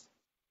effect thanks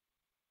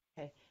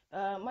okay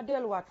ma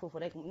delluwaat foofu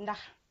rek ndax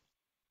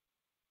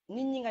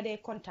nit ñi nga dee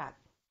contact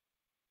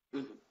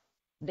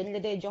dañ la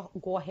dee jox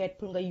go ahead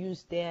pour nga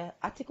use their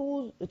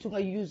articles to nga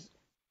use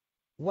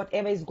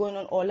whatever is going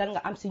on or lan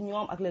nga am si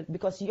ñoom ak la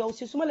because yow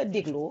si suma la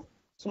dégloo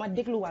suma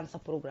dégluwaan sa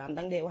programme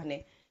danga dee wax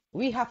ne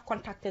we have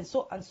contacted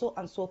so and so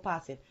and so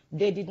person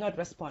they did not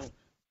respond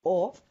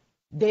or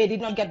they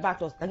did not get back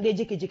to us danga dee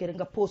jékki-jékki rek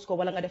nga post ko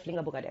wala nga def li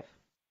nga bëgg a def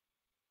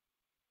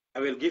I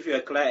will give you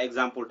a clear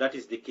example that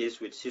is the case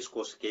with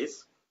Cisco's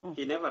case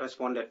he never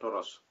responded to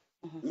us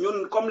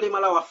ñun comme li ma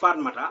la wax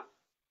Fatoumata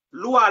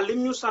loi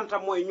lim ñu santa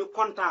mooy ñu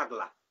contact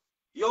la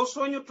yow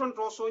soo ñu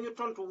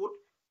tontu wut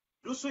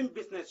du suñ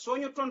business soo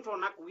ñu tontoo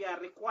nag we are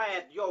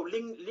required yow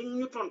li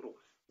ñu tontu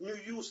ñu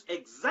use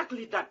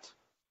exactly that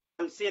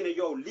and say ne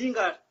yow lii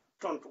nga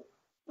tontu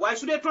waaye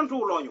su dee tontu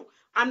wuloo ñu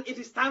and it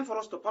is time for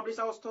us to publish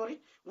our story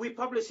we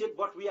publish it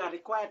but we are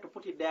required to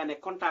put it there ne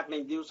contact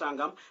nañ diw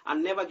sangam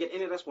and never get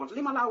any response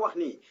li ma laa wax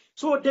nii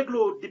soo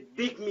dégloo the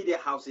big media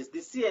houses the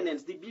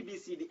CNNs the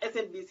BBC the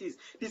SNBCs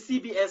the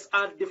CBS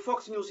and the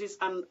Fox Newses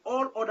and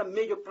all other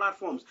major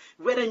platforms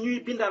whether ñuy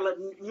bindala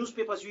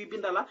newspapers yuy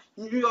bindala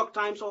New York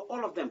Times or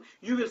all of them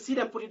you will see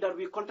them put it that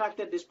we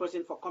contacted this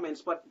person for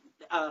comments but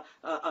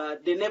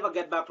they never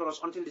get back to us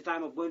until the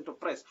time of going to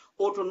press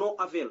or to no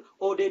avail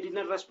or they did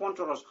not respond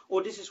to us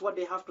or this is what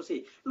they have to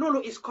say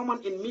lolu is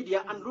common in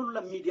media and lolu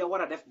la media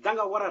wara def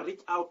danga wara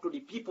reach out to the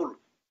people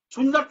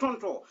suñ la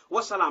tonto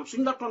wasalam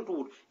suñ la tonto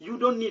wut you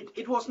don't need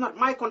it was not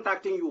my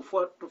contacting you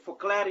for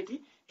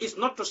clarity is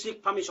not to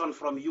seek permission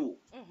from you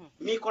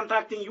me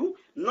contacting you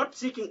not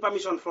seeking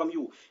permission from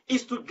you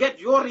is to get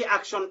your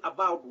reaction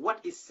about what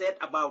is said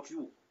about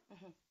you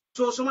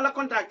so suma la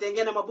contacté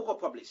ngeen ma bu ko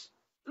publish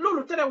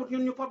lolu terewut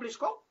ñun ñu publish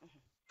ko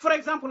for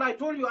example I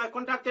told you I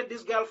contacted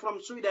this girl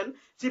from Sweden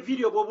ci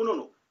video bobu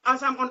noonu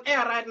as I'm on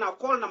air right now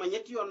call na ma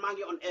ñetti yoon maa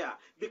ngi on air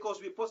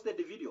because we posted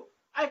the video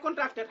I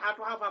contacted her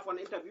to have her for an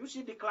interview.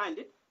 She declined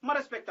it. Ma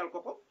respectal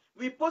koko.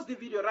 We post the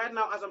video right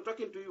now as I'm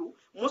talking to you.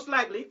 Most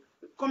likely,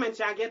 comments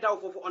and get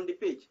out on the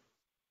page.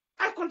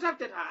 I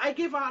contacted her. I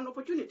gave her an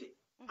opportunity.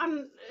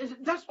 And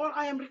that's all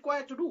I am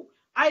required to do.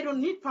 I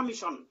don't need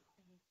permission.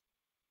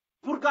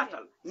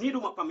 Purgatal,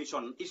 needuma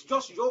permission. It's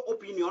just your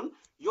opinion,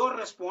 your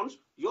response,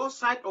 your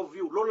side of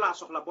view. Lola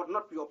sohla, but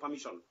not your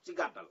permission.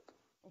 Sigatal.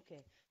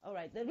 Okay. All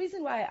right. The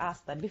reason why I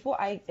asked that,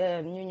 before I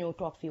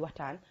talk few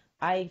watan,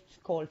 I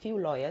called few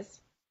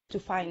lawyers to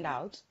find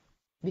out,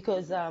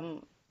 because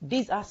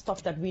these are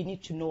stuff that we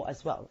need to know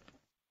as well.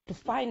 To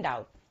find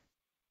out,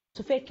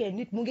 to fake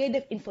need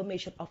mungedef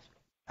information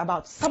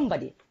about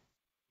somebody,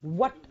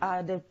 what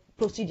are the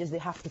procedures they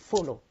have to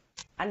follow,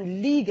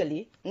 and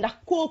legally ndax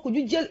koku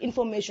ñu jël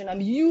information am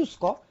use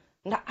ko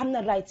ndax am na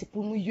right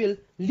pour mu jël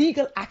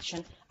legal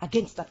action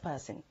against that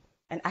person.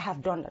 And I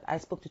have done that. I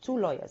spoke to 2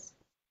 lawyers.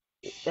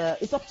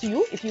 It's up to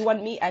you. If you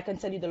want me, I can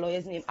tell you the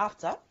lawyer's name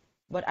after,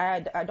 but I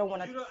don't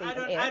want to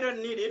say it. I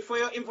don't need it. For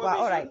your information, well,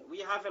 all right. We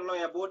have a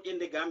lawyer both in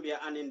the Gambia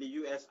and in the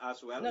US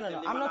as well. No.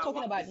 I'm not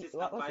talking about this.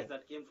 Advice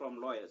that came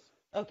from lawyers.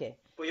 Okay.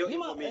 For your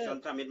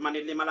information,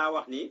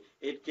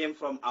 it came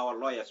from our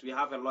lawyers. We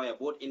have a lawyer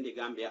both in the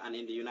Gambia and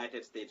in the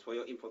United States. For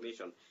your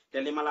information,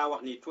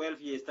 12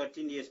 years,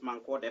 13 years,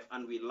 man codef,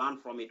 and we learned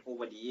from it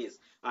over the years.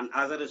 And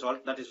as a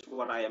result, that is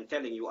what I am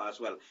telling you as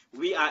well.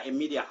 We are a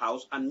media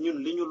house, and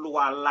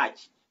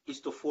large is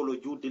to follow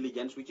due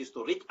diligence, which is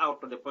to reach out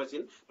to the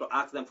person to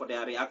ask them for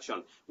their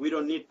reaction. We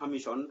don't need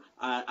permission.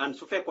 And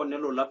so far,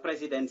 the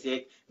presidents,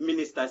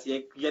 ministers,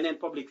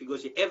 public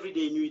figures, every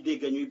day new day,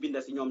 new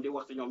business in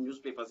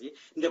newspapers,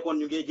 they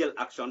can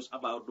actions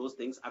about those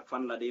things.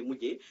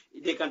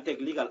 They can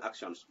take legal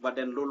actions. But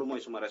then Lolo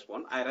Moisuma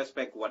respond. I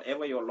respect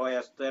whatever your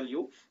lawyers tell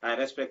you. I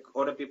respect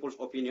other people's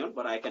opinion,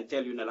 but I can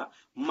tell you, Nela,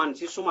 man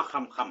si suma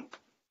ham.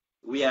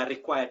 We are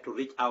required to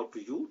reach out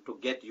to you to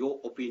get your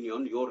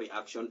opinion, your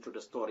reaction to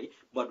the story,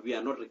 but we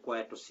are not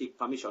required to seek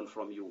permission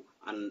from you.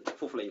 And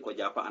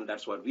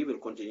that's what we will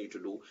continue to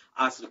do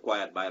as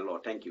required by law.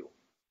 Thank you.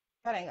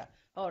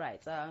 All right.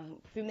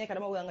 Film nekk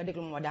dama nga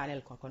déglu ma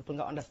Daniel kon pour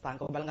nga understand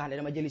ko bal nga xam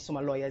dama jëli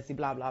suma lawyers yi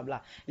bla bla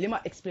bla. Lima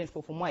experience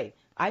foofu mooy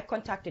I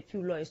contacted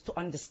few lawyers to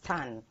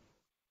understand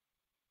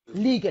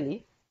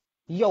legally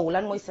yow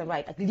lan mooy sa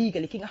right ak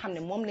legally ki nga xam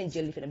ne moom lañ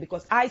jël li fi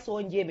because I saw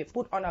Jemay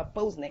put on her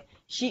post ne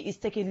she is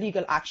taking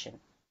legal action.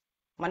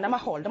 Man dama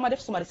xool dama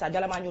def suma research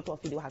dala maa ñëw toog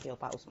fii di wax ak yow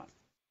Pa Ousman.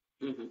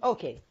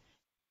 Okay.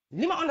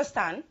 Lima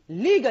understand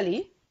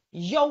legally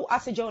yow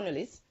as a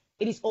journalist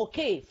it is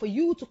okay for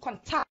you to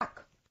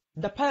contact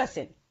the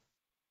person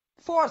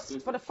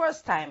first for the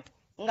first time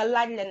nga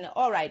laaj leen ne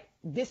all right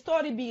the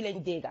story bi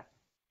lañ dégga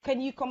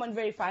can you come and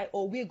verify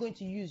or we're going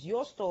to use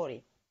your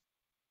story.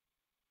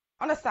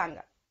 Understand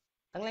nga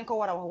dang leen ko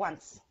war a wax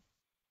once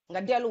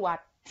nga delluwaat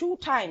 2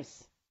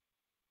 times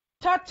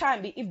 3rd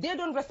time bi if they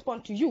don't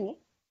respond to you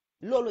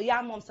loolu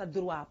yaa moom sa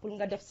droit pour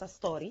nga def sa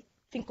story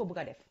fi nga ko bëgg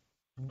a def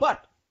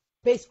but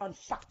based on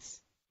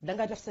facts da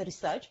nga def sa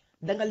research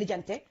da nga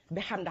lijante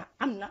ba xam ndax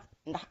am na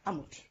ndax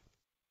amut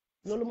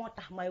loolu moo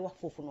tax may wax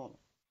foofu noonu.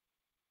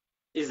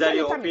 Is that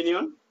your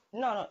opinion?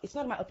 No, it's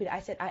not my opinion.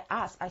 I said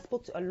I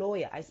spoke to a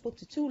lawyer. I spoke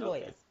to 2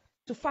 lawyers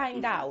to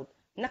find out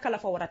naka la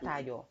fa war a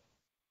taajoo.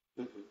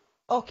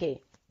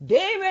 Okay.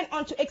 They went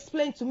on to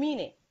explain to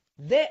me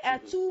there are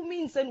 2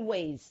 means and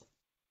ways.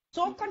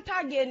 So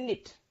contact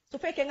nit. So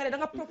fekkee nga ne da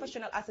nga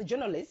professional as a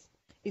journalist,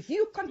 if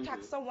you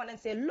contact someone and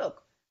say,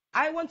 look,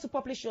 I want to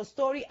publish your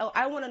story or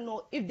I want to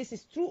know if this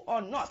is true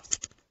or not,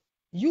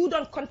 you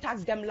don't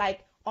contact them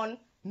like on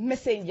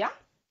Messenger.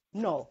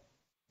 No.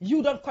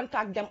 You don't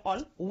contact them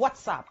on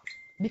WhatsApp.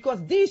 Because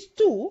these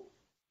 2,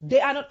 they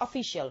are not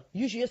official.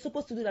 Usually you're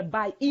supposed to do that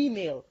by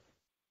email.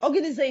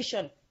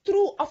 Organization,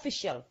 through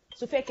official.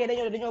 So fekkee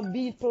dañoo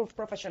be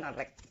professional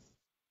rek.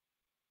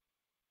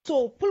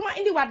 So pour ma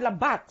indi waat la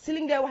baat si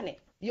li ngay wax ne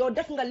yow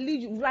def nga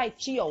li right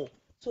ci yow.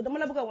 So dama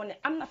la bëgg a wax ne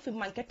am na fi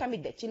manqué tamit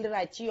de ci li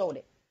right ci yow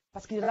de.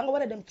 Parce que da nga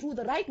war a dem through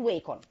the right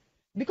way kon.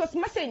 Because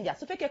messenger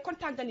su fekkee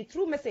contact nga ni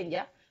through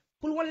messenger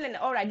pour wan leen ne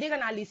all right dégg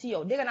naa lii si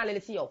yow dégg naa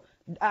leen si yow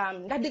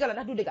ndax dégg la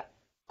ndax du dégg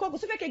kooku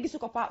su fekkee gisu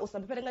ko Pa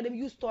Ousman ba pare nga dem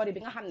use story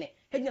bi nga xam ne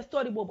xëy na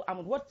story boobu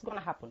amul what's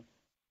gonna happen.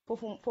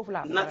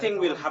 Nothing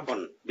will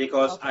happen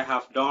because I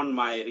have done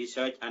my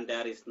research and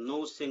there is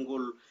no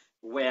single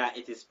where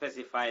it is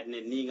specified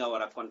ninga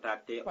or a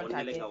contacte or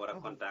nilinga or a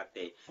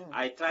contacte.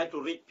 I try to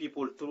reach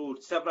people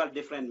through several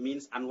different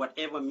means and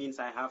whatever means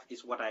I have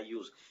is what I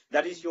use.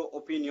 That is your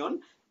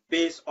opinion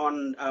based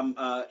on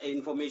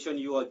information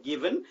you are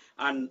given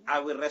and I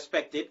will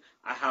respect it.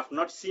 I have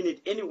not seen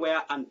it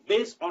anywhere and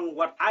based on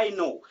what I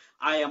know,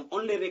 I am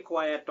only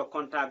required to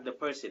contact the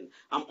person.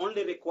 I'm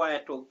only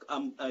required to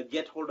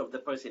get hold of the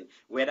person,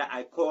 whether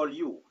I call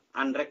you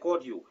and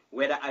record you,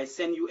 whether I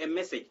send you a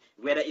message,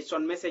 whether it's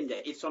on Messenger,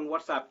 it's on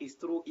WhatsApp, it's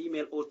through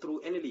email or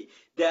through anything.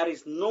 There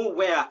is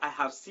nowhere I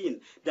have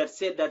seen that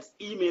said that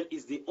email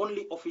is the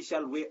only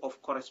official way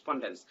of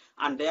correspondence.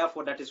 And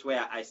therefore, that is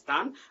where I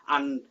stand.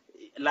 And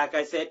like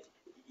I said,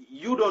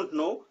 you don't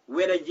know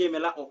whether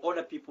Jemela or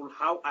other people,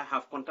 how I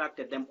have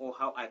contacted them or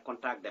how I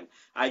contact them.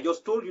 I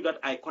just told you that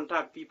I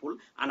contact people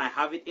and I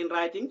have it in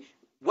writing.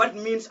 What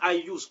means I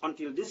use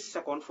until this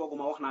second,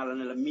 Fogoma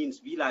Wakna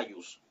means will I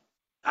use.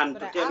 And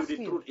to tell you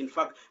the truth, in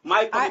fact,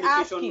 my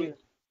communication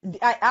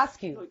I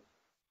ask you.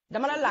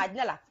 Dama la laaj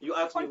ne la. You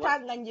ask me what?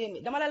 Contact nga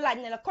Njeme. Dama la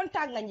laaj ne la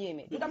contact nga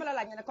Njeme. Du dama la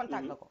laaj ne la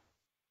contact nga ko.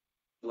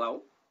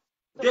 Wow.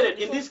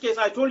 In this case,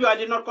 I told you I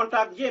did not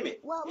contact Jemay.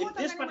 In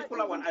this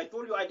particular one, I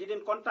told you I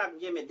didn't contact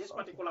Jemay. This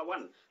particular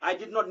one, I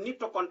did not need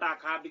to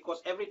contact her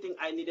because everything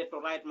I needed to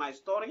write my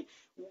story,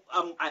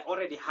 I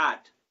already had.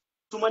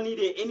 Suma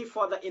needed any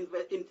further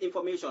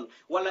information.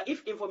 Well,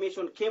 if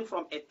information came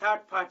from a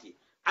third party,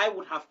 I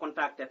would have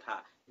contacted her.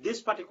 This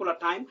particular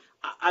time,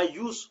 I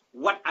use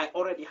what I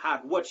already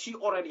had. What she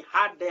already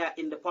had there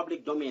in the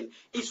public domain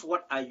is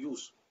what I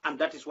use. And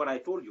that is what I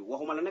told you.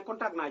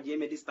 Contact na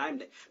Jemay this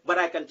time. But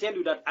I can tell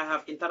you that I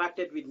have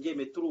interacted with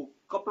Jemay through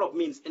a couple of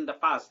means in the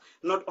past.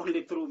 Not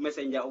only through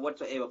Messenger or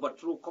whatsoever, but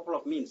through a couple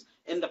of means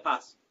in the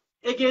past.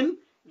 Again,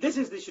 this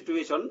is the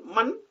situation.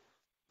 Man,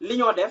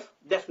 linyo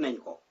def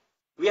nenko.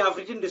 We have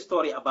written the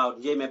story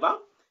about Jemay.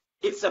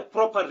 It's a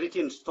proper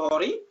written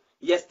story.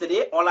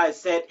 Yesterday, all I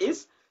said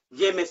is,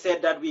 Jemay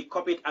said that we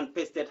copied and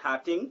pasted her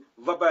thing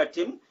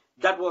verbatim.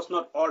 That was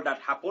not all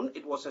that happened.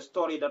 It was a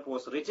story that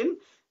was written.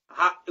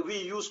 We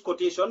use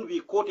quotation. We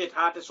quoted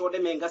her. So the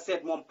menga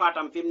said mom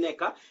patam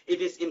filmmaker. It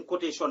is in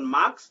quotation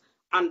marks,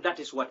 and that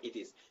is what it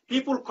is.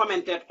 People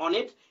commented on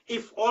it.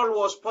 If all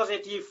was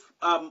positive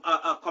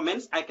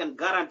comments, I can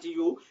guarantee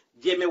you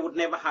Jemay would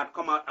never have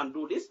come out and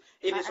do this.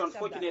 It is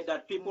unfortunate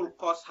that people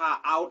cursed her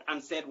out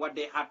and said what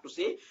they had to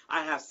say.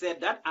 I have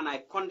said that, and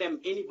I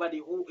condemn anybody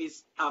who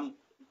is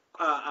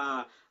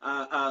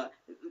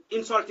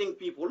insulting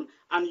people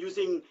and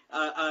using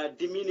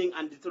demeaning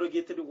and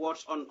derogatory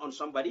words on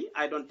somebody.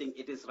 I don't think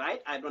it is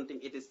right. I don't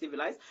think it is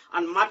civilized.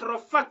 And matter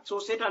of fact, so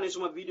Satan is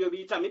my video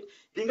bi tamit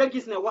dinga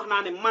gis ne wax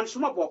na ne man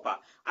suma bopa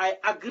I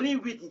agree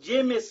with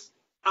James'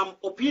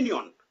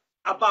 opinion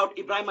about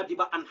Ibrahim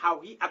Diba and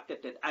how he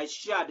acted. I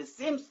share the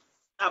same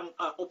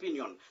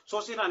opinion. So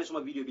Satan is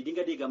my video bi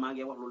dinga diga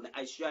mangi wax lol ne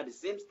I share the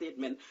same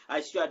statement. I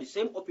share the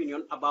same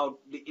opinion about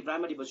the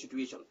Ibrahim Diba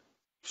situation.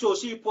 So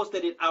she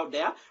posted it out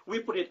there, we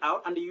put it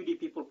out, and the UD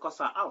people cussed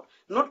her out.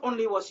 Not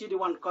only was she the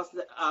one cussed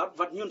out,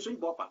 but ñun suñ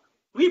bopa.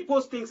 We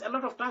post things a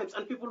lot of times,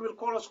 and people will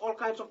call us all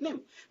kinds of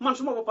names. Man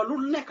suma bopa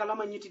lu nekk la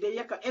ma ñiti de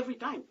yekka every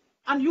time.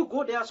 And you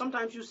go there,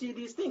 sometimes you see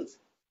these things.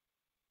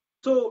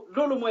 So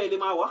lolu moy li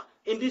ma wax.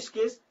 In this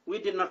case, we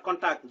did not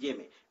contact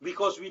Jemay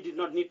because we did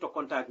not need to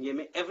contact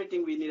Jemay.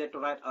 Everything we needed to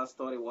write our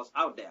story was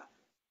out there.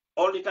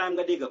 All the time,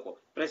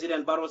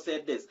 President Barrow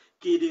said this,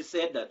 Kidi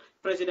said that.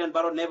 President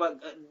Barrow never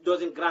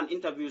doesn't grant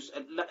interviews.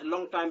 A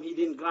long time he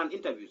didn't grant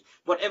interviews.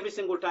 But every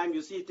single time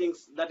you see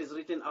things that is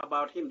written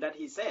about him that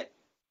he said.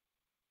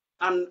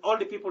 And all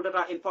the people that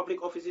are in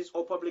public offices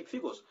or public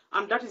figures.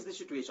 And that is the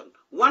situation.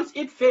 Once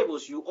it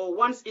favors you or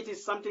once it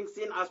is something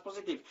seen as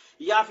positive,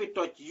 you have it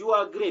touch, you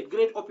are great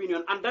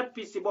opinion. And that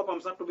piece of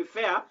to be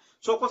fair,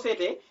 so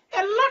Kosete,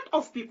 a lot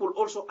of people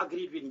also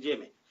agreed with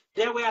Jemay.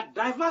 There were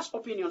diverse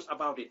opinions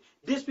about it.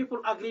 These people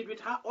agreed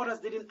with her, others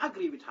didn't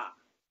agree with her.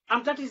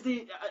 And that is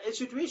the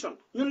situation.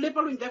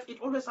 It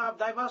always have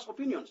diverse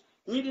opinions.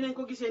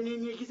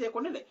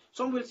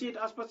 Some will see it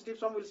as positive,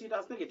 some will see it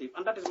as negative.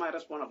 And that is my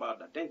response about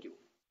that. Thank you.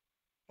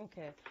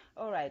 Okay.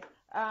 All right.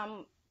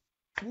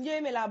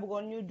 Njeme la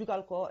bugon ñu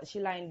dugal ko ci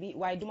line bi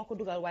waye duma ko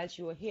dugal while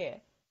she was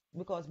here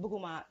because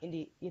buguma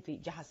indi yefi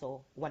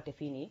jahaso wante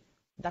fini.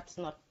 That's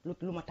not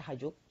luma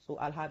taxaju. So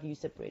I'll have you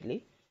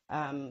separately.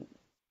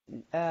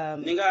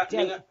 Ninga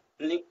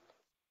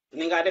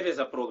def is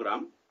a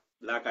program,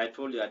 like I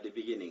told you at the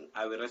beginning,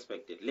 I will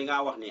respect it. Linga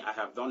Wahni, I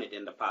have done it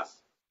in the past.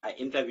 I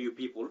interview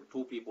people,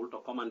 two people, to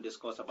come and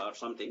discuss about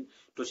something,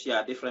 to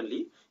share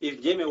differently.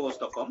 If Jemay was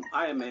to come,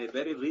 I am a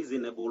very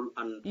reasonable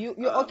and...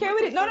 You're okay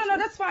with it? No,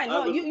 that's fine.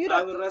 You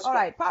don't... All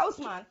right, Pa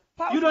Ousman.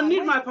 You don't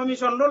need my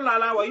permission. No,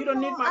 Lalawa, you don't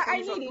need my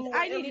permission.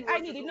 I need it.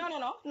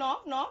 No.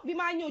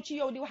 Bima ñew ci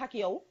yow di wax ak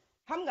yow.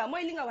 Xam nga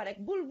moy li nga wax rek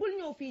bul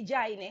ñew fi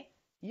jaay ne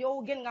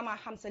yow gën nga ma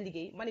xam sa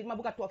liggéey man it ma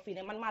bëgg a toog fii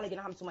ne man maa la gën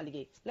a xam suma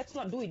liggéey. Let's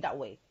not do it that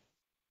way.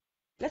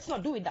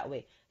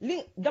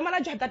 Li dama la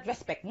jox that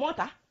respect moo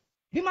tax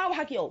bi ma wax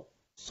ak yow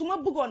su ma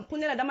bëggoon pour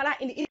ne la dama la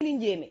indi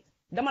Njéeme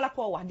dama la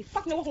koo wax di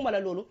fak ne waxuma la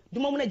loolu du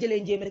ma mën a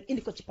jëlee Njéeme rek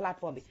indi ko ci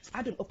plateforme bi.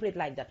 I don't operate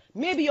like that.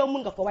 Maybe yow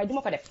mën nga ko waaye du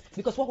ma ko def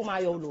because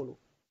waxuma yow loolu.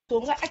 So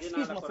nga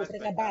excuse ma foofu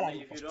rek nga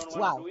baalal ko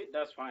waaw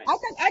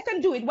I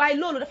can do it waaye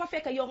loolu dafa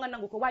fekk yow nga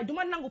nangu ko waaye du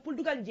ma nangu pour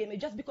dugal Njéeme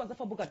just because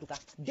dafa bëgg a dugal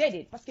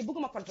déedéet parce que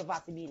bëgguma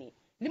controverse bii nii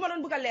li ma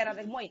doon bëgg a leeral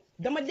rek mooy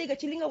dama dégg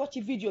ci li nga wax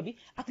ci vidéo bi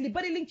ak li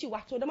bari li nga ci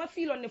wax so dama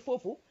fiiloon ne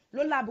foofu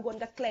loolu laa bëggoon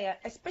nga clair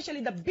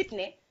especially the bit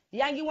ne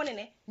yaa ngi wane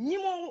ne ñi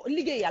moo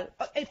liggéeyal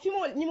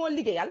ñi moo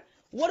liggéeyal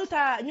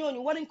waruta ñooñu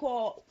waruñ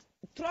ko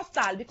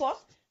trustal because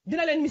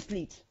dina leen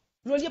mislead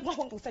loolu yëpp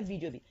nga ko sa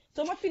vidéo bi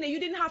so ma fi ne you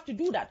didn't have to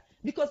do that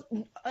because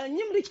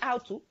ñim reach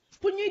out to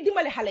pour ñuy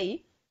dimbale xale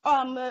yi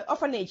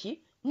orphanage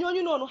yi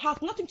ñooñu noonu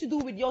has nothing to do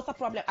with yow sa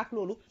problème ak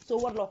loolu so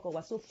warloo ko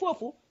wax so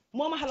foofu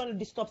moma halon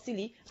di stop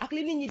silly ak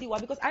li nit ñi di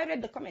wax because I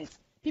read the comments.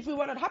 People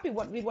were not happy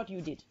with what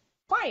you did.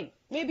 Fine.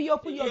 Maybe you're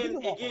put again,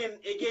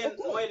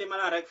 mooy li ma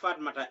la rek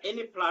Fatoumata,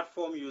 any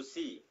platform you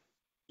see,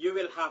 you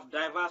will have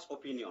diverse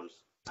opinions.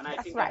 And I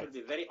think that would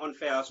be very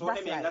unfair. So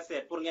let me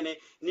say, pour ngene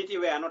nit yi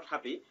were not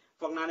happy.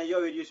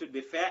 You should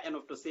be fair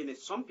enough to say that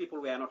some people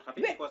were not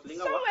happy because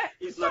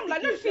it's not the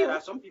case. There are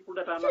some people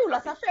that are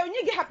not happy.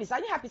 You happy, so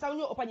you happy, so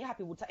you open, you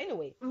happy with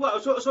anyway. Wow,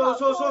 so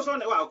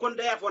wow, kon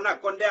therefore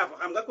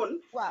xam nga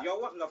kon yow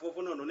wax nga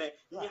fofu nonu ne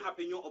ñi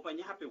happy ñu open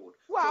ñi happy wood.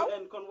 So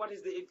then what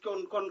is the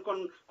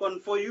kon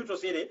for you to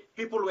say that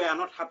people were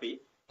not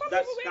happy?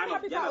 That's kind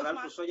of general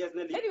to suggest.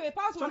 Anyway,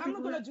 Pastor, I'm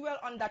not going to dwell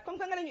on that. Come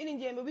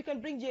we can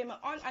bring Jemay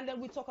on and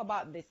then we talk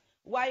about this.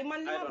 Why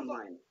man? I don't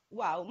mind.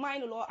 Wow,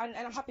 mine law, and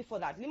I'm happy for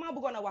that. I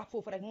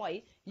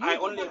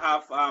only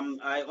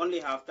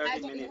have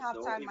 30 minutes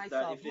though.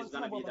 If it's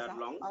gonna be that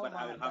long, but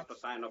I will have to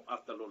sign up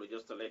after Lulu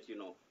just to let you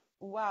know.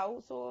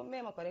 Wow, so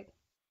mema correct.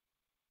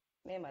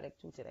 Mema rek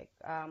tuuti rek.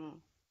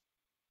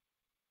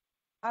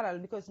 Aral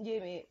because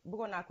Jemay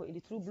bëggoon naa ko indi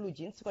through blue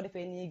jeans su ko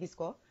defee nii gis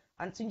ko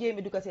and su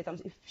Jemay du ko seetam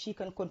if she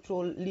can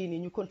control lii nii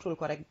ñu control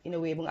ko rek in a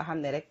way bu nga xam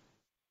ne rek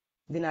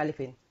dinaa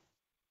lifin.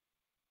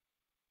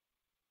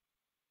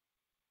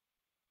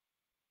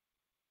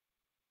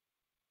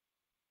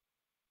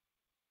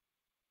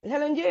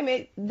 Hello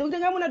Jemay, di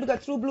nga mën a dugg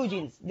through blue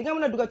jeans. Di nga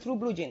mën a dugg through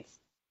blue jeans.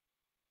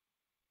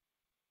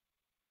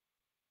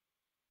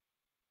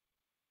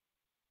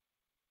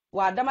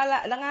 Waaw dama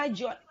la danga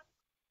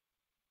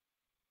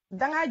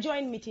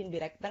join meeting bi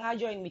rek. Danga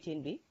join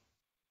meeting bi.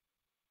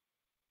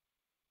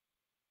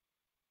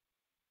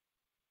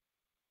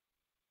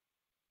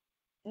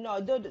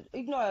 No, don't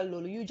ignore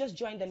loolu. You just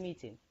join the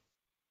meeting.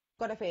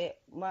 Ko defee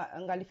ma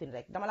nga lifin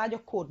rek. Dama la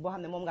jox code boo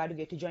xam ne moom nga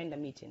duggee to join the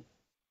meeting.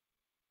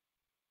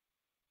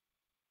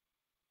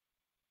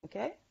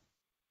 Okay.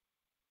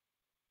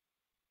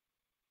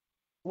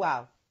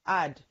 Wow.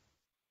 Add.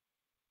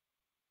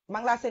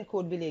 Mang la send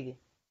code bi léegi.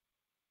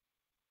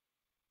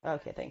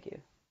 Okay, thank you.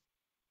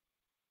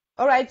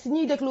 All right,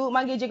 ñi déglu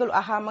maa ngi jégalu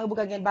aha ma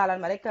bëgg ngeen baalal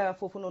ma rek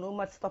foofu noonu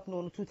ma stop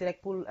noonu tuuti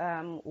rek pour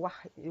wax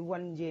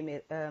wan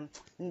Jemay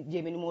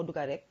ni moo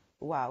dugal rek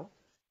waaw.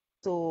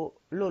 So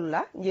loolu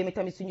la Jemay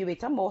tamit su ñëwee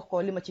tam ma wax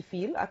ko li ma ci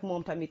fiil ak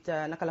moom tamit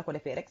naka la ko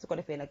defee rek su ko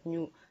defee nag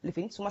ñu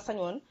lifin su ma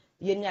sañoon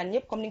yéen ñaan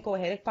ñëpp comme ni nga ko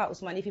waxee rek Pa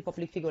Ousman yi fi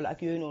public figure la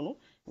ak yooyu noonu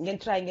ngeen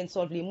try ngeen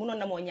solve lii munoon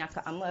na moo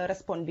ñàkk am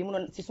respond bi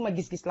munoon si suma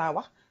gis-gis laa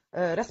wax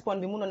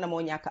respond bi munoon na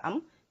moo ñàkk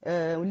am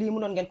lii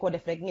munoon ngeen koo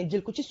def rek ngeen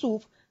jël ko ci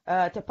suuf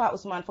te Pa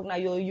Ousman foog naa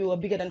you are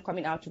bigger than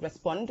coming out to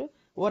respond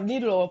war nii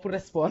loo pour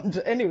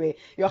respond anyway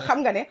yow xam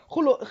nga ne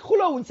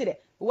xuloo wuñ si de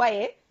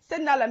waaye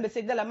seen naa la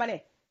message da la ma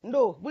ne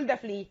ndo bul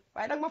def lii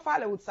waaye nag ma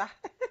faale wut sax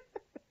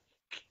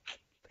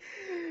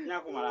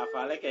ñaakuma la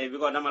faale kay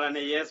because dama la ne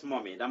yes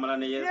mommy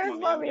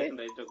I'm getting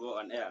ready to go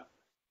on air.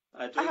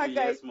 I told you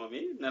yes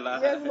mommy ne la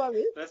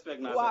respect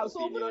na sa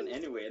opinion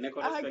anyway ne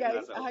ko respect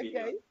na sa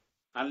opinion.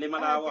 And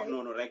Limana wax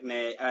nonu rek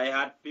ne I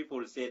had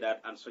people say that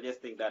and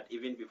suggesting that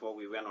even before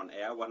we went on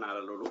air one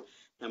hour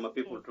lolu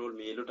people told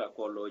me luta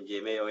ko lo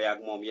Jemay yo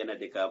yak mom yena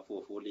deka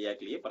fofu li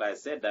yak li but I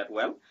said that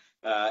well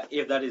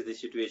if that is the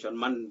situation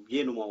man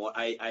genuma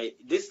I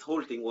this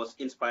whole thing was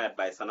inspired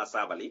by Sana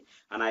Sabali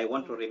and I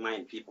want to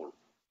remind people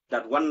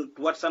that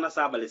what Sana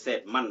Sabali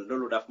said man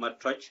lolu daf ma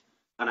touch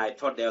and I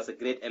thought there was a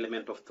great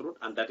element of truth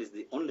and that is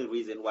the only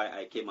reason why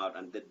I came out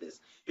and did this.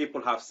 People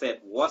have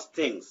said worse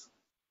things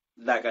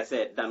like I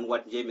said, than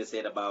what Jemay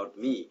said about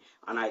me,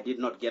 and I did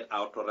not get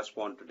out to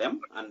respond to them,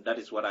 and that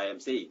is what I am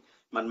saying.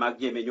 Man mag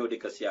Jemay ñoo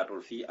dëkk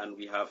Seattle fii, and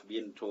we have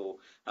been to,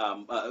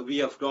 we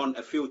have done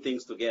a few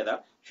things together,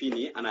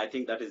 fini, and I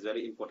think that is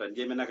very important.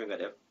 Jemay naka nga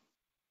def?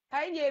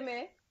 Hi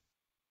Jemay.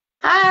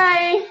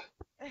 Hi.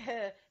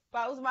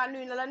 Pa Ousman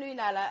nuyu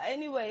na la.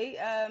 Anyway,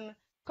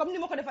 comme ni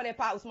ma ko defalee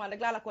Pa Ousman rek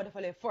laa la ko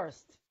defalee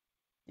first.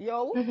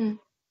 Yow.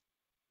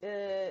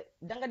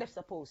 Da nga def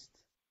sa post.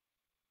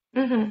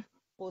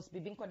 Post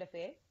bi nga ko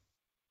defee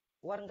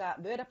war nga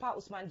ba Pa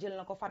Ousman jël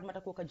na ko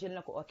Fatoumata ko jël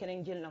na ko or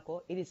keneen jël na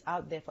ko it is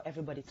out there for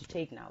everybody to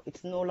take now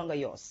it's no longer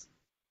yours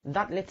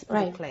that let's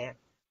be clear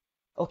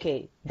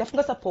okay def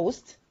nga sa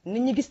post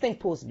nit ñi gis nañ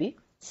post bi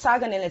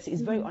saaga ne la si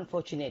is very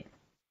unfortunate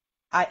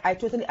I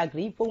totally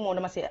agree foofu moom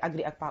dama see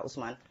agree ak Pa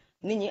Ousman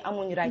nit ñi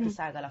amuñ right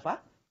saaga la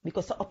fa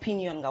because sa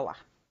opinion nga wax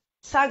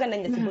saaga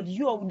nañ la si but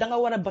yow da nga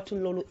war a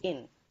batul loolu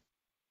in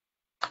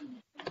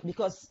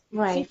because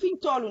si fiñ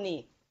toolu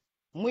nii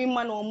muy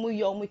manoo muy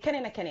yow muy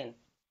keneen ak keneen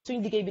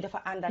suñ liggéey bi dafa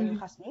ànda ñu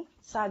xas ñu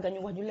saaga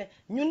ñu wax ñu leen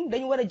ñun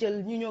dañu war a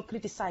jël ñu ñoo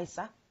criticize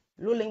sax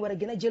loolu lañ war a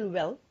gën a jël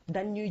wel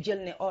dañ ñuy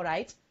jël ne all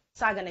right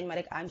saaga nañ ma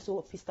rek I'm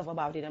so pissed off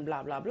about it and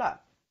blah blah blah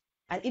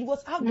and it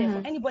was out there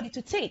for anybody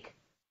to take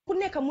ku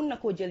nekk mun na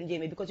koo jël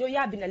Jemay because yow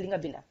yaa binda li nga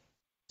binda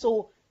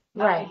so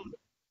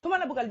fu ma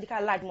la bëggal di ka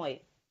laaj mooy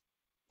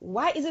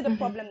why is it a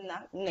problem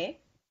na ne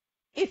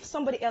if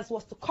somebody else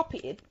was to copy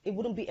it, it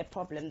wouldn't be a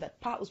problem. That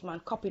Pa Ousman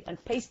copied and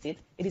pasted,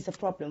 it is a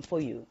problem for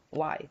you.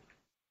 Why?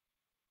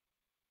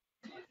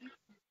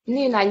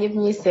 Ni na ñëpp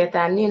ñi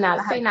seetaan ni na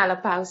la fay na la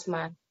Pa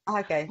Ousman.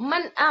 Okay.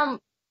 Man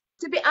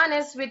to be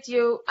honest with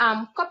you,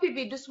 copy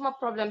bi du suma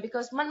problem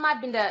because man ma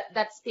binda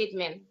that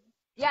statement.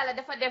 Yalla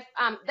dafa def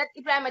that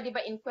Ibrahima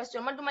Diba in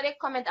question. Man duma dey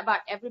comment about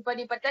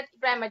everybody, but that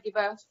Ibrahima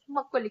Diba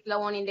suma colleague la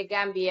woon in the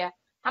Gambia.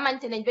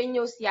 Xamante nañ ba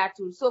ñëw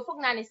Seattle. So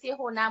foog naa ne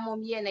seexoo naa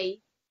moom yéena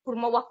yi pour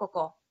ma wax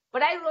ko.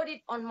 But I wrote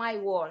it on my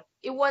wall.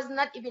 It was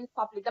not even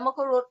public. Dama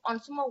ko wrote on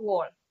suma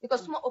wall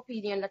because suma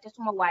opinion la te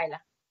suma waay la.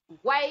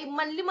 Waaye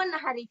man li ma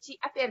naxari ci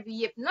affaire bi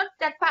yëpp not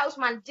that Pa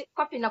Ousman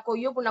copy na ko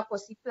yóbbu na ko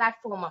si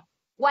plateforme am.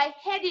 Why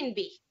heading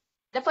be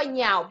dafa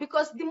ñaaw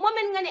because the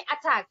moment nga ne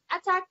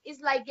attack is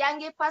like yaa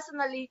ngi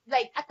personally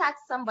like attack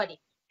somebody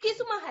kii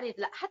suma xarit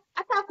la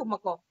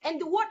attackuma ko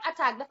and the word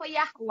attack dafa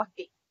yaax wax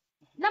bi.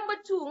 Number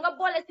two nga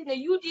boole si ne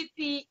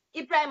UDP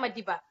Ibrahima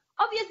Diba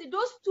obviously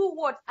those two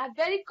words are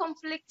very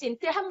conflicting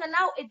te xam nga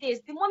nowadays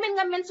the moment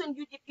nga mention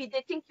UDP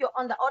they think you're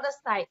on the other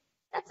side.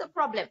 That's a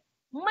problem.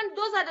 Man,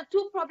 those are the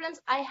two problems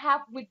I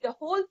have with the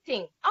whole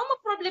thing. I'm a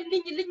problem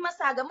nit ñi liñ ma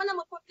saaga man am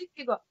a public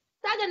figure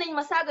saaga nañ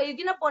ma saaga yu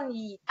gën a bon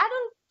yi I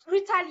don't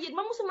retaliate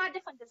man musuma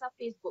defante sa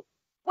Facebook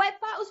waaye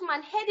Pa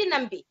Ousman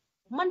headinam bi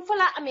man fa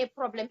laa amee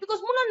problem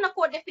because munoon na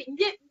koo defe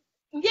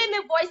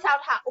njéeme voice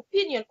out her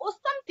opinion or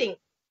something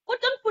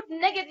but don't put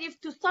negative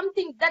to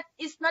something that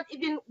is not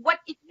even what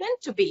it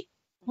meant to be.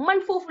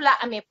 Man foofu laa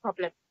amee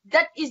problem.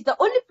 That is the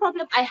only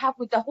problem I have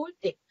with the whole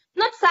thing.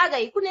 Not saga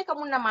yi ku nekk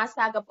mun na maa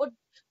saga but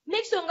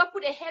make sure nga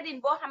put a heading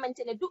boo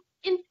xamante ne du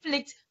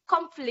inflict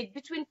conflict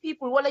between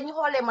people wala ñu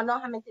xoolee ma noo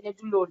xamante ne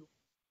du loolu.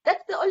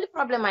 That's the only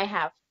problem I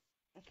have.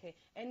 Okay,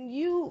 and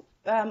you,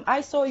 I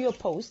saw your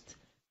post.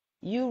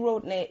 You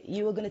wrote that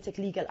you were going to take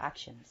legal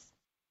actions.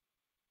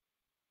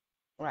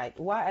 Right.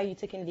 Why are you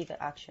taking legal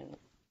action?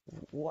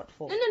 What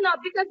for? No,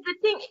 because the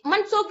thing,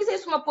 man so gisee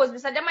suma post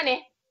bisa dama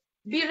ne,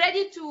 be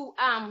ready to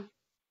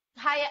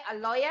hire a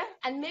lawyer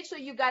and make sure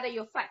you gather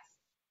your facts.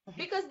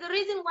 Because the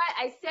reason why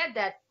I said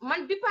that,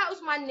 man Bipa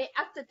Ousman ne,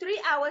 after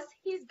 3 hours,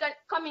 he's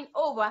coming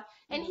over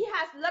and he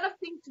has a lot of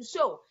things to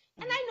show.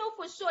 And I know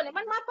for sure,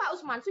 man Pa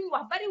Ousman, suñu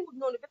wax bari wud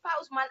noonu Pa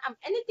Ousman am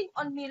anything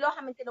on me loo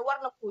xamante ne war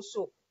na ko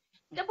show.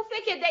 Te bu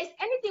fekkee there is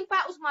anything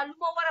Pa Ousman lu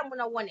ma war a mun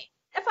a wone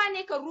dafa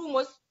nekk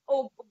rumors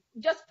or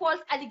just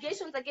false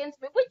allegations against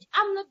me, which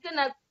I'm not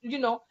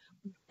gonna,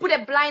 put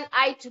a blind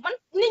eye to. Man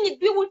nit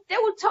ñi they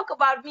will talk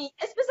about me,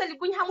 especially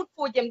buñ xamut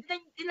foo jëm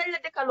dinañ la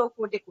dëkkaloo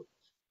foo dëkkul.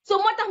 So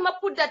moo tax ma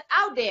put that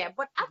out there.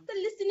 But after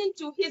listening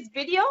to his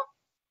video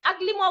ak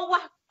li ma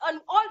wax on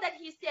all that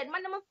he said,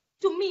 man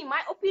to me, my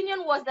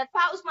opinion was that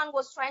Pa Ousman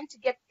was trying to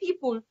get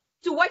people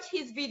to watch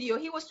his video.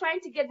 He was trying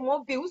to get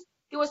more views.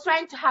 He was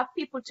trying to have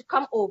people to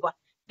come over.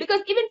 Because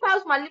even Pa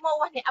Ousman,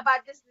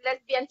 about this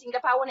lesbian thing,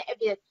 that I want to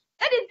evidence,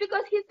 that is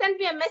because he sent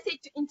me a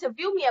message to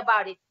interview me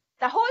about it.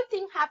 The whole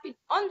thing happened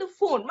on the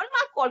phone. Man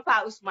ma call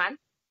Pa Ousman.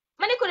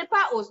 Maniko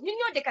Pa Ous, ñu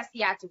ñoo dëkk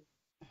Seattle.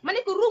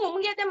 Maniko room mu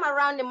ngi dem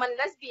around the man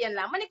lesbian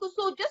la. Maniko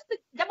so just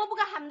dama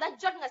bëgg xam ndax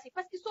jot nga si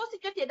parce que so si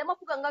jotee dama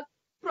bëgg nga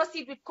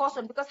proceed with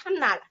caution because xam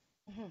naa la.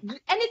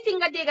 Anything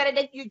nga dégg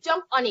that you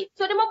jump on it.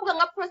 So dama bëgg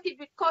nga proceed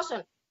with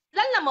caution.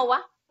 Lan la ma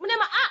wax mu ne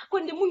ma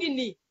kon de mu ngi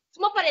nii.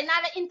 Suma pare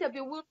naa la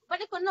interview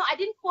maniko no, I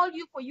didn't call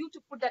you for you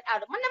to put that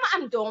out. Man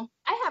dama am doom.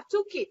 I have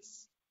 2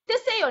 kids. Te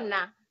seyoon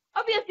naa.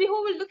 Obviously,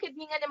 who will look at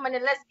me nga ne man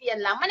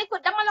lesbian la.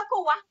 Maniko dama la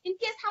ko wax in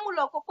case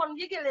xamuloo ko kon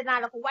yëgale naa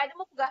la ko waaye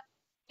dama bëgg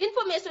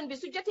information bi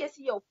su jotee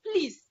si yow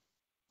please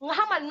nga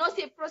xamal no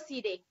say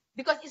proceeding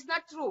because it's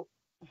not true.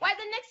 Why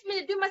the next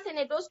minute do ma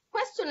send those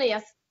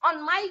questionnaires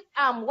on my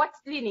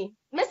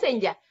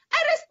messenger? I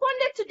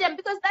responded to them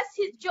because that's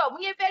his job.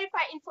 We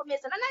verify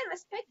information and I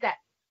respect that.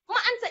 Ma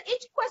answer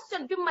each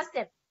question do ma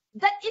send.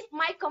 That is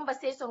my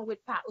conversation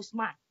with Pa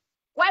Ousman.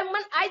 Why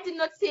man I did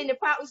not say ne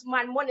Pa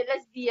Ousman mo ne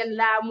lesbian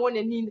la mo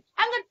ne nii.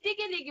 Anga dégg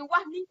léegi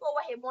wax ni ko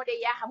waxee moo de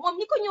yaaxa moom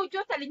ni ko ñëw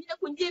jotali ñu ne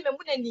ko njéeme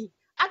mu ne nii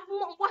ak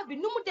moom wax bi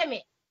nu mu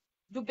demee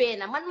du benn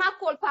man maa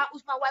call Pa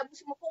Ousman waaye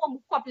musuma ko wax mu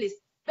publish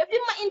ba bi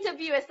ma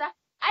interviewé sax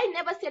I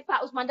never said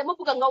Pa Ousman dama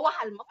bëgg nga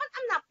waxal ma man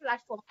am naa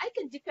platform I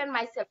can defend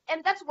myself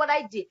and that's what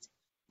I did.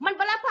 Man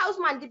balaa Pa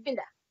Ousman di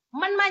binda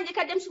man maa njëkk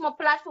a dem suma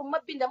platform ma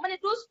binda ma ne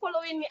those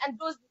following me and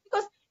those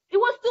because it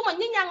was too much.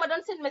 Ma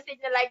don't send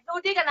message like no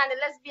they gonna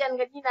lesbian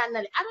nga ñi naan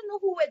I don't know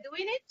who were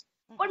doing it.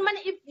 But man,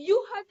 if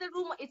you heard the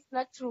rumor, it's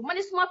not true. Man,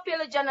 it's my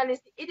fellow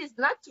journalist. It is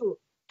not true.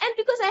 And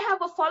because I have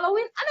a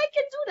following, and I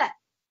can do that.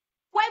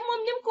 Why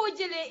mom Nimko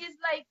Jele is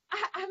like,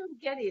 I don't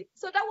get it.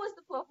 So that was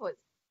the purpose.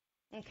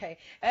 Okay.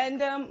 And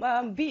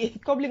B,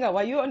 Koblinga,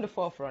 were you on the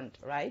forefront,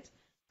 right?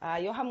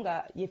 Yo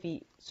hamga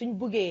yefi suñ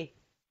buggee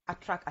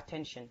attract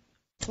attention.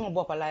 Suma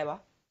bopa lay wa.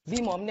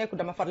 B mom neku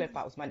dama farlet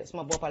Pa Ousman,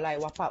 suma bopa lay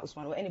wa Pa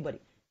Ousman or anybody.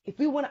 If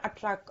we want to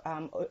attract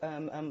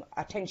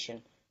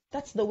attention,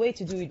 that's the way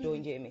to do it, though,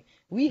 Jamie.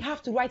 We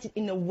have to write it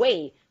in a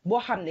way,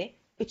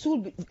 it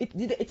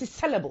is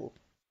sellable.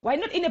 Why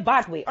not in a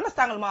bad way?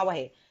 Understand my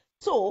way.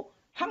 So,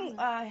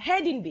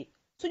 heading be.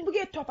 So you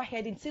get top of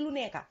heading,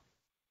 siluneka.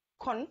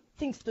 Con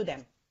things to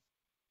them.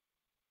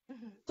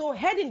 So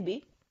heading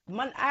be,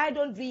 man, I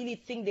don't really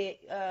think they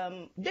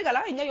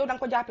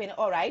degala,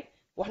 all right,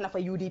 wahna for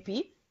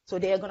UDP. So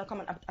they are going to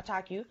come and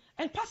attack you.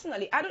 And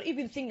personally, I don't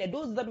even think that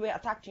those that were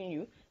attacking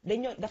you, they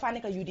know the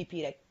final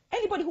UDP. Like,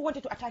 anybody who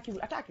wanted to attack you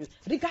will attack you,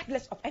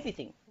 regardless of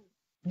everything.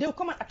 They'll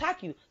come and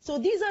attack you. So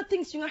these are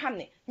things you have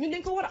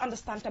to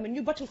understand them and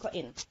you battle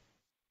in.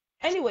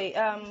 Anyway,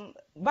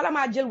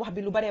 Balama Jel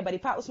Wahabi Lubare Bari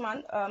Pa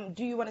Ousman,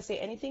 do you want to say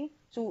anything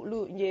to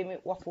Lu Njeme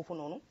Wafufu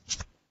Nono?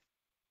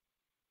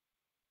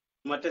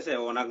 Matese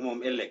onak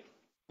mom elek.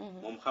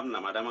 Mom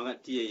xamna ma dama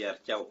tiye yar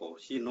ciaw ko.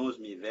 She knows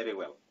me very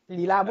well.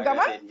 Lila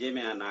Bugama?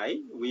 Jemay and I,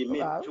 we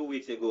met 2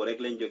 weeks ago rek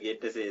lañ joge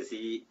tese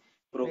ci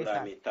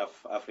programme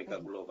Tough Africa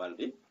Global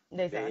bi.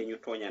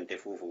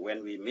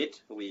 When we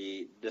meet,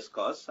 we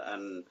discuss,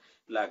 and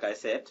like I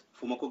said,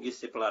 Fumako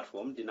gis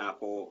platform dina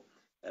ko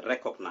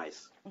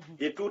recognize.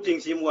 The 2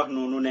 things him wax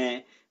nonu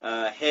ne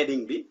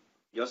heading bi,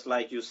 just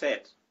like you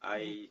said,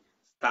 I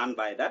stand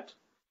by that.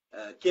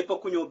 Kepa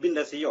ku ñoo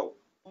binda ci yow,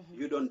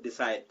 you don't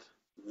decide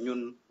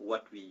ñun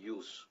what we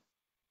use,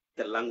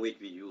 the language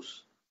we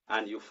use,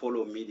 and you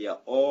follow media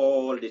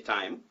all the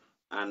time.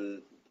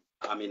 And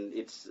I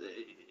mean,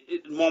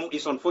 mom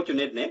is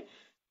unfortunate ne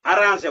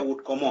arrange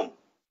would come on.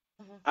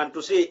 And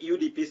to say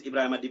UDP's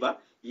Ibrahim Adiba,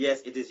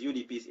 yes, it is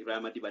UDP's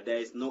Ibrahim Adiba. There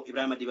is no,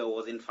 Ibrahim Adiba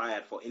wasn't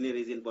fired for any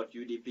reason but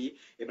UDP.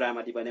 Ibrahim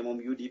Adiba name of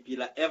UDP.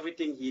 Like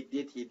everything he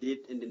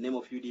did in the name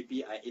of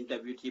UDP. I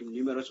interviewed him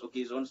numerous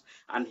occasions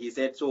and he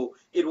said, so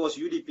it was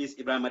UDP's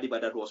Ibrahim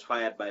Adiba that was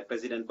fired by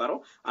President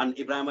Barrow. And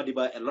Ibrahim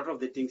Adiba, a lot of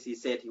the things he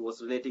said, he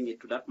was relating it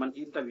to that man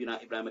interview now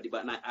Ibrahim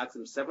Adiba. And I asked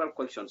him several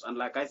questions. And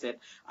like I said,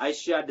 I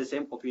shared the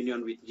same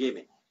opinion with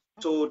Jemay.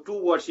 So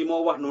 2 words,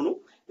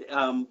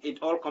 it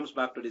all comes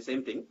back to the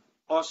same thing.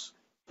 Us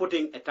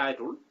putting a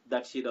title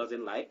that she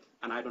doesn't like,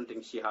 and I don't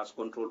think she has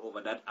control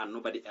over that, and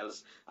nobody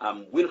else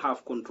will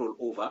have control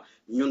over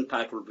new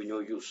title we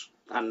use.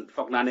 And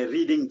Fognane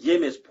reading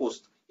James'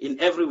 post in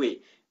every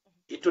way,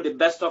 to the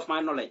best of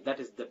my knowledge, that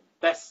is the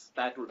best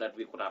title that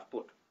we could have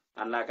put.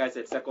 And like I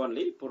said,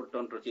 secondly, pour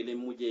tonto chili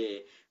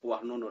muje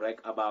wax nonu rek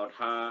about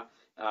her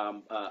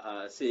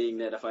saying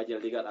that if I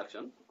legal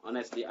action.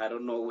 Honestly, I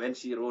don't know when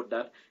she wrote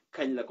that.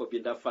 Kany la ko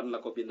binda, fan la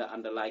ko binda,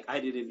 and the like. I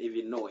didn't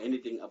even know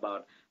anything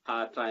about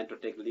her trying to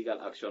take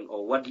legal action,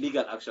 or what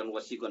legal action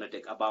was she going to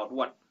take, about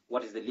what?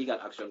 What is the legal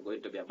action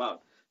going to be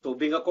about? So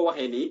binga ko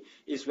waheni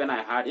is when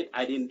I heard it,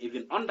 I didn't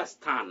even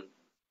understand,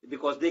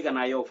 because diga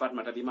na yo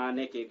Fatoumata bima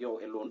neke yo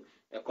alone.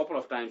 A couple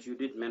of times you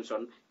did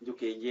mention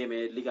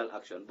legal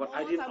action, but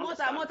I didn't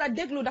understand. Mota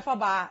deglu dafa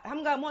ba xam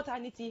nga mota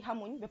niti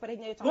xamuñ be pare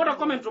ñew mota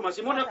comment to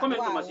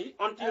masi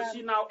until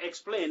she now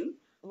explain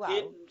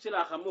it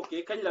sila xam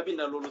okay kañ la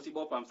binda lolu ci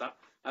bopam sax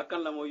ak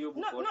kan la mo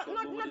yobbu ko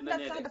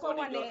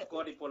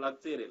ko di polak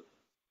serel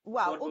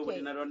wow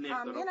okay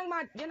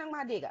yenang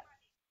ma dega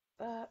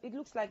it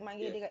looks like ma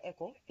ngi dega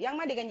echo yang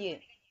ma dega ñe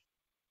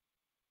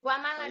wa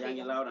ma la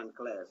dega loud and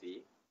clear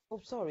fi. Oh,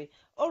 sorry.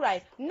 All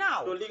right.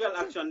 Now. So legal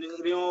action,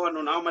 we don't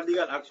know now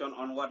legal action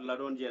on what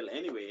Ladon jail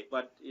anyway,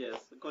 but yes,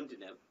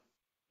 continue.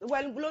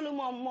 Well, lolu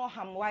mo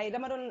ham why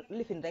dama don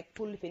lifin rek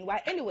pour lifin. Why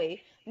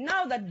anyway,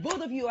 now that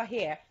both of you are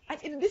here,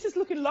 and this is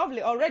looking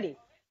lovely already.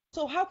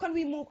 So how can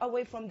we move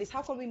away from this?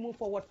 How can we move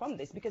forward from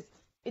this? Because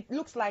it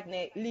looks like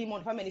ne li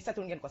mon fa many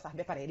settle ngeen ko sax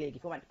be pare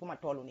legi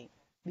fuma tolu ni.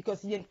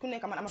 Because yen ku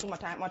nek man amatuma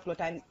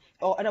time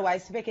or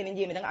otherwise fekké ne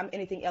njemi da nga am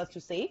anything else to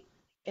say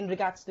in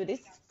regards to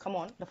this? Come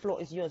on, the floor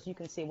is yours. You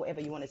can say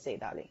whatever you want to say,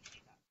 darling.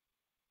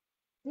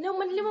 No,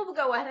 man, lima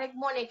buga wax rek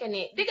mo nek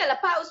ne diga la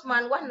Pa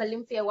Ousman wax na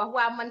lim fe wax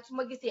wa man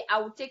suma gisee I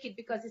will take it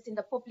because it's in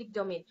the public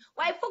domain.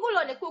 Waye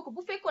fogulo ne koku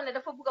bu fekkone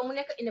dafa buga mu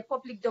nek in the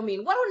public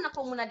domain waron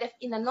nako muna def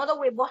in another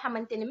way bo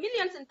xamantene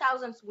millions and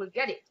thousands will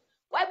get it.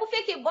 Waye bu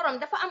fekke borom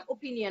dafa am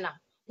opinion am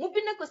mu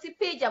bind ko ci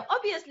page am,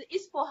 obviously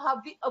it's for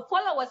her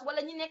followers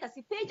wala ñi nek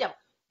ci page am,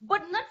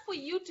 but not for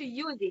you to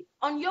use it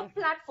on your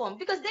platform,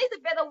 because there's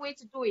a better way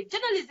to do it.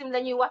 Journalism la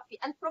ñuy wax fi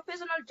and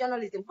professional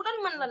journalism bu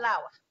doon man la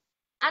laa wax.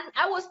 And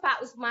I was Pa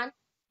Ousman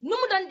nu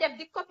mu doon def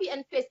di copy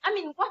and paste. I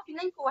mean wax fi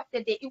nañ ko wax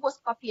today, it was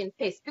copy and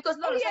paste because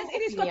oh yes,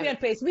 it is copy and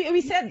paste.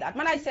 We said that.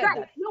 Man, I said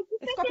that. No,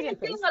 it's copy and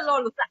paste.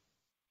 Loolu sax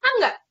xam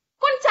nga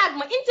contact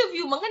ma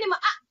interview ma nga ne ma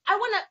I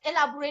want to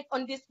elaborate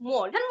on this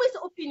more. Lan mooy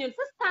sa opinion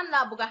first time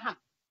laa bëgg a xam.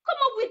 Come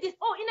up with this.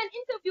 Oh, in an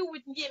interview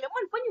with Njeme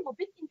man bañu ma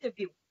benn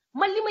interview.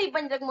 Man limay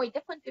bañ rek moy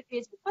defante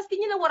Facebook parce que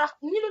ñi la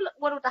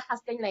waruta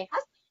xas dañ lay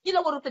xas ñi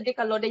la waruta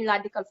dekkal lo dañ la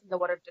dekkal fi la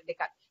waruta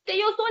dekkal te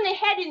yow so ne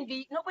heading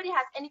bi nobody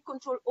has any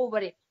control over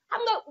it. Xam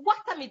nga wax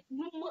tamit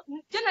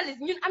journalist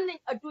ñun am nañ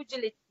a due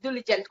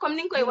diligence comme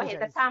ni nga koy waxee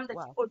the term that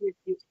you always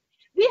use.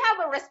 We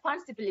have a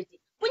responsibility.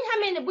 Buñ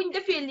xamee ne buñ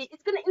defee li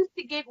it's going to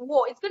instigate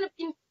war, it's going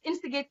to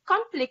instigate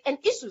conflict and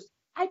issues.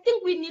 I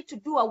think we need to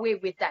do away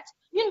with that.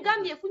 Ñun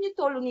Gambia fu ñu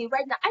tollu ni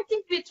right now I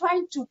think we're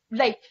trying to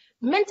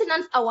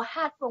maintenance our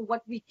heart from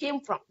what we came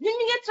from. Ñun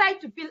ñu ngi try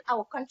to build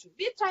our country.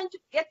 We're trying to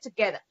get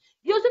together.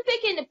 You also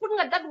putting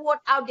that word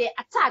out there,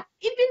 attack,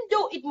 even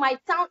though it might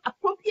sound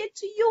appropriate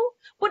to you,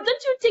 but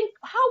don't you think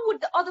how would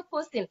the other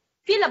person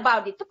feel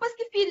about it? Parce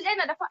que feel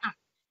dafa am.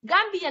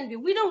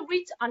 Gambian we don't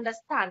read to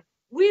understand.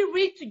 We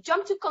read to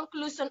jump to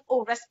conclusion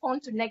or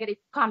respond to negative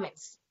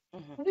comments.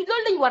 We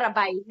don't think what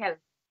about hell.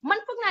 man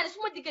foog naa ne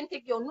suma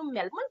digganteeg yow nu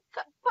mel man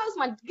Pa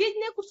Ousman géej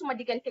nekkul suma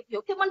digganteeg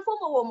yow te man foo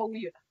ma woo ma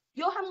wuyu la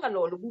yow xam nga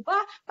loolu bu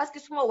baax parce que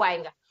suma waay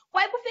nga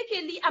waaye bu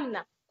fekkee lii am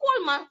na call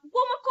ma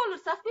boo ma callul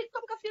sax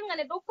comme que feel nga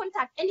ne doo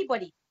contact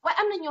anybody waaye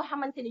am na ñoo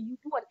xamante ne you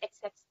do an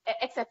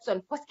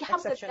exception parce que xam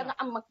nga da nga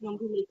am ak ñoom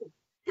relation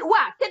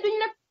waaw te duñ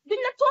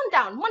la turn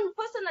down man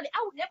personally I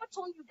would never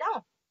turn you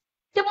down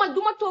te man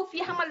duma toog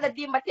fii xamal la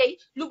démba tey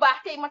lu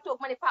baax tey ma toog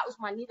ma ne Pa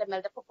Ousman nii la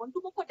mel dafa bon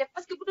duma ko def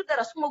parce que bu dul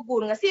dara suma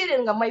góor nga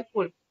séeréer nga may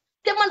ful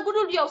te man bu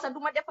dul yow sax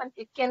duma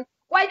defante kenn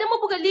waaye dama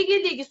bëgg a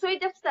léegi sooy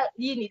def sa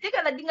yii nii dëgg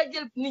la di nga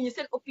jël nit ñi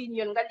seen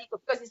opinion nga lii ko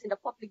because it's in the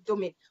public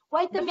domain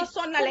waaye tamit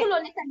sonale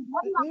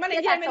ma ne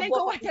Jemay nañ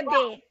ko waxta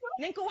dee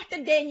nañ ko waxta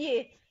dee ñii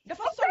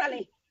dafa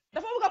sonale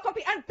dafa bëgg a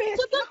copy and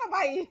paste na ko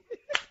bàyyi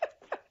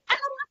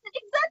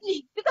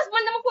exactly because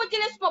man dama ko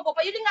jëlee suma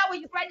boppa you nga way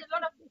you write a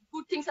lot of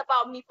good things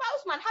about me Pa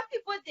Ousman happy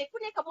birthday ku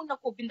nekk mun na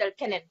ko bindal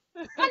keneen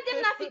man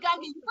dem naa fi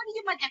Gambia yu bari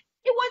yu ma def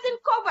it wasn't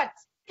covered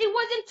it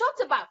wasn't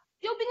talked about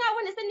yow bi nga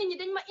wane sa nit ñi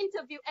dañ ma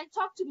interview and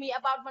talk to me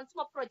about man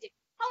suma project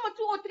how ma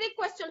 2 or 3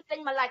 questions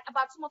dañ ma laaj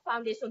about suma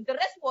foundation the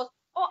rest was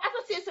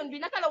association bi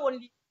naka la woon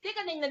lii dégg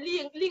nañ na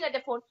lii nga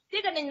defoon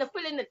dégg nañ na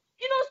fële na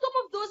some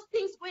of those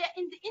things were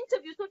in the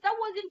interview so that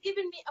wasn't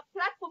giving me a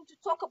platform to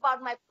talk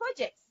about my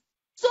projects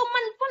so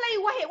man fa lay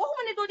waxee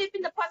waxuma ne doo def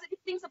in the positive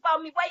things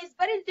about me why is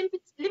very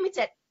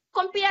limited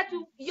compared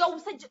to yow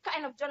sa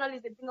kind of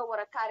journalism bi nga war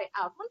a carry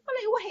out man fa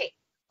lay waxee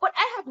but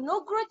I have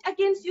no grudge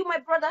against you my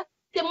brother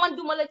te man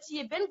duma la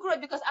ci benn grudge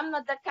because I'm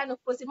not that kind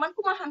of person man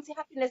ku ma xam si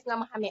happiness nga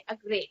ma xamee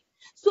ak ree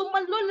so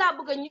man loolu laa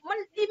bëgg a man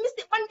li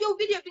mistake man yow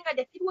video bi nga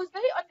def it was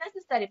very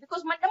unnecessary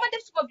because man dama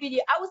def suma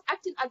video I was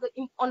acting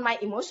on my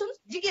emotions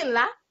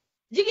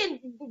jigéen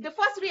the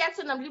first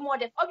reaction am li moo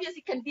def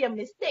obviously can be a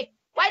mistake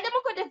waaye dama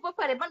ko def ba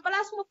pare man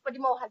balaa suma ko di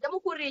ma waxal dama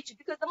ko réccu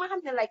because dama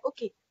xam ne like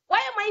okay why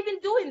am I even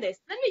doing this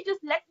let me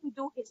just let him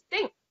do his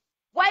thing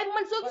waaye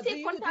man soo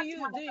gisee contact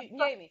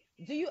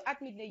do you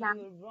admit that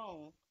you were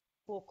wrong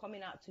for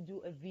coming out to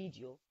do a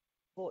video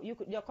for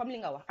you're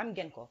coming nga wax am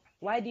ngeen ko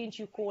why didn't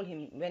you call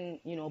him when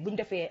buñ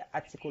defee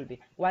article bi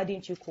why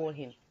didn't you call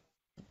him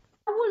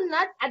I will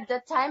not at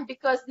the time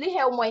because li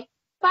xew mooy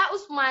Pa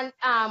Ousman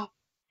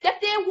that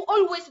they will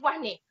always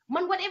want it.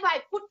 Man, whatever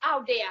I put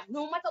out there,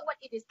 no matter what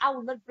it is, I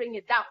will not bring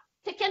it down.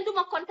 They can do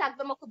my contact,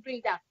 but I could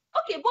bring down.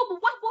 Okay, but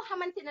what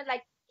Hamantena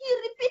like? He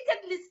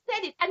repeatedly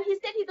said it, and he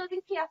said he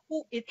doesn't care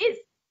who it is.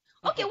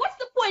 Okay, what's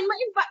the point?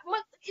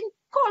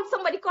 Call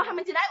somebody, call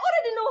Hamantena. I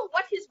already know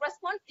what his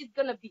response is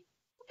gonna be.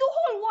 To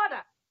hold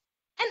water.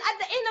 And at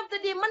the end of the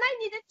day, man, I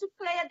needed to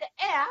clear the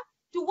air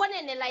to one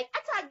and like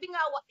attack being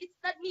our it's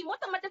not me. What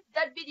am I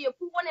that video?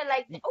 Who want to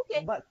like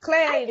okay? But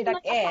clearing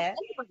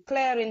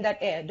that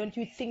air, don't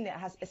you think that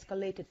has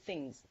escalated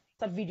things?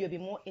 That video be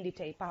more in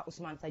detail. Pa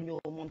Ousman sa nyo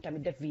mom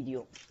tamit that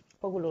video.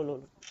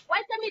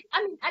 Why I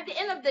mean at the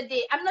end of the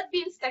day, I'm not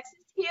being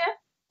sexist here.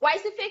 Why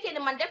is it fake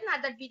and man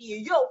definitely that video?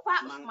 Yo,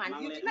 Pa Ousman,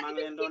 you did not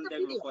even see the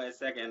video. For a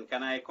second,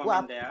 can I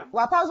comment there?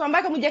 Wa Pa Ousman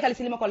baka mu jekal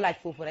ci lima ko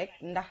laaj fofu rek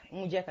ndax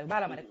mu jekal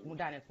bala ma rek mu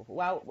daanel fofu.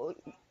 Waaw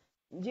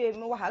je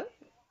mu waxal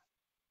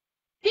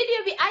video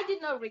I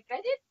did not regret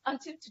it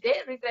until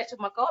today, regret to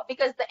Mako,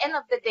 because the end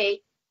of the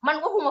day,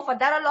 man waxuma fa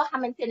dara lo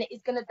xamantene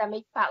is gonna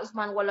damage Pa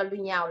Ousman wala lu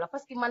ñaaw la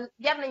parce que man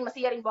yar nañ ma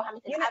ci yariñ bo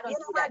xamantene I don't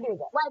do that.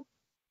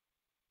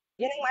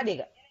 Yéen ma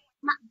dégg.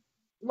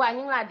 Wa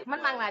ñu la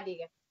man ma ngi la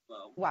dégg.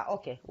 Wa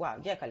okay, waaw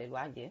jekalil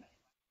wa je.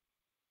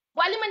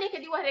 Wa li ma nekk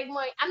di wax rek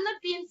moy I'm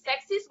not being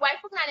sexist, why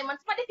foog naa ne man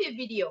su ma defee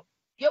video.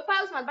 Yo,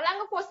 Pa Ousman,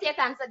 balanga ko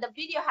seetaan sa the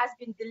video has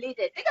been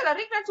deleted. Dégg la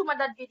regret to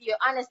that video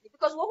honestly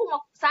because waxuma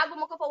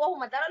saaguma ko fa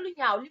waxuma dara lu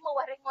ñaaw li ma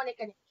wax rek moo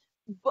nekk ni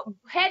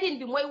heading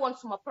bi mooy woon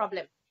suma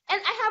problem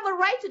and I have a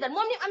right to that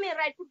moom ni amee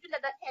right pour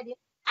binda that heading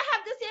I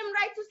have the same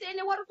right to say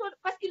ne warutoo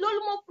parce que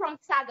loolu moo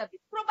prompt saaga bi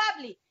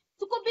probably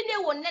su ko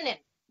bindee woon neneen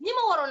ñi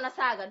ma waroon na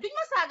saaga duñ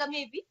ma saaga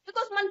maybe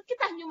because man ki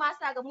tax ñu ma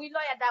saaga muy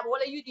lawyer Darboe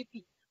wala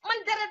UDP man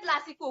deret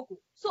laa si kooku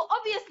so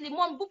obviously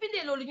moom bu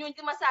bindee loolu ñooñu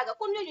di ma saaga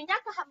kon ñooñu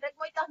ñàkk a xam rek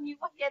mooy tax ñuy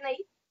wax yenn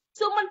yi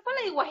so man fa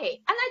lay waxee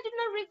and I did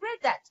not regret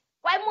that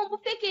waaye moom bu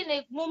fekkee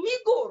ne moom mi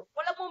góor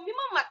wala moom mi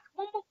ma mag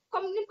moom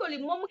comme ni ko li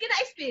moom mu gën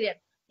a experience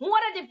mu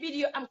war a def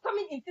video I'm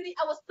coming in 3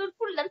 hours full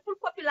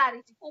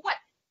popularity for what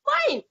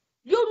fine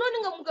yow noonu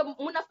nga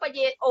mun a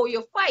fajee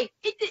you're fine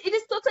it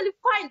is totally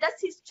fine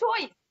that's his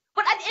choice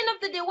but at the end of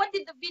the day what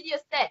did the video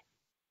say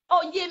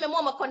Jemay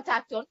moo ma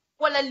contact on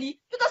wala lii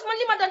because man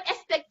li ma doon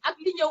expect ak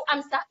li ñëw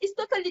am sax is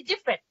totally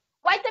different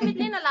waaye tamit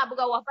nee na laa bëgg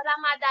a wax balaa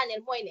maa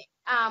daaneel mooy ne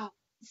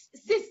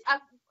sis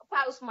ak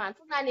Pa Ousman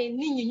foog naa ne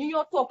nit ñi ñu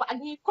ñoo topp ak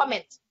ñuy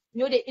comment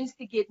ñoo de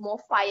instigate more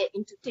fire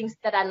into things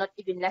that are not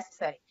even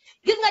necessary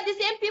gis nga the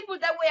same people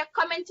that were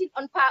commenting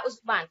on Pa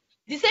Ousman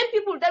the same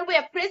people that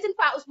were praising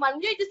Pa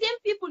Ousman ñooy the same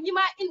people ñi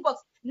ma inbox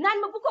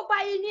naan ma bu ko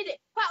bàyyi nii de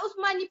Pa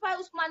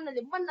Ousman na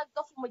le man nag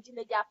dofuma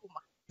jële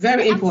jàppuma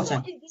very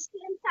important at the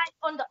same time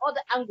on the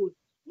other angle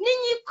nit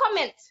ñi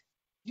comment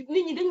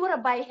nit ñi dañ war a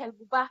bàyyi xel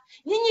bu baax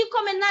nit ñi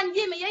comment naan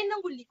Jemay yay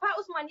nangul li Pa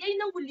Ousman yay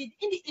nangul li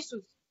indi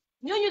issues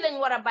ñooñu lañ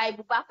war a bàyyi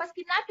bu baax parce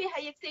que naa fee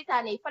xay ak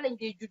seytaane yi fa lañ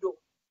dee juddoo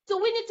so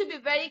we need to be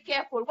very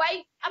careful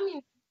waaye I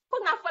mean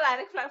foog naa falaa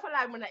rek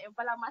falaa mën a em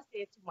balaa ma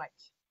say too much.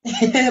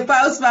 Pa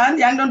Ousman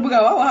yaa ngi doon bëgg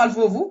a wax waxal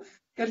foofu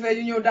kër fee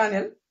ñu ñëw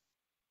daaneel.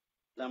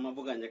 dama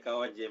bëgg a njëkk a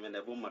wax Jemay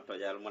ne bu ma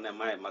tojal mu ne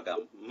maay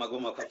magam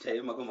maguma ko tey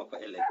maguma ko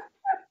ëllëg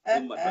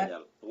bu ma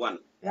tojal one.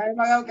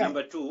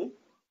 Number two,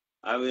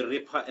 I will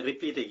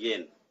repeat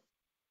again.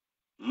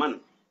 Man,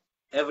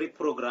 every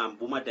program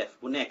Buma Def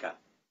Buneka,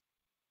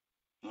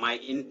 my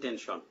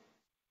intention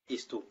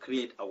is to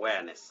create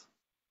awareness.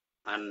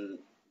 And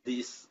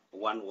this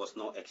one was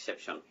no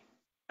exception.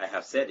 I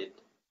have said it.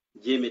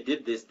 Jamie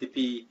did this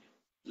TP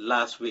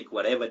last week,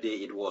 whatever day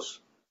it was.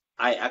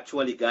 I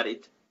actually got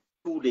it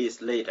 2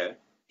 days later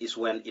is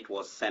when it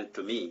was sent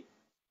to me.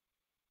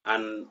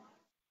 And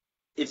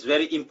it's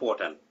very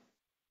important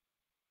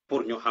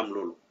for New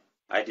Hamlulu.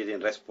 I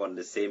didn't respond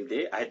the same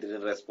day. I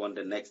didn't respond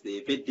the next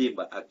day.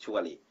 But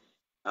actually,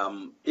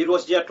 it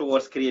was geared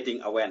towards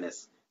creating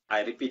awareness.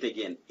 I repeat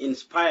again,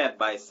 inspired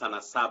by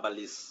Sana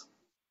Sabali's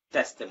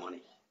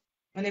testimony.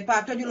 In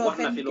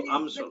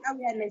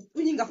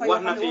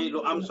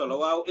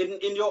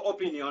your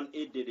opinion,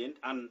 it didn't.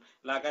 And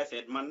like I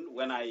said, man,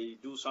 when I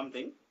do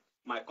something,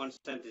 my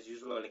consent is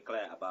usually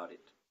clear about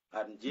it.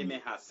 And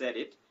Jemay has said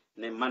it.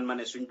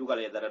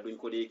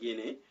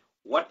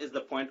 What is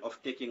the point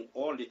of taking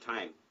all the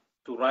time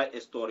to write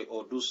a story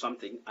or do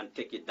something and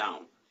take it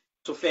down?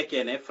 So for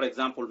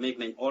example,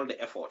 making all the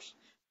efforts.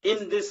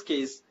 In this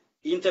case,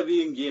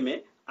 interviewing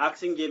Jemay,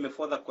 asking Jemay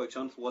further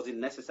questions wasn't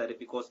necessary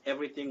because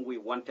everything we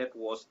wanted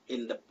was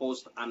in the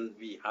post and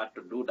we had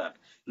to do that.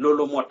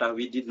 Lolo Mota,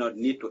 we did not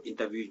need to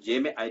interview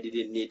Jemay. I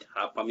didn't need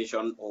her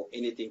permission or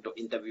anything to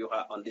interview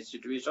her on this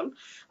situation.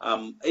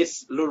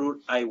 It's Lolo,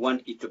 I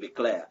want it to be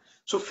clear.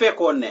 So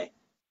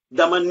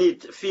Dama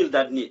feel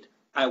that need,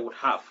 I would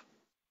have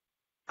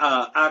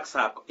asked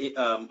her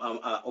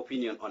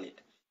opinion on it.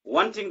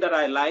 One thing that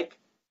I like,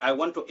 I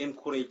want to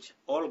encourage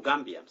all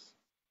Gambians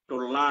to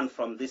learn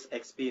from this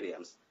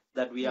experience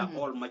that we are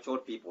all mature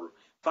people.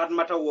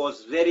 Fatoumata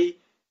was very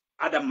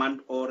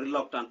adamant or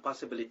reluctant,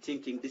 possibly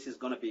thinking this is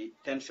going to be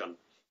tension.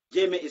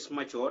 Jemay is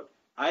mature.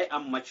 I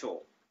am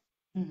mature.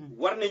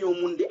 War nañu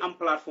mun di am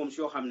platforms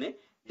yoo xam ne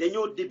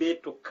dañoo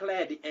debate to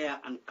clear the air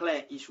and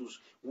clear issues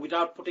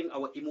without putting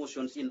our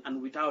emotions in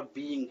and without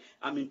being,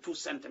 too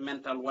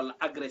sentimental or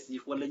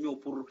aggressive or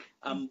ñëw pour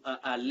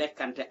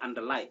lekkante and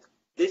the like.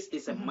 This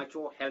is a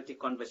mature, healthy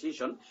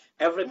conversation.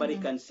 Everybody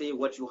can say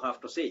what you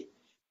have to say.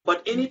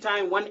 But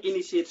anytime one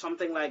initiates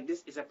something like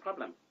this is a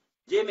problem.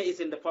 Jemay is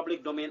in the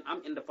public domain.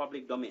 I'm in the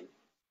public domain.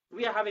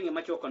 We are having a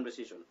mature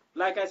conversation.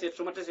 Like I said,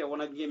 Sumata say,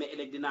 "Wana Jemay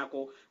elect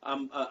dinako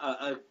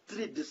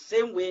treat the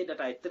same way that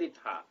I treat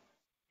her."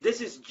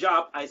 This is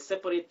job I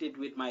separated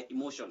with my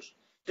emotions.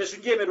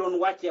 Jemay don't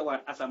watch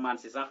what as a man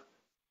says,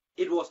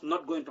 it was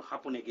not going to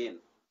happen again.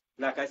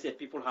 Like I said,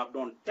 people have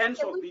done tens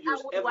of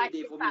videos every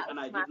day for me, and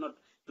I did not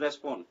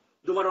respond.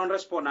 Duma don't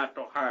respond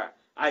to her.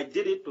 I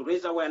did it to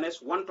raise awareness,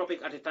 one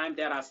topic at a time.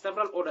 There are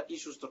several other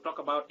issues to talk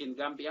about in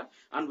Gambia,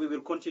 and we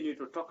will continue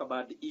to talk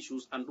about the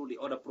issues and do the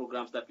other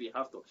programs that we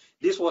have to.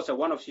 This was a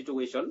one-off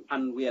situation,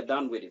 and we are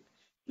done with it.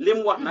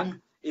 Lim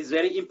Wahnak is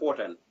very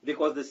important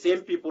because the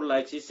same people,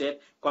 like she said,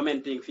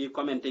 commenting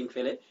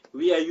fele,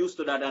 we are used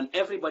to that, and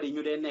everybody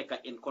knew they neka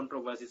in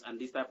controversies and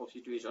this type of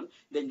situation,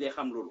 then they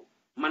ham lulu.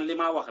 Man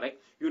lima wax rek,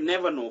 you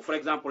never know. For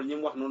example,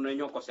 ñim wax non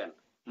ñoo ko send.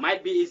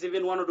 Might be is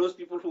even one of those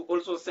people who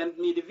also sent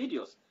me the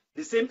videos.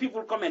 The same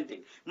people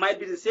commenting might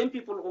be the same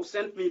people who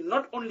sent me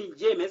not only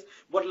James,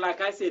 but like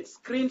I said,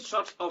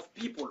 screenshots of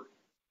people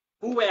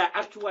who were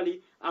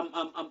actually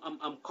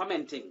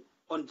commenting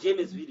on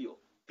James' video.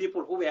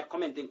 People who were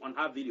commenting on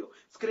her video.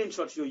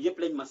 Screenshots you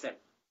playing myself.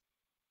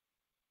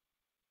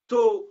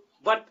 So,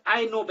 but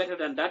I know better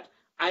than that.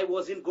 I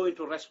wasn't going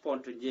to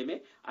respond to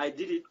Jemay. I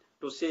did it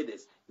to say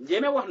this.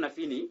 Jemay was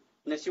nafini.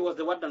 She was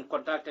the one that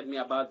contacted me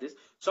about this.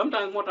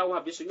 Sometimes what I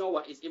have is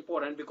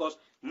important because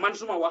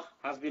Mansuma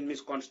has been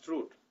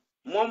misconstrued.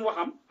 Mom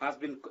Waham has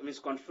been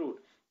misconstrued.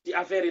 The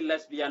affair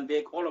lesbian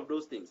bake, all of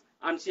those things.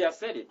 And she has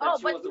said it, that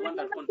she was the one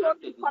that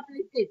contacted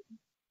me.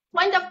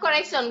 Point of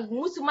correction,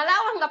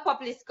 Musumalawanga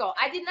publish ko.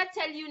 I did not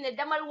tell you ne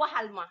damal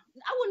wahalma.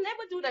 I will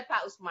never do that,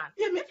 Pa Ousman.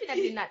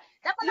 Definitely not.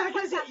 Like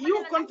I said,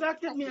 you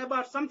contacted me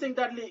about something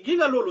that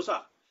Giga Lulu,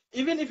 sir.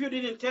 Even if you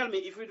didn't tell me,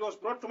 if it was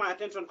brought to my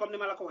attention, come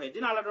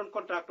didn't I don't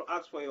contact to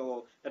ask for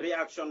your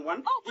reaction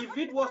one. If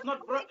it was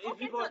not brought,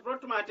 if it was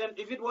brought to my attention,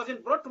 if it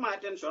wasn't brought to my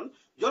attention,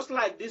 just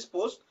like this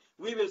post,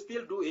 we will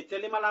still do it. Tell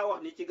him Allah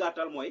ni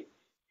chigatal moy.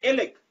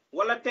 Elek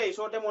wala tay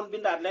so demon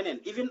bindat lenen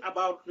even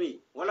about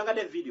me. Wala nga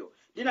def video.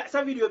 Dina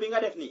sa video bi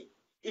nga def ni.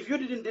 If you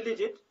didn't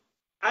delete it,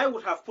 I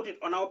would have put it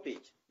on our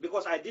page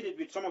because I did it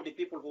with some of the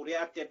people who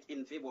reacted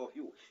in favor of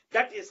you.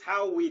 That is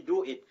how we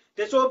do it.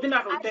 So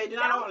bindat on tay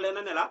dina la wax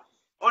lenenela.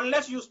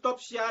 Unless you stop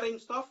sharing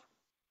stuff,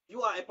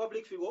 you are a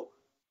public figure.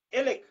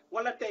 Elek,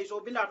 wala tay so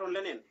bindat on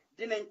lenen.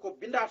 Dinañ ko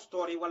bindat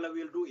story, wala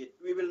we'll do it.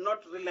 We will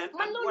not relent.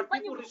 And what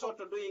people resort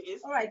to doing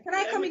is. All right, can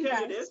I come in,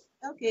 guys?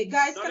 Okay,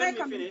 guys, can I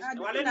come in? Let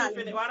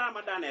me finish.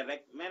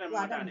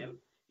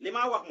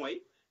 Lima wax moy,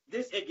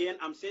 this again,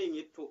 I'm saying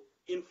it to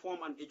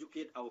inform and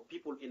educate our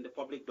people in the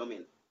public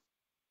domain.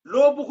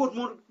 Lo bugut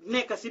mu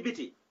nekk si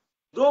biti.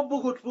 Do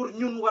bugut pour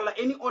ñun wala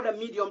any other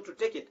medium to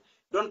take it.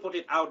 Don't put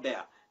it out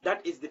there.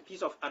 That is the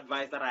piece of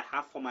advice that I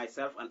have for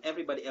myself and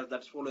everybody else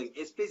that's following,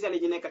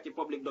 especially in the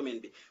public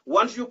domain.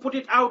 Once you put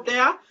it out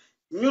there,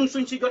 ñun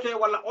suñ ci jotee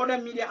wala other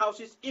media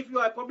houses, if you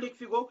are a public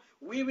figure,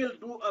 we will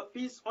do a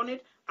piece on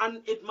it,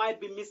 and it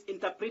might be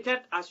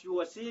misinterpreted as you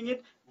are seeing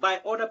it by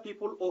other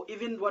people, or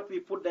even what we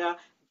put there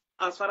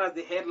as far as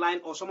the headline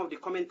or some of the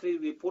commentary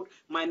we put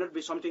might not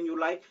be something you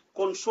like.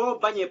 Konso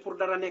banye pour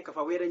dara nek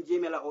fa weren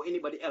Jemela or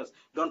anybody else.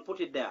 Don't put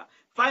it there.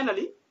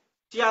 Finally,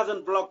 she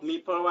hasn't blocked me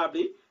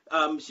probably.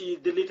 She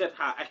deleted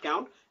her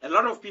account. A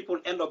lot of people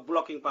end up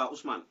blocking Pa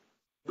Ousman.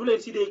 Do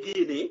len si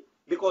de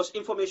because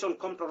information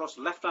come to us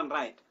left and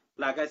right.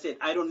 Like I said,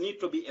 I don't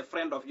need to be a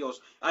friend of yours.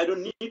 I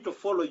don't need to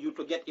follow you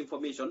to get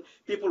information.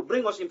 People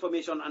bring us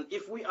information, and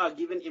if we are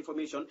given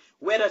information,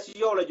 whether it's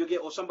you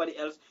or somebody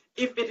else,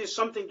 if it is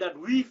something that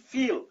we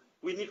feel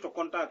we need to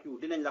contact you,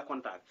 dinañ la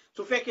contact.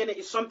 So fekene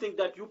is something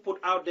that you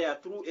put out there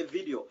through a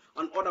video,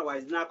 and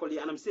otherwise,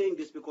 Nakoli, and I'm saying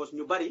this because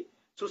nobody,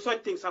 so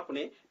such things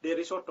happening, they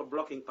resort to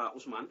blocking Pa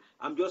Ousman.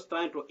 I'm just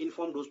trying to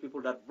inform those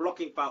people that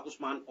blocking Pa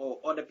Ousman or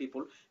other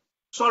people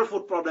solve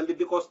food problem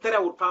because Tera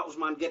would Pa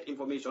Ousman get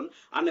information,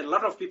 and a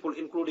lot of people,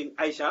 including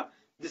Aisha,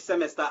 this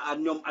semester,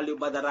 and Nyom Ali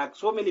Badarak,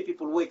 so many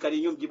people who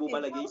Nyom Jibu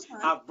Balagi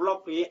have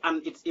blocked me,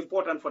 and it's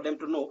important for them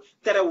to know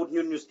Tera would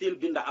you still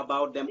binda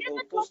about them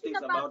or post things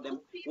about them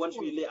once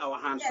we lay our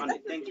hands on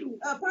it. Thank you.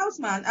 Pa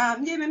Ousman,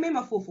 Njeme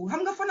mema fofu.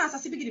 Xam nga fana sa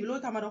si bigi bi lo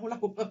tamara hula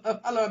ko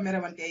ala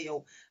merewante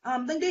yow.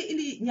 Dañ day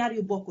indi ñaar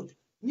yu bokkut.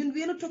 Ñun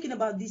we are not talking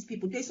about these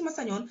people. Tay suma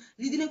sañon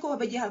li dinañ ko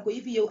ba jeexal ko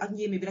yifi yow ak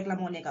Njeme bi rek la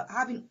mo nekk.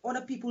 Having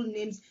other people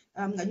names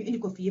nga ñu indi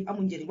ko fi yeb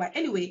amu njëriñ. Waaye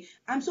anyway,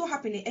 I'm so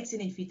happy ne egsi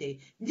nañ fi tay.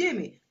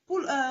 Njeme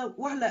pour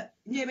wax la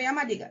Njeme yaa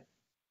ma dégg.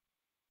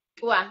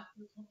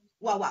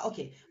 Waaw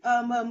okay.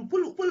 Pour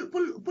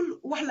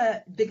wax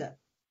la dëgg.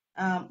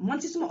 Man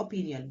ci suma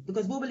opinion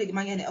because boobu léegi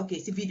maa ngi ne okay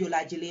si video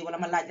laa jëlee wala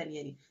ma laaj lan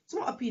yéen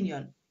suma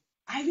opinion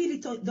I really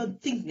don't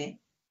think ne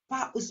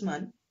Pa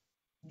Ousman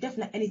def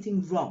na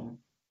anything wrong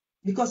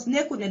because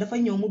nekkul ne dafa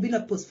ñëw mu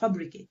bind post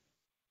fabriqué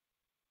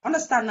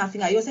understand naa fi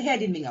nga yow sa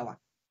heading bi nga wax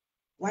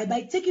waaye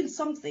by taking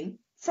something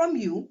from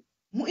you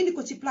mu indi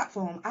ko ci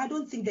platform I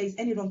don't think there is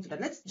any wrong to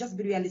that. Let's just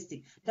be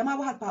realistic. Dama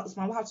waxal Pa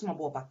Ousman waxal suma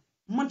boppa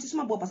man ci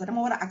suma boppa sax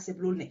dama war a accept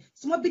loolu ne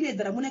suma bindee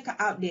dara mu nekk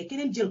out there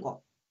keneen jël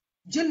ko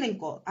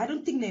I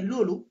don't think ne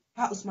loolu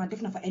Pa Ousman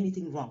def na fa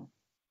anything wrong.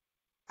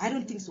 I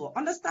don't think so.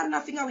 Understand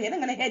na fi nga waxee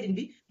nga ne heading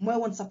bi mooy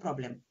woon sa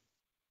problème.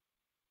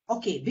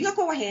 Okay bi nga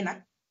ko waxee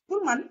nag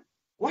pour man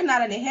wax naa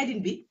la ne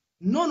heading bi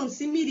noonu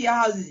si media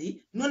houses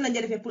yi noonu lañ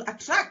defee pour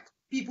attract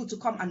people to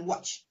come and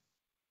watch.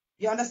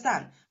 You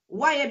understand?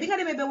 Waaye bi nga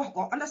demee ba wax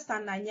ko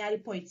understand naa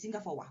ñaari point si nga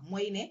fa wax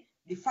mooy ne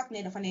the fact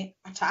ne dafa ne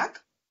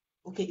attack.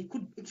 Okay,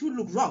 it should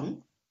look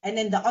wrong, and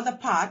then the other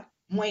part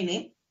mooy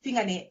ne fi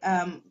nga ne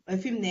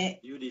film ne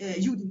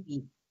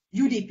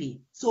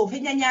UDP. So fe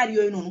ñaar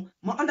yooyu noonu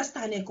ma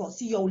understand ko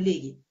si yow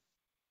léegi.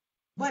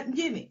 But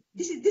Njeme,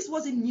 this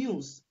wasn't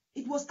news.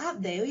 It was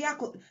out there. Yaa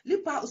ko li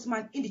Pa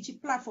Ousman indi ci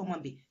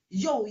platform bi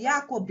yow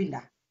yaa ko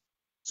binda.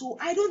 So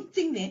I don't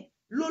think ne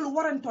loolu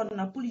warantoon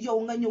na pour yow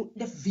nga ñëw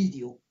def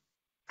video.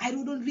 I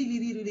don't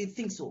really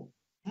think so.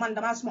 Man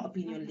dama suma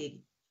opinion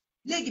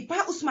léegi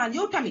Pa Ousman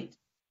yow tamit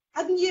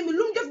ak Njeme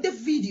lu mu def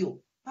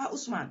video Pa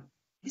Ousman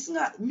gis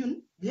nga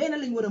ñun leena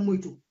lañ war a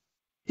moytu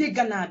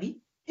dégganaa bi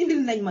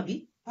indil nañ ma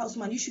bi Pa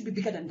Ousman you should be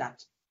bigger than that.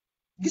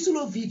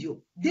 Gisuloo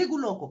video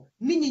dégguloo ko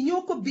nit ñi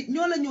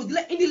ñoo la ñëw di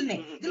la indil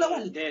ne di la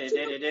wax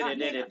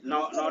déedéet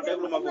non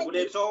déglu ma ko bu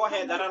dee soo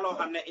waxee dara loo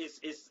xam ne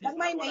is dang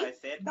may may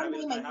dang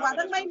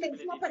may may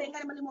su ma paree nga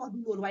ne ma li ma wax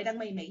du loolu waaye dang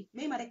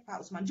may ma rek Pa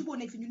Ousman juboo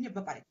nekk fi ñun ñëpp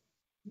ba pare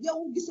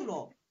yow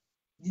gisuloo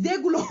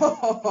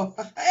dégguloo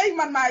ay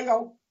man maa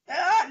yow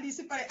lii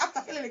si pare ab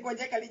ta fele ko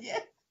jekkali jee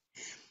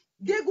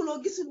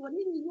dégguloo gisuloo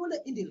nit ñi ñoo la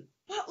indil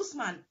Pa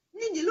Ousman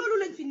nit ñi loolu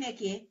lañ fi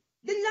nekkee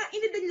dañ laa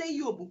indi dañ lay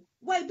yóbbu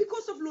waaye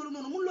because of loolu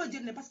noonu mun loo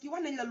jël ne parce que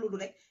wax nañ la loolu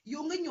rek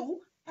yow nga ñëw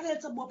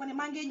pareel sa bopp ne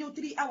maa ngi ñëw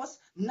 3 hours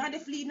naa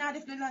def lii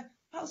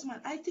Pa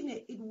Ousman I think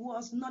it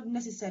was not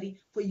necessary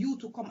for you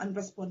to come and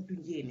respond to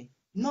Njeme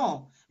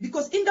no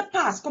because in the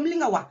past comme li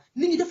nga wax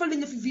nit ñi defal nañ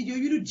la fi video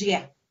yu du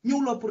jeex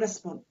ñëw loo pour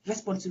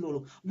respond si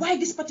loolu why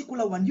this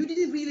particular one you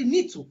didn't really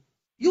need to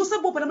yow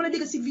sa bopp dama la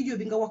dégg si video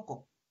bi nga wax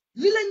ko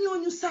li la ñoo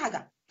ñu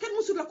saaga kenn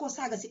musul la koo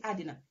saaga si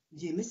àddina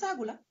Njeme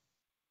saagu la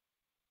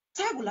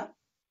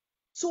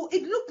so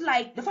it looked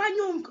like the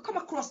you come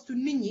across to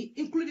Nini,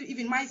 including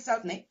even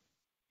myself,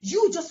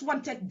 you just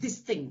wanted this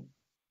thing.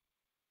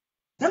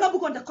 Danga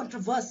book on the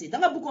controversy.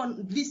 Danga book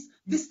on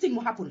this thing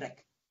will happen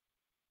rek.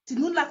 Si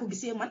nun la ko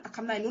gisee man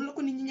akam na nun la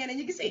ko nit ñi ñeneen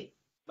ñi gisee.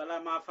 Bala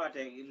ma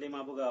faté li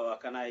ma bëgga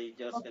wax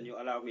can you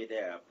allow me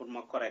there pour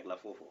ma correct la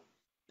fofu.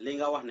 Li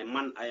nga wax ne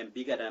man I am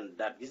bigger than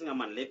that. Gis nga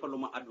man lepp lu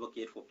ma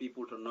advocate for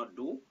people to not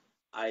do,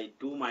 I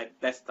do my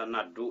best to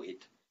not do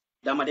it.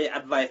 Dama dey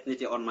advise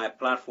niti on my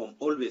platform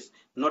always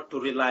not to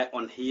rely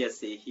on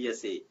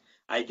hearsay.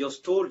 I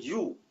just told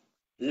you,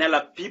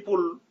 Nella,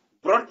 people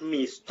brought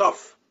me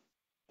stuff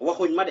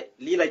waxuñ ma de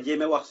lii la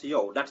Jemay wax si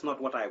yow. That's not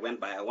what I went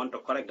by. I want to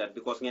correct that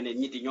because ngeen ne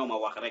ñiti ñoo ma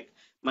wax rek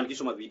man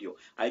gisuma video.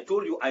 I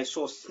told you I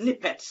saw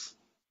snippets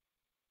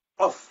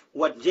of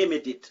what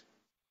Jemay did.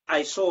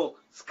 I saw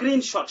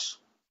screenshots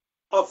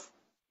of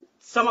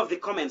some of the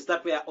comments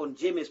that were on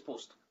Jemay's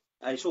post.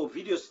 I saw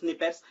video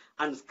snippets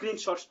and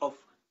screenshots of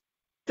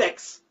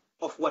text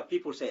of what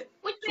people said.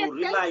 Which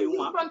were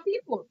sent from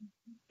people.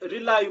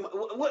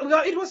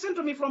 Well, it was sent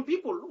to me from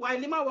people. Why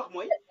lima wax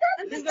moy?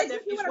 Is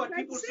what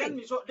people send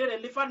me. So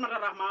li Fatoumata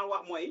Rahman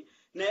wax moy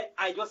ne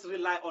I just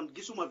rely on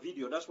gisuma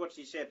video. That's what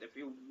she said a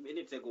few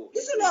minutes ago.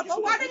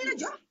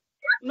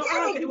 No,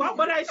 okay, well,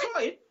 but I saw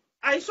it.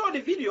 I saw the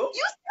video.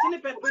 You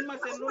said you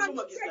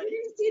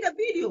didn't see the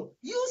video.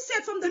 You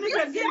said from the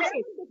video.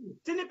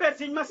 Snippets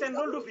in ma send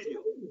lolu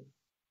video.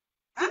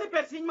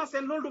 Snippets in ma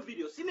send lolu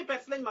video.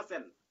 Snippets lañ ma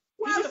send.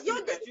 Well,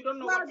 you don't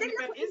know what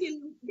snippet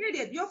is.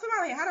 You're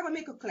familiar. How do I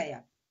make it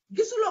clear?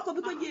 Gisuloo ko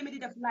bi ko Jemay di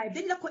def live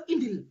dañ la ko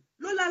indil.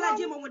 Loolu la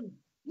jéem a won.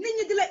 Nit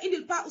ñi di la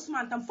indil Pa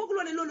Ousman tam foog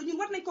loo ne loolu ñun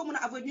war nañ ko mën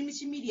a avoid ñun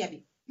ci media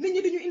bi. Nit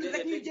ñi duñu indil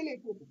rek ñuy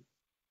jëlee foofu.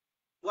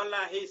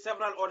 Wallahi,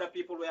 several other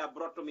people were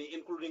brought to me,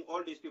 including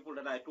all these people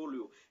that I told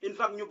you. In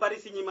fact, ñu bari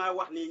si ñi ma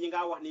wax ni ñi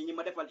nga wax ni ñi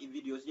ma defal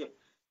videos yëpp.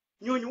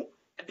 Ñooñu,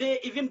 they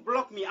even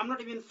block me. I'm not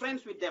even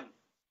friends with them.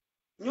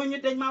 Ñooñu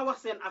dañ ma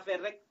wax seen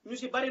affaire rek. Ñu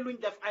si bari luñ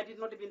def, I did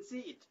not even see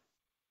it.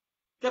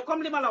 Te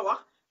comme li ma la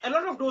wax, a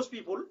lot of those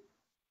people,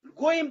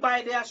 going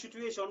by their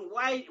situation,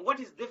 what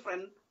is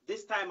different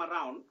this time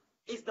around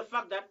is the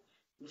fact that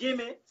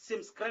Jemay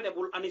seems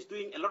credible and is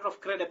doing a lot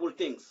of credible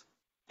things.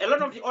 A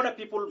lot of the other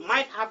people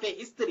might have a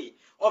history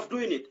of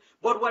doing it,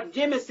 but what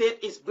Jemay said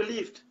is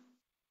believed.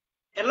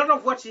 A lot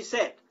of what she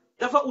said,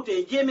 dafa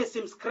ute, Jemay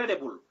seems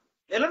credible.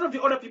 A lot of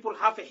the other people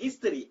have a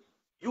history.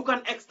 You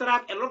can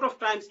extract a lot of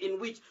times in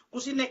which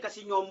kusine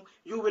kasinyom,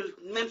 you will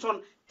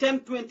mention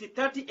 10, 20,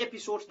 30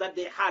 episodes that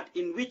they had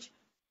in which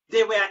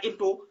they were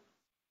into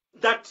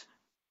that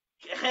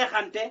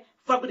xeexante,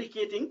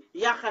 fabricating,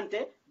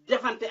 yaxante,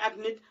 defante ak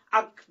nit,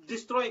 ak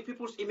destroying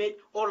people's image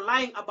or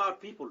lying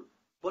about people.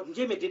 But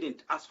Jemay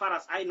didn't, as far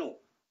as I know.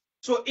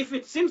 So if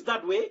it seems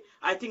that way,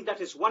 I think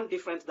that is one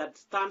difference that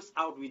stands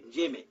out with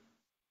Jemay.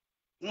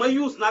 Ma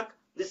use nak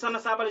the Sana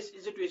Sabali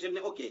situation,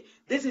 okay,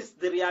 this is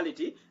the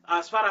reality.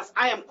 As far as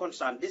I am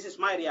concerned, this is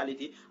my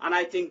reality, and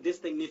I think this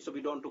thing needs to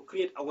be done to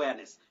create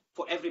awareness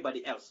for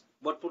everybody else.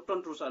 But put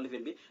on through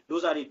Salivin,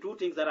 those are the two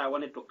things that I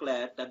wanted to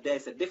clear, that there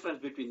is a difference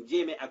between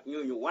Jemay and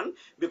Nyonyo one,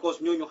 because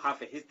Nyonyo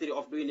have a history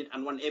of doing it,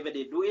 and whenever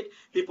they do it,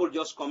 people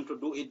just come to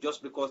do it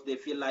just because they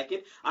feel like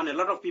it, and a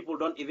lot of people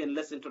don't even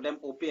listen to them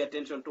or pay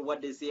attention to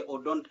what they say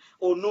or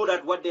know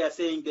that what they are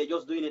saying, they're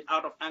just doing it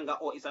out of anger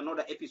or it's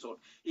another episode.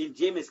 In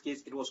Jemay's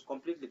case, it was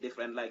completely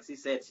different. Like she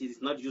said, she is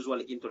not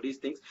usually into these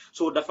things,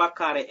 so the fact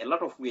carry a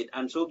lot of weight,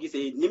 and so he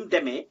say nim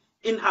deme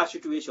in her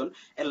situation,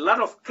 a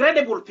lot of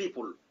credible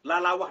people,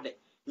 Lala Wahde,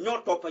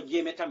 ñoo toppa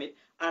Jemay tamit,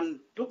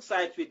 and took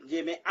sides with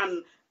Jemay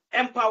and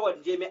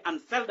empowered Jemay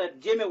and felt that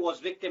Jemay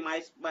was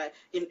victimized by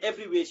in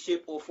every way,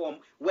 shape or form,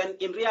 when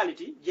in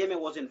reality, Jemay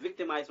wasn't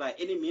victimized by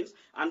any means,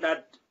 and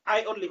that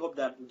I only hope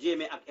that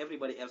Jemay and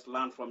everybody else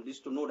learn from this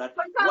to know that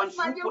once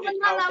you put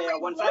it out there,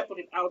 once I put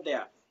it out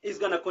there, it's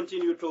going to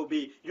continue to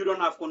be, you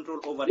don't have control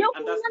over it,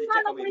 and that's the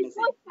takeaway message.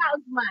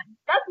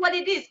 That's what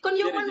it is.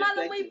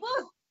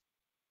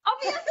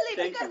 Obviously,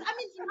 because I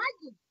mean,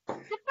 imagine the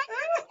fact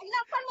that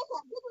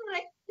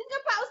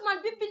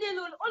Ousman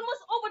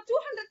almost over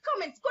 200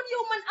 comments. I'm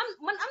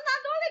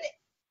not already.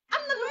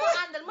 I'm not going to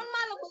handle.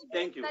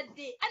 Thank you. That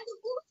day. And the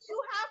books you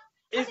have.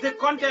 Is the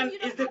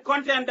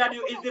content that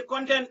you, is the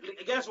content,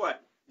 guess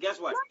what?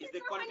 Is the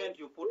content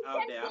you put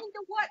out there.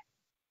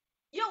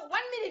 Yo, 1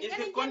 minute. Is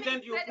the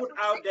content you put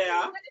out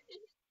there.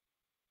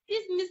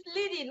 Is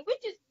misleading.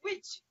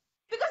 Which?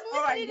 Because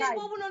misleading is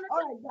moving on.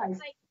 All right, guys.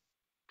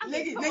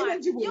 Legi well,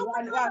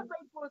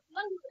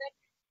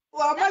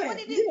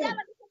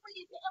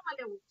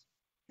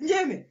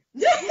 Jemay.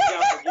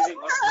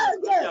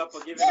 Good job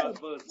for giving us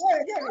buzz.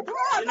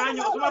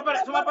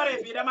 Suma pare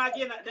fi dama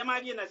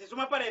gina si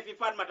suma pare fi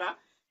Fatoumata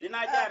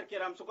dina jaar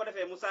kiram su ko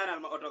defé mu sanal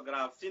ma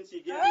autographe since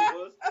he gave me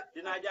buzz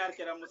dina jaar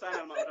kiram mu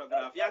sanal ma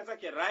autographe yang sa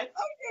kër right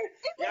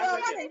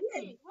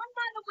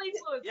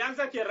yang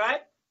sa kër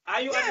right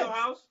are you at your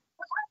house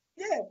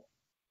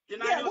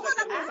dina ñëw sa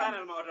kër nga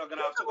sanal ma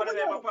autographe su ko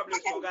defé ma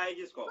publish ko gaay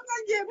gis ko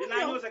dina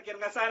ñëw sa kër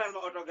nga sanal ma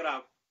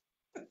autographe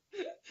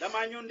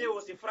dama ñëw ndewo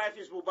si fry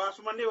fish bu baax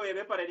su ma ndewee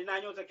ba pare dinaa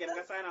ñëw sa kër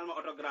nga signal ma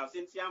autographe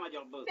sin siama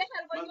jox bës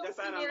man nga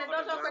signal ma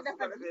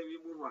autographe wi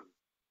bu won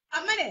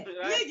amane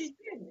léegi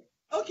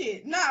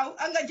okay now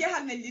nga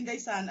jeexal nañ li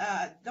ndeysaan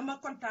dama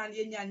kontaan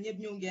yéen ñaan ñëpp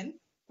ñëw ngeen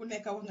ku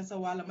nekk wax nga sa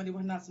wala ma di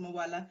wax naa sama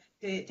wala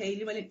te tey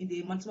li ma leen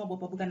indi man sama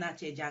bopp bëgg naa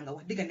cee jàng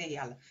wax digga neex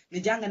yàlla ne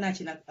jàng naa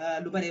ci nag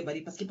lu bare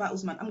bari parce que Pa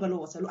Ousman am nga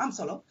loo wax lu am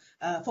solo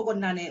foogoon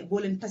naa ne boo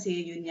leen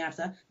tasee yéen ñaar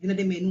sax dina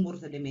demee nu mu war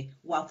a demee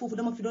waaw foofu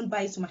dama fi doon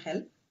bàyyi suma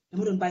xel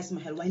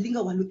waaye li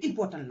nga wax lu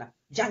important la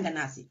jàng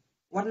naa si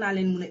war naa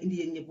leen mun a indi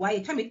yéen ñëpp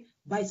waaye tamit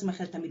bàyyi sama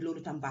xel tamit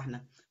loolu tam baax na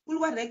pour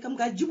wax rek comme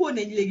nga juboo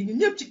nañ léegi ñun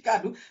ñëpp ci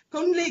kàddu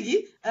comme léegi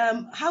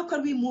how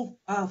can we move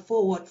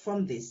forward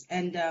from this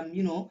and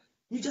you know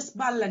ñu just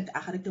baalante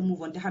ak rek te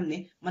move on te xam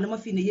ne man dama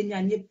fi ne yéen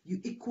ñaan ñëpp you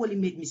equally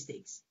made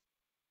mistakes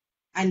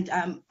and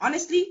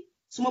honestly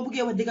su ma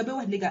buggee wax dëgga ba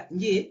wax dëgga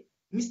njee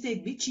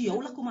mistake bi ci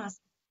yow la commencé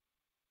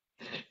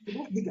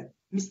wax dëgga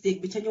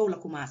mistake bi ca ñëw la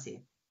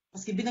commencé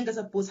parce que bi nga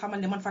sa pose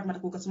xamal ne man Fatoumata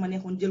ko su ma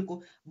neexoon jël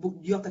ko bu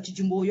yokka ci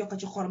jumbo yokka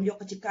ci xorom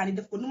yokka ci kaani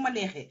def ko nu ma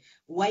neexee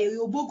waaye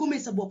yow boo gëmee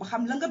sa bopp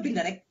xam la nga bind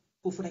rek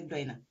foofu rek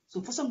doy na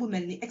so façon bu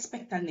mel ni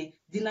expectal ne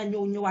dina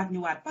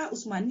ñëwaat pa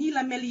Ousmane nii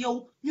la mel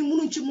yow ñun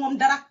mënuñ ci moom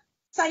dara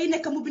saa yi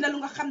nekk mu binda lu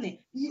nga xam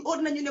ne ñi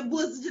ut nañu ne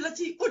boos ji la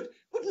ci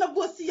ut na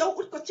boos ci yow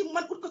ut ko ci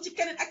man ut ko ci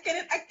keneen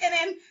ak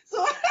keneen so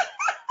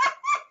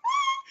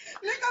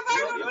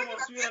yow moom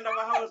Sweden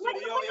dama xaw a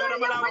sori yow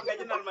dama laa wax nga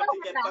jëndal ma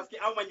ticket parce que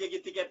aw ma njëgi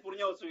ticket pour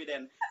ñëw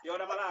Sweden yow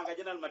dama laa wax nga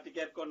jëndal ma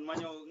ticket kon ma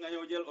ñëw nga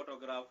ñëw jël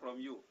autographe from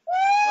you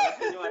wala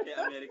su ñëwaatee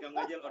America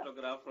nga jël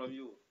autographe from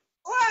you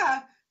waaw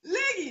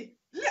léegi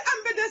li am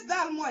ba des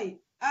daal mooy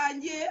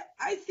yeah,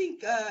 I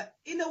think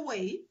in a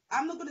way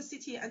I'm not going to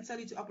sit here and tell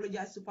you to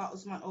apologize to Pa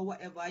Ousman or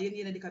whatever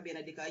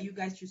you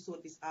guys should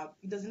sort this out.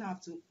 It doesn't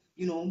have to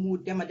mu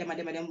dema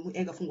mu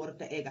ega fu ngor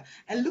ta ega.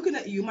 And looking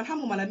at you man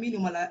xamuma la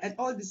miinuma la and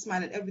all this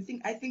smile and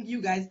everything, I think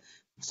you guys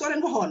soo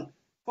leen waxoon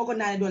foogoon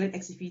naa ne doo leen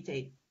egsi fii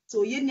tey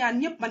so yéen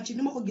ñaan ñëpp man ci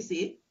ni ma ko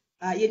gisee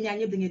yéen ñaan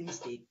ñëpp da ngeen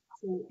mistake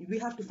so we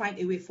have to find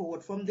a way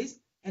forward from this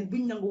and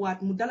buñ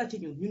nanguwaat mu dala ci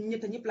ñun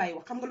ñetta ñëpp laay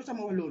wax xam nga lu tax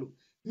ma wax loolu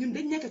ñun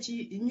dañ nekk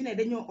ci ñu ne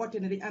dañoo oote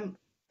ne dañ am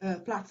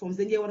platforms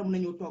dañ dee war a mën a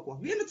ñëw toog wax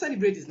we are not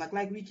celebrities like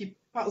we keep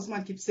Pa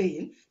Ousman keep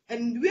saying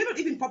and we are not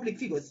even public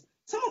figures.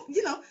 Some of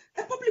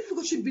a public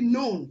figure should be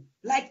known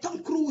like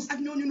Tom Cruise ak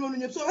ñooñu noonu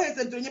ñëpp soo waxee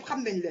seen tur ñëpp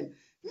xam nañ leen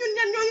ñun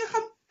ñan ñooñu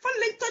xam fan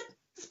lañ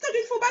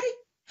tojuñ fu bari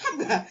xam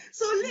nga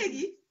so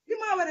léegi li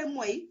ma waree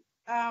mooy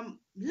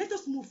let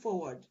us move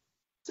forward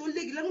so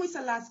léegi lan mooy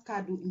sa last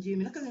kàddu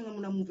Njémé naka nga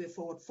mën a move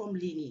forward from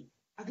lii nii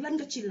ak lan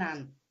nga ci laan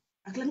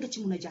ak lan nga ci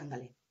mën a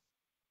jàngale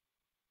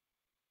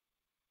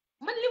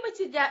man li ma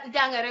ci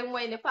jàng rek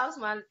mooy ne Pa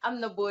Ousman am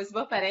na boos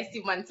ba pare si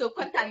man so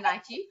kontaan naa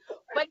ci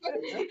ba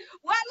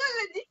waa loolu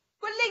la di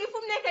kon léegi fu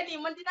mu nekk nii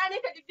man dinaa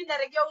nekk di bind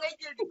rek yow ngay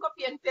jël di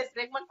copy and paste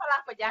rek man fa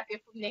laa ko jàppee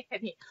fu mu nekk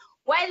nii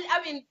waaye I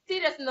mean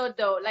serious note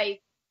though like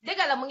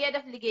dëgg la mu ngi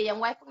def liggéeyam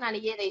waaye foog naa ne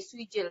yéenay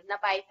suy jël na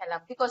bàyyi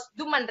xelam because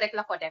du man rek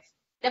la ko def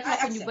na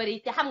ko ñu bëri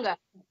te xam nga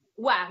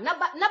waaw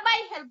na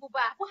bàyyi xel bu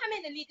baax bu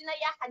xamee ne lii dina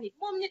yàqa nit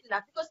moom nit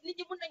la because nit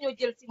ñi mën nañoo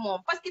jël si moom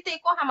parce que tey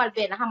koo xamal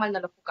benn xamal na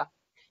la fukka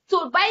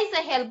so bàyyi sa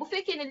xel bu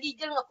fekkee ne lii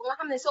jël nga ko nga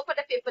xam ne soo ko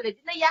defee fële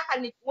dina yaaxal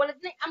nit wala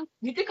dinañ am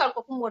ñu dikkal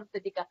ko fu mu war a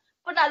dikkal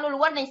kon daal loolu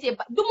war nañ see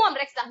du moom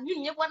rek sax ñun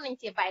ñëpp war nañ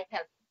see bàyyi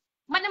xel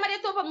man dama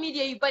dee toppa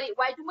media yu bari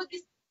waaye du ma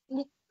gis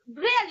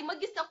really ma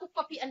gis sax ku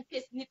copy and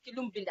paste nit ki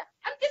lu mu binda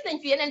am gis nañ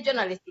fi yeneen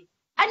journalist yi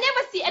I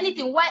never see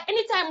anything waaye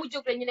anytime mu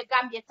jóg rek ñu ne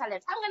Gambian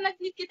talent xam nga nag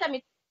nit ki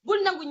tamit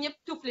bul nangu ñëpp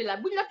tufli la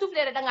buñ la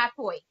tuflee rek dangaa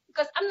tooy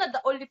because I'm not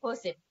the only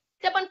person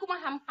te ban ku ma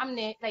xam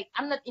ne like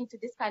I'm not into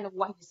this kind of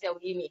wax ju sew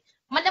yi nii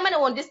man dama ne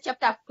woon this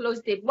chapter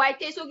closed it waaye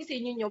tey soo gisee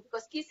ñu ñëw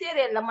because kii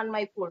séeréer la man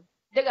may Pël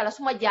dëgg la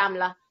suma jaam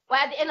la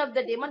waaye at the end of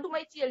the day man du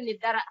may tiyel nit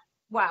dara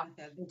waaw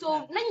so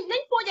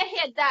nañ pooja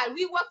xeet daal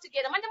we work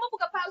together man dama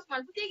bëgg a Pa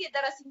Ousman bu déggee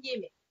dara si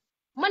Njémé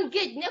man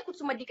géej nekkul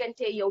suma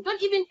diggante yow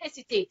don't even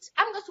hesitate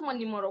am nga suma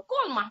numéro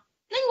call ma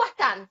nañ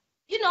waxtaan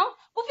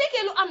bu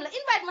fekkee lu am la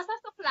invite ma sax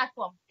sa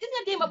plateforme gis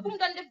nga démba bu mu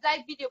doon def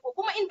live vidéo ko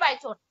bu ma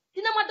invite woon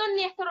dina ma doon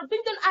neex torop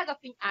duñ doon aaga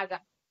fiñ aaga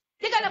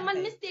dëgg la man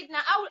mistake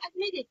naa awul ak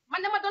nit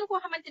man dama doon koo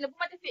xamante ne bu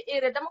ma defee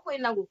erreur dama koy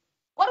nangu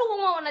waru ma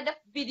woon a def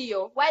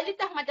vidéo waaye li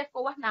tax ma def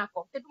ko wax naa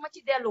ko te duma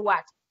ci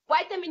delluwaat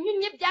waaye tamit ñun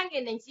ñëpp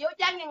jàngee nañ ci yow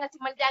jàngee nga ci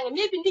man jàngee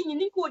mais bi nit ñi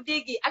niñ koo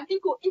déggee ak niñ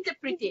koo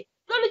interpréter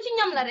loolu ci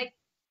ñam la rek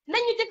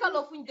nañu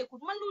dëkkaloo fuñ dëkkul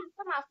man loolu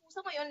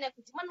sama yoon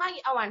nekku ci man maa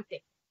ngi awante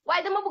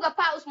waaye dama bëgg a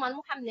Pa Ousman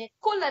mu xam ne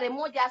kóllare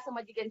moo jaar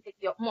sama digganteeg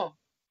yow moom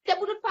te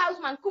bu dul Pa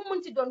Ousman ku mu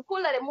munti doon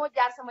kóllare moo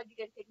jaar sama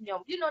digganteeg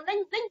ñoom nañ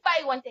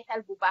bàyyi wante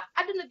xel bu baax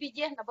adduna bi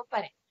jeex na ba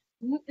pare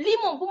lii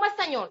moom bu ma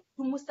sañoon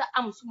du musa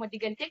am suma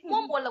digganteeg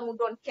moom wala mu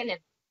doon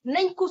keneen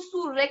nañ ko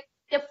suul rek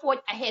te fooj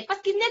a xeet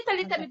parce que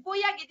nettali tamit boo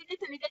yàggee di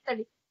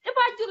nettali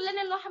dafa jur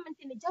leneen loo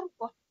xamante ne jaru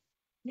ko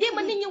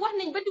déema nit ñi wax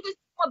nañ ba dugg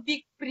suma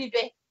big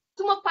privé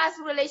suma past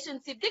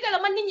relationship dëgg la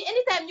man nit ñi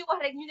anytime ñu wax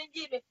rek ñu ne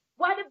Njémé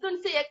waa def doon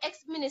sëy ak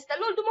ex ministre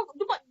loolu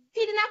duma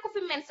fii dinaa ko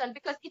fi mention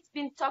because it's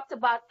been talked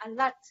about a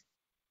lot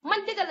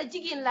man dëgg la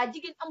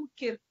jigéen amul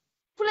kër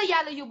fu la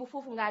yàlla yóbbu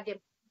foofu ngaa dem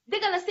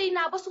dëgg la sëy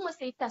naa ba suma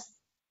sëy tas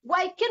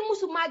waaye kenn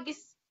musu maa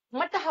gis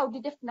ma taxaw di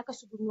def naka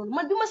sudul noonu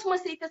man bi ma suma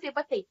sëy tasee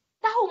ba tey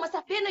taxaw ma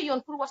sax benn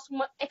yoon pour wax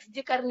suma ex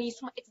jëkkër nii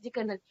suma ex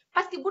jëkkër na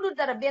parce que bu dul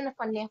dara benn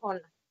fan neexoon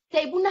la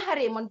tey bu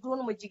naxaree man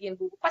doonuma jigéen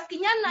boobu parce que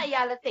ñaan naa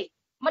yàlla tey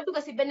ma dugg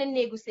si beneen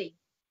néegu sëy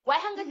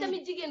waaye xam nga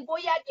tamit jigéen boo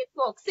yàggee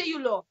toog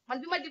sëyuloo man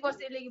bi ma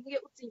divorcé léegi bu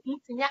ngeen ut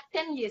si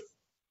 10 years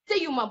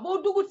sëyuma boo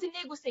dugut si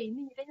néegu sëy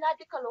nit ñi dañ laa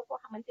dëkkaloo koo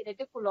xamante ne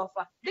dëkkuloo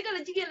fa dëgg la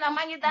jigéen la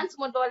maa ngi daan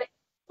suma doole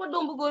ko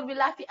doom bu góor bi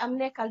laa fi am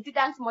nekkal di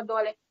daan suma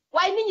doole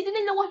waaye nit ñi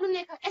dinañ la wax lu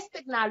nekk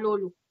expect naa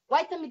loolu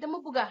waaye tamit dama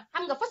bëgga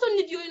xam nga façon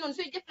nit yooyu noonu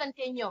sooy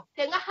jëflante ñoom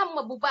te nga xam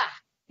ma bu baax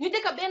ñu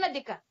dëkka benn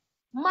dëkka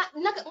ma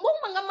naka moom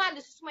ma nga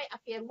mandi si sumay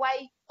affaire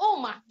waaye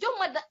ma jox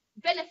ma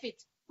benefit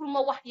pour ma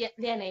wax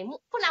leenay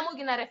fu naa moo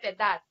gën a rafet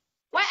daal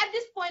waaye at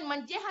this point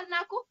man jeexal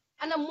naa ko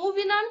and I'm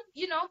moving on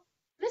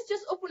let's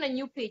just open a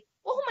new page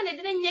waxuma ne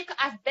dinañ nekk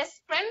as best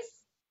friends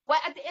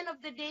waaye at the end of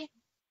the day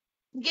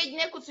géej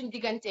nekkul suñ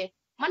diggante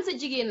man sa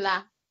jigéen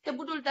laa te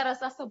budul dara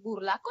sax sa buur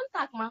laa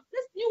contact ma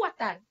let's ñu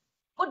waxtaan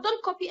but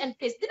don't copy and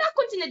paste dinaa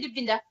continuer di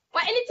binda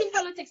waaye anything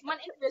politics man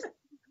interest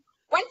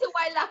wante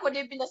waaye laa ko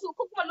dee binda so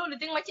fooguma loolu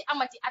dinga ma ci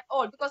amati at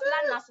all because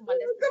laal naa suma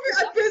les copy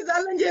and paste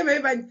daal la Jemay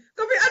bañ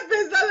copy and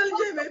paste daal la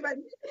Jemay bañ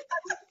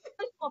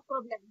no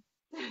problem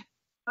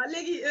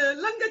léegi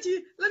lan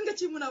nga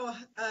ci mën a wax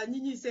ñi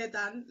ñuy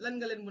seetaan lan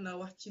nga leen mën a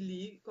wax ci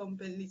lii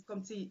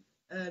comme si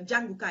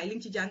jàngukaay li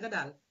nga ci jàng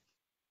daal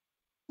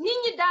nit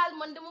ñi daal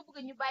man dama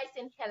bëgg ñu bàyyi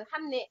seen xel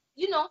xam ne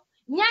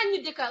ñaan ñu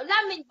dëkka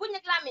làmmiñ buñ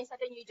ak làmmiñ sax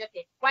dañuy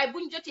jotee waaye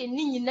buñ jotee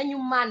nit ñi nañu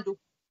mandu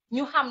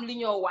ñu xam li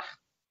ñoo wax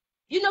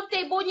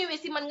tey boo ñëwee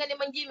si man nga ne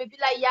ma Njéeme bi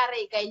lay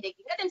yaaree gaynde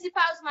gi nga dem si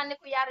Pa Ousman ne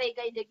ko yaaree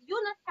gaynde gi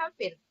you're not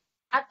helping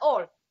at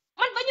all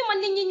man bañu ma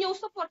nit ñi ñëw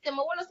supporté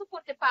ma wala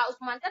supporté Pa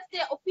Ousman that's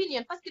their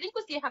opinion parce que dañ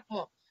ko see ak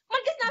moom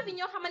man gis naa fi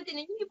ñoo xamante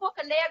ne ñu ngi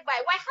bokkal ndey ak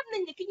baay waaye xam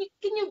nañ ne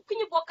ki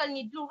ñu bokkal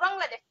ni lu wrong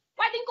la def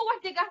waaye dañ ko wax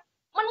dëgga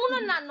man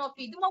mënoon naa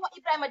noppi duma wax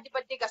Ibrahima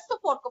Diba dëgga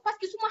support ko parce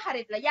que suma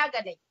xarit la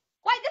yàgga nañ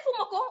waaye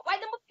defuma ko waaye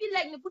dama feel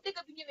like ne bu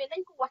dëgga bi ñëwee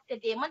nañ ko wax te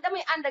dee man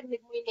damay ànd ak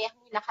nit muy neex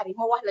muy naxari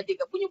ma wax la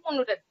dëgga bu ñu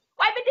mënu ren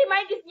waaye ba tey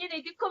maa ngi gis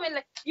ñeneen di comment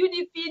la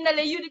UDP na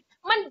le UDP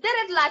man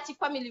deret laa ci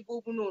famille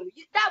boobu noonu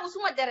daabu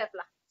suma deret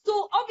la so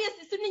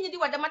obviously su nit ñi di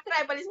wax dama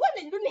tribalist wax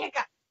nañ lu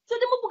nekka so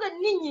dama bëgg a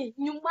nit ñi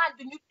ñu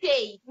màddu ñu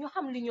teey ñu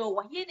xam li ñoo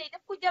wax yéenay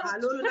def ko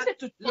jarul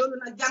rafetut loolu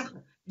nag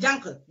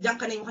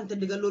jànq nañ waxante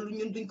dëgg loolu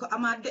ñun duñ ko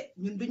amaat de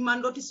ñun duñ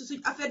mandooti si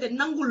suñ affaire de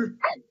nangul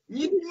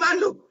ñi duñ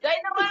mandu doy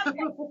na waar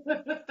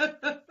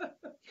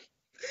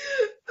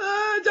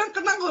jànq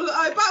nangul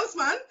ay Pa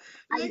Ousman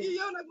léegi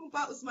yow nag moom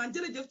Pa Ousman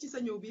jërëjëf ci sa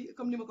ñëw bi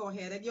comme ni ma ko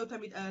waxee rek yow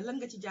tamit lan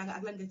nga ci jàng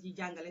ak lan nga ci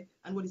jàngale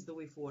and what is the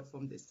way forward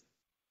from this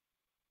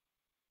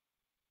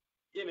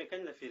Jemay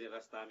kañ la firi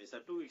rasta mi sa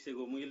 2 weeks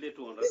ago mu ngi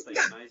letu woon rasta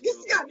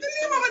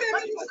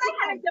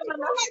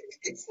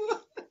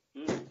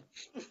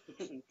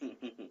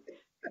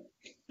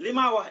li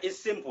ma wax is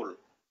simple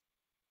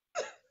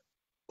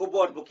ku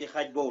boot bu ki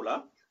xaj boobu la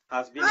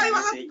has been a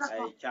message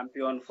ay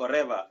champion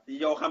forever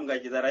yow xam nga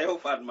ci dara yow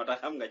Fatoumata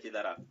xam nga ci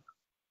dara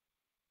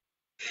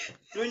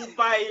duñ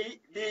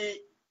bàyyi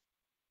di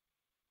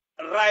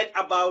write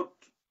about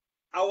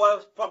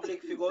our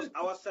public figures,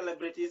 our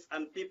celebrities,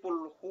 and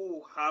people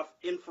who have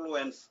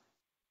influence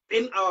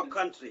in our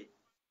country.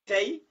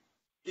 Tay,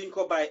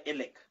 dinko by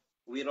elect.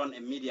 We run a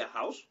media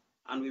house,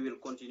 and we will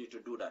continue to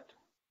do that.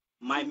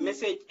 My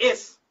message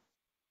is,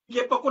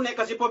 képp ku nekk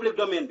ci public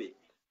domain bi,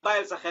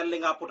 bàyyil sa xel li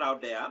nga put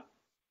out there,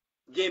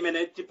 jéeme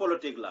ne ci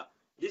politique la.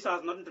 This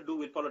has nothing to do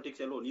with politics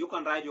alone. You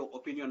can write your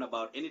opinion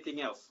about anything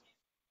else.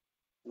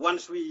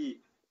 Once we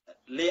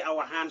lay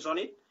our hands on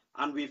it,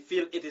 and we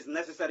feel it is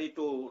necessary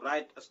to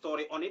write a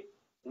story on it,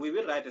 we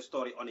will write a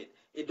story on it.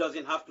 It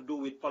doesn't have to do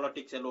with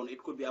politics alone. It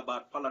could be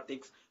about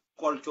politics,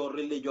 culture,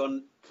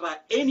 religion, try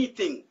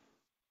anything.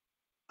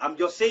 I'm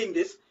just saying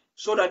this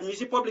so that you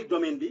see public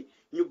domain be,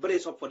 you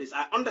brace up for this.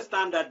 I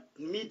understand that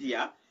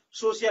media,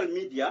 social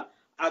media,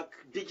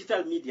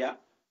 digital media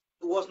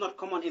was not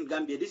common in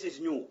Gambia. This is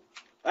new.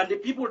 And the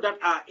people that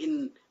are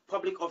in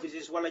public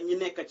offices, wala ñi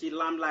nekk ci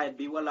limelight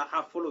bi, wala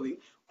have following,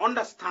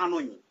 understand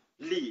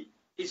li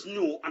is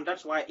new, and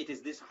that's why it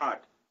is this hard.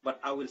 But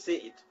I will say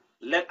it.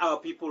 Let our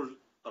people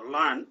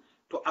learn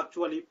to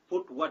actually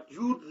put what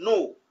you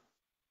know.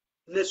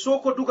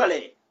 Nesoko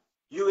dugale,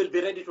 you will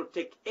be ready to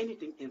take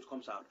anything that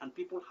comes out. And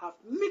people have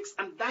mixed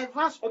and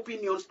diverse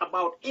opinions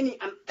about any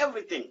and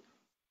everything.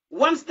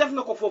 Once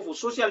definitely for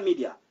social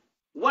media,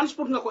 once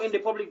put in the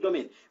public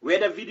domain,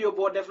 whether video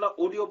board,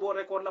 audio board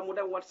record,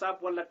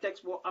 WhatsApp,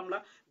 text board,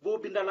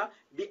 bindala,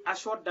 be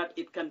assured that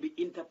it can be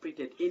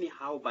interpreted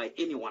anyhow by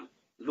anyone.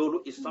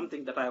 Lolo is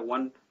something that I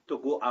want to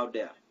go out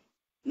there.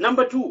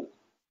 Number 2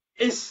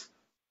 is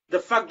the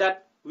fact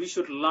that we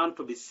should learn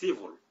to be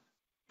civil,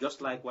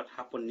 just like what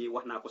happened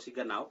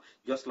now,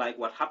 just like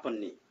what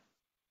happened.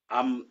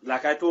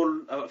 Like I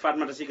told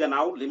Fatoumata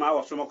Siganao, lima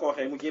wa sumako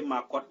he mujib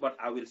ma kot, but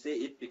I will say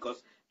it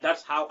because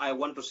that's how I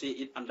want to say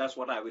it, and that's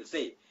what I will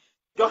say.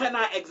 Joxe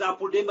na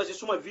example demba ci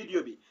suma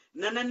video bi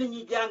nana nit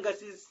ñi jàng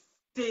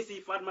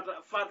ci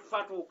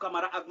Fatou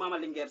Camara ak Mama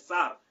Linguère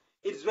Sarr.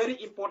 It's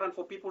very important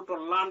for people to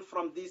learn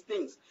from these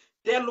things.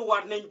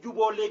 Delluwaat nañ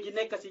juboo léegi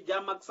nekk ci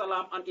jàmm ak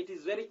salaam, and it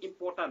is very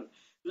important.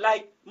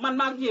 Like man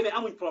maa ngi Jemay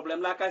amuñ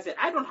problem. Like I said,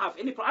 I don't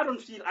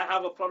feel I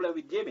have a problem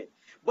with Jemay.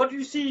 But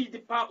you see the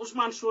Pa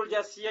Ousman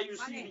soldiers here, you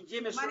see the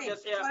Jemay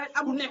soldiers here.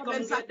 Ku nekk mu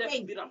ngi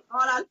def biram.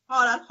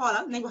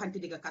 xoolal nañ waxante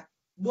dëgg kat.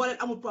 Boo leen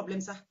amul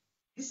problème sax.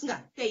 Gis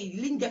nga tey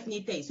liñ def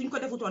nii tey suñ ko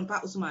defutoon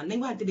Pa Ousman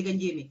nañ waxante dëgg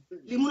Jemay.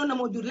 Li mënoon na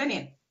moo jur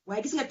leneen.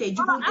 waaye gis nga tey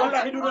jubóo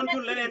wallahi du doon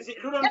jur leneen si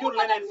man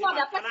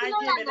xanaa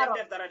jéeme leen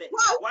def dara de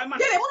waaye man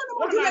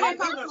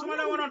suma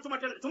la wonoon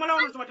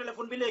suma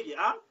téléphone bi léegi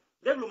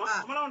déglu ma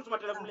suma la wonoon suma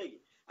téléphone léegi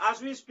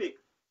as we speak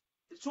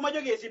suma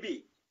jógee si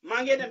bii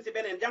maa ngi dem si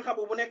beneen jànqa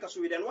bu nekk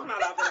Sweden wax naa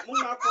la affaire mu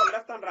ngi maa call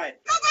left and right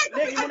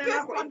léegi mu ne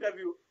naa ko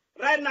interview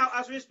right now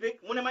as we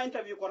speak mu ne ma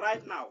interview ko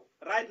right now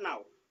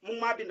mu ngi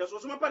maa binda so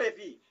suma paree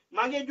fii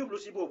maa ngi jublu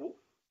si boobu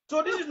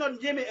so this is not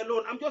Jemay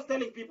alone I'm just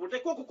telling people te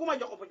kooku ku ma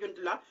jox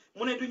opportunity la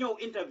mu ne du ñëw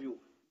interview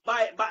ba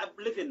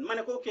lifin ma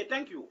ne ko ok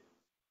thank you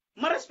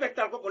ma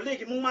respectal ko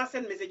léegi mu ngi maa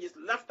send messages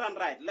left and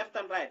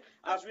right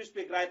as we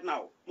speak right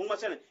now mu ngi ma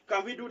send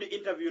can we do the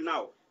interview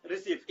now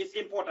receive it's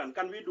important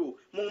can we do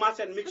mu ngi maa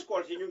send mixed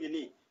calls yi ñu ngi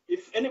nii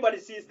if anybody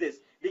sees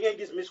this di ngeen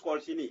gis mixed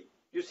calls yi nii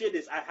you see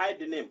this I hide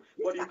the name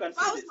but you can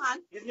see this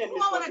gis ngeen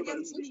mixed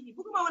calls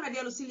bu ko ma wana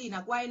dellu si lii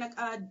nag waaye nag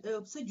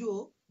sa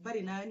joo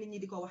bari na nit ñi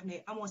di ko wax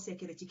ne amoo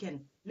secret ci kenn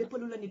lépp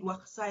lu la nit wax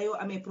saa yoo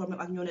amee problème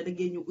ak ñoo ne da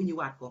ngeen ñu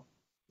uñiwaat ko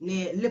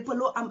ne lépp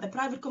loo am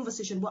private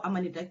conversation boo ama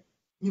nit rek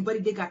ñu bari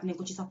déggaat nañ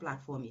ko ci sa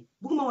plateforme yi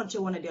bugguma woon cee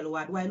woon a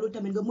delluwaat waaye loolu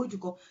tamit nga moytu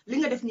ko li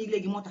nga def nii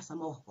léegi moo tax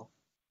sama wax ko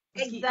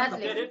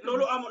exactly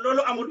loolu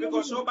amul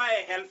because soo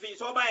bàyyee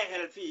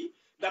xel fii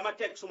dama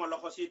teg suma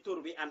loxo si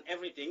tur bi and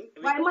everything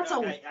waaye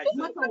matawul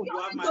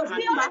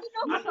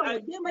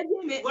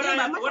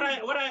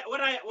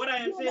what I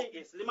am saying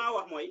is li ma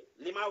wax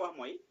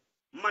mooy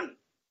man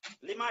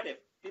li ma def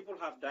people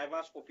have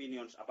diverse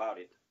opinions about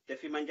it te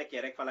fi ma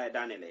njëkkee rek fa lay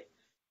daanelee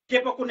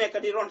képp ku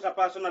nekk di run sa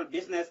personal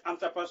business am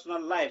sa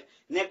personal life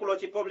nekkuloo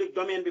ci public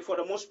domain bi for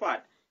the most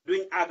part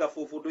duñ àgga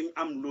foofu duñ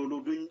am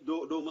loolu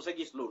doo mos a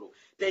gis loolu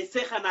tey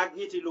seexanaak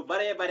ñit yi lu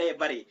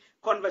bari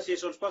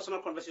conversations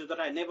personal conversations that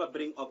I never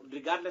bring up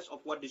regardless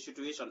of what the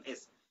situation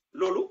is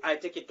loolu I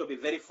take it to be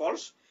very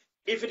false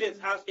if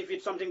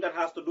it's something that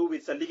has to do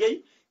with sa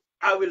liggéey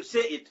I will say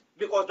it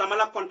because dama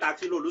la contact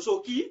si loolu so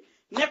kii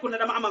nekku ne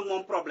dama am ak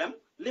moom problème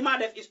li ma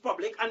def is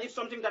public and it's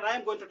something that I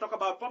am going to talk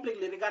about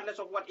publicly regardless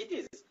of what it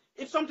is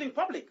it's something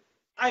public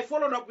I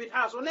followed up with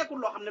her so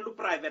nekkul loo xam ne lu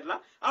private la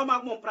aw ma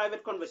ak moom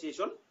private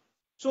conversation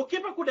so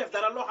képp ku def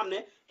dara loo xam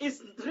ne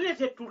is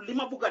related to li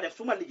ma bugg a def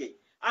suma liggéey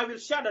I will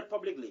share that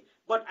publicly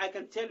but I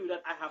can tell you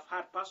that I have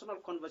had personal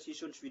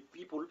conversations with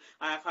people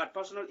I have had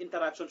personal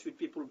interactions with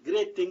people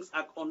great things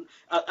ak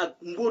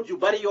mbóot yu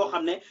bari yoo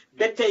xam ne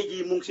ba tey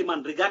jii mu ngi si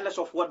man regardless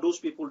of what those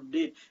people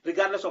did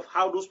regardless of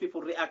how those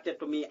people reacted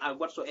to me or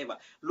whatsoever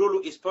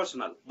loolu is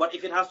personal but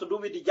if it has to do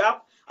with the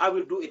job I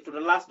will do it to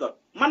the last dot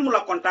man mu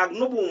la contact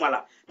nobuuma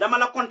la dama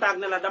la contact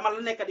ne la dama la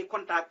nekk di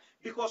contact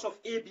because of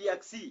A B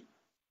ak C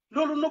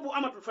loolu nobu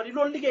amatul fa di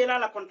loolu liggéey laa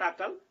la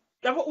contactal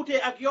dafa utee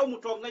ak yow mu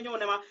toog nga ñëw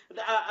ne ma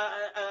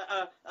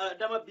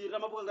dama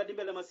bëgg nga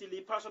dimbale ma si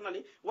lii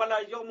personally wala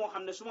yow moo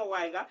xam ne suma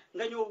waay nga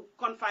ñëw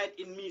confide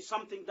in me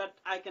something that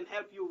I can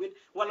help you with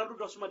wala lu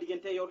dox suma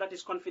diggante yow that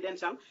is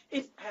confidential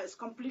it has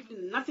completely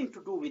nothing to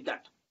do with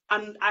that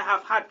and I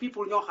have had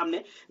people ñoo xam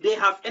ne they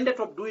have ended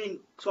up doing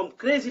some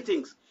crazy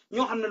things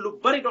ñoo xam ne lu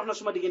bari dox na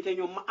suma diggante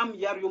ñoom ma am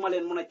yar yu ma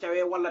leen mën a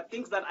cawee wala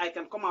things that I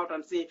can come out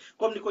and say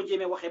comme ni ko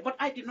Jemay waxee but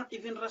I did not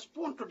even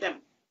respond to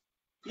them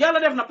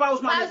yàlla def na Pa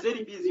Ousman is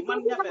very busy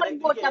man ñafe rek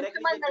liggéey rek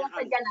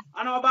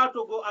and I'm about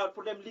to go out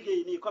pour dem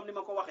liggéey nii comme ni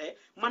ma ko waxee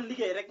man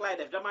liggéey rek laay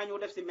def damaa ñëw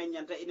def si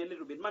meññante in a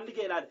little bit man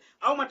liggéey laa def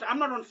I'm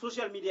not on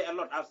social media a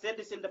lot I've said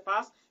this in the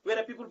past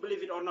whether people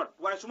believe it or not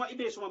waaye suma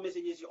ibbee suma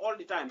messages yi all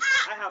the time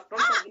I have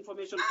tons of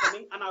information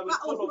coming and I will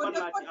follow ban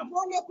laa ci am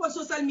boo nekkoon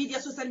social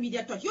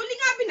media toj yow li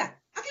nga binda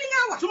ak li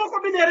nga wax su ma ko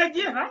bindee rek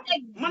jeex na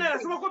ma ne la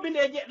su ma ko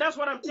bindee jeex that's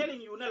what I'm telling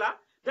you ne la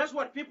that's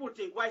what people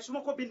think waaye su ma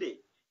ko bindee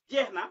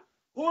jeex na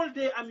whole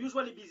day I'm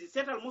usually busy.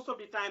 Settle most of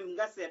the time,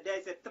 there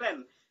is a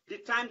trend. The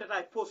time that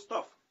I post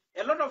stuff.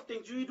 A lot of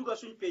things you do a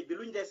swing page,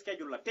 below the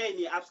schedule.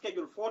 I've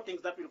scheduled 4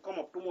 things that will come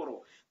up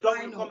tomorrow.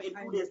 That will come in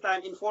 2 days'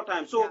 time, in 4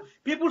 times. So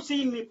people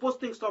seeing me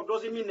posting stuff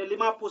doesn't mean the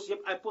lima post yep,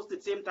 I post at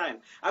the same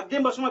time. I've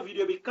done some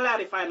video be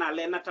clarify na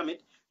le natamit.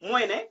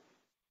 Moine.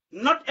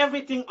 Not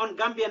everything on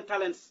Gambian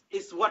talents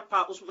is what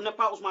Pa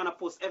Ousman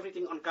posts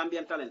everything on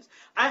Gambian talents.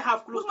 I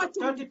have close to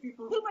 30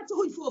 people.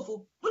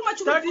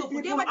 30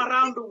 people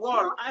around the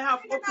world. I have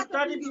up to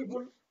 30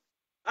 people.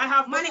 I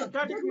have up to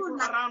 30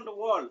 people around the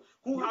world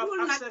who have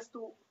access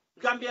to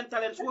Gambian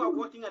talents, who are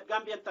working at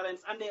Gambian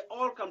talents, and they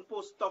all can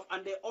post stuff,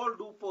 and they all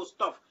do post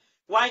stuff.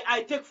 Why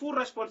I take full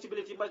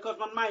responsibility because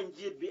my mind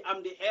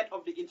I'm the head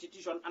of the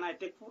institution and I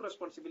take full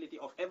responsibility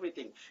of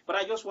everything. But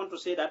I just want to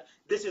say that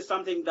this is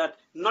something that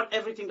not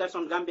everything that's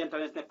on Gambian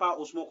talents ne Pa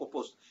Ousman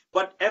post.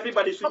 But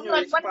everybody should know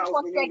it's Pa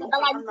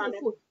Ousman.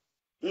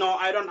 No,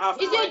 I don't have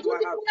to. It's your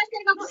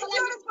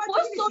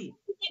responsibility.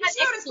 It's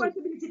your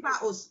responsibility, Pa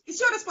Ous. It's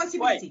your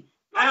responsibility.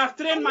 I have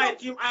trained my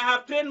team.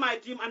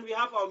 And we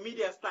have our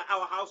media style,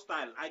 our house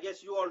style. I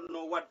guess you all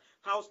know what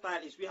house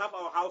style is. We have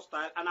our house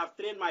style, and I've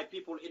trained my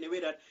people in a way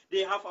that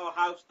they have our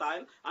house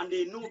style, and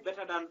they know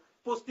better than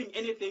posting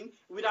anything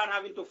without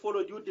having to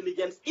follow due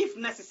diligence if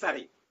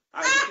necessary.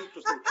 I need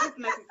to say, if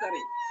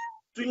necessary.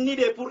 To need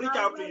a pull reach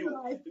out to you.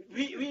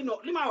 We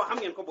know. Lima wa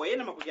hamgen ko boy.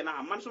 Ena makuja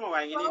na man suma wa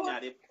ngene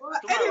nyade.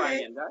 Tuma wa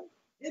ngene.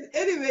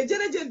 anyway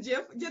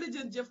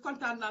jërëjëf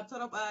kontaan naa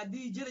trop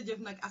di jërëjëf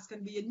nag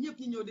askan bi yéen ñëpp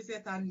ñi ñëw di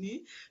seetaan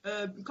nii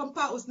comme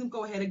Pa Ous ni mu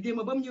ko waxee rek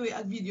démb ba mu ñëwee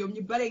ak vidéo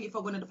ñu baree ngi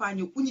foogoon ne dafaa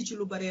ñëw uñi ci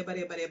lu bare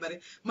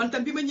man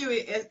tam bi ma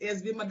ñëwee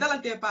es bi ma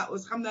dalantee Pa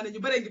Ous xam naa ne ñu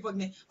baree ngi foog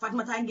ne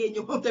Fatoumata ngee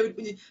ñëw moom tamit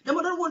uñi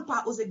dama doon woon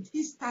Pa Ous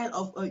his style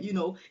of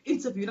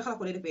interview naka la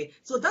ko dee defee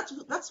so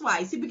that's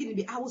why si beginning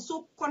bi I was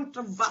so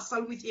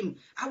controversial with him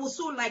I was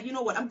so like you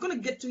know what I'm gonna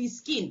get to his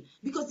skin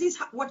because this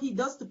is what he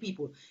does to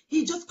people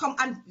he just come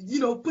and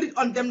put it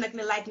on them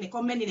like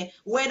come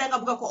whether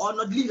or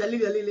not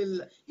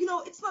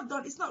it's not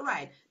done, it's not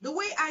right. The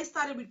way I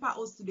started with Pa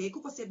Ous today,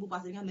 Kuko said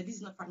this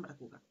is not Fatoumata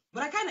Kuka.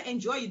 But I kind of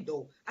enjoy it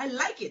though. I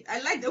like it. I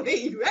like the way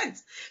it went.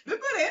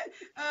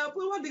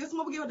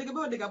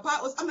 Pa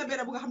Ous am na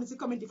benn bu nga xam ne si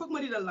comment yi foog ma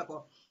didal la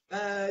ko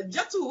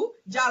Jatu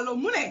Jallow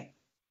mu ne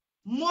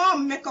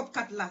moom makeup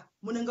kat la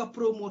mu ne nga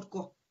promote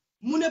ko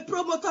mu ne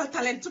promote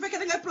talent su fekkee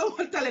da nga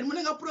promote talent mu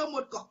ne nga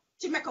promote ko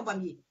ci makeup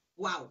am yi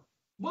waaw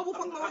boobu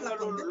foog ma wax la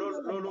ko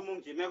loolu mu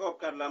ngi ci makeup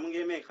kat la mu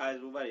ngi may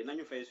xaalis bu bari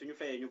nañu fay suñu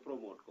fayee ñu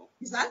promote ko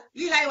gisal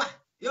lii lay wax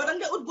yow da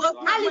nga ut buzz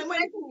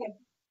mooy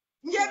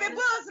njéeme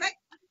buzz rek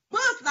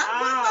buzz la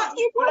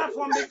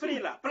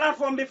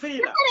plateforme bi free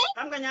la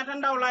xam nga ñaata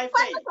ndaw laay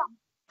fay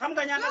xam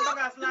nga ñaata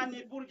bagage laa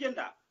nit pour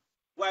jënda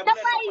waaye bu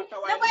leen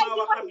ko waaye ma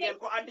wax xam ngeen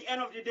ko at the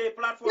end of the day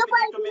platform bi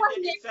need to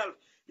maintain itself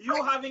you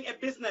having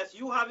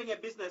a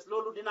business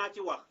loolu dinaa ci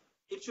wax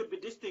it should be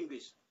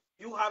distinguished.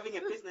 You having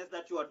a business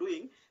that you are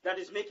doing that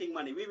is making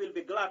money, we will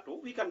be glad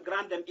to. We can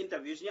grant them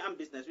interviews. Yeah,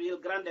 business. We will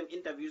grant them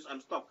interviews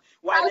and stuff.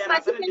 While there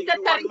are certain things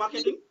you want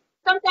marketing.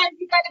 Sometimes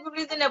you can't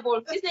be reasonable.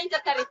 This is the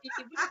charity.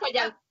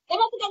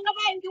 Dama ko nga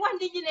bay ngi wax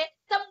nit ñi ne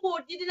tam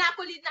boot di dina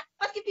ko li na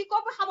parce que fi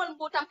ko fa xamal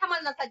mbootam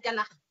xamal na sa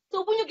janax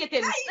so buñu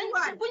gëtel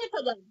buñu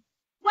tojal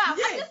wow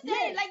I just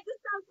say like this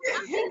sounds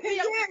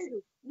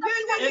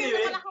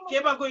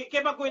anyway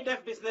keba koy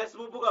def business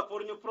mu buga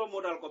pour ñu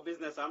promotal ko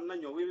business am na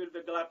ñëw we will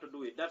be glad to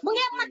do it that's mu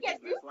ngi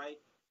market bi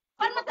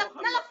man ma tax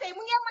na fay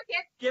mu ngi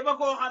market keba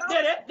ko xam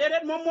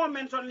déedéet moom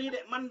mention lii de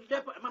man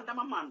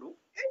dama mandu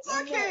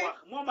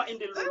moo ma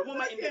indil loolu moo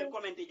ma indil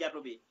comment yi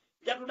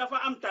jatu dafa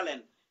am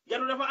talent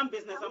jatu dafa am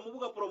business am mu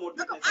buga promote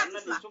business am na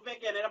ni su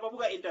fekkee ne dafa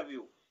buga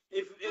interview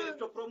if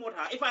to promote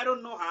her if I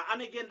don't know her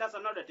and again that's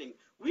another thing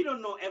we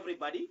don't know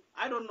everybody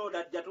I don't know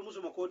that jatu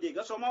musuma ko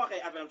dégga so ma waxee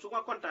affaire su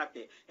ma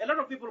contacté a lot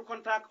of people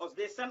contact us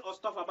they send us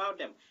stuff about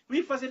them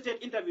we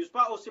facilitate interviews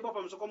Pa Ous si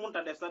boppam su ko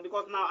munta def sax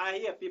because now I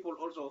hear people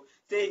also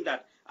saying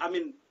that I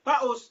mean Pa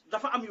Ous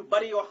dafa am yu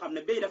bari yoo xam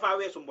ne béy dafa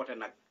weesu mbote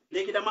nag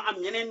léegi dama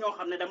am ñeneen ñoo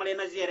xam ne dama leen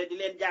a gérer di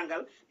leen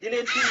jàngal di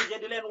leen diriger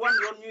di leen wan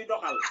yoon ñuy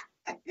doxal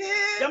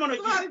jamono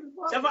ji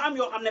dafa am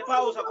yoo xam ne Pa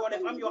Ous ko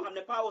def am yoo xam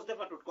ne Pa Ous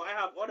defatut ko I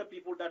have other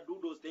people that do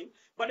those things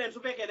but then su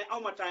fekkee ne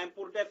awma time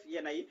pour def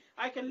yenn yi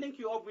I can link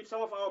you up with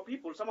some of our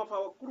people some of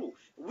our crew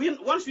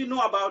once we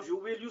know about you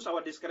we'll use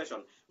our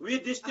discretion we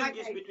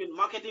distinguish between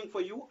marketing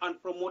for you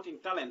and promoting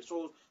talent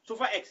so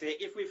fa excès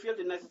if we feel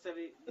the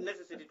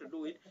necessity to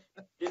do it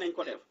dinañ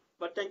ko def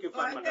but thank you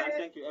Fatoumata and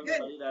thank you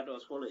everybody that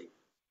was following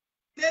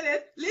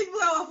déedéet li ñu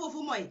bëgg a wax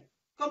foofu mooy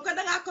comme que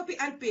da ngaa copy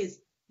and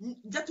paste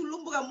jatu lu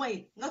mu bëgg a mooy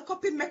nga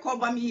copy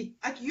makeup am yi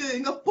ak yooyu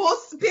nga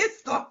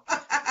paste ko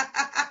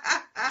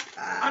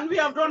and we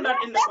have done that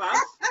in the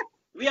past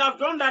we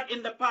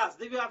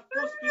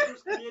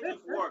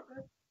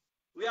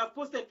have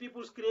posted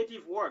people's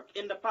creative work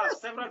in the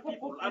past several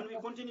people and we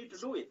continue to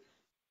do it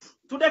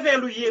to defee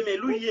lu yéeme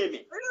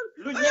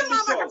lu ñetti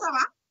show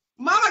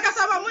Mama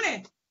Gassama mu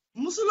ne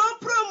musuloo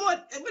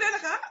promote bu dee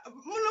naka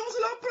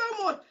musuloo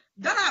promote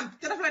daraam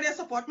te dafa la dee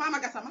support Mama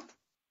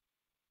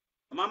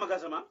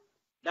Gassama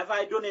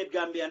dafay donate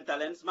Gambian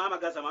talents Mama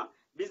Gassama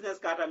business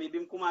kartam yi bi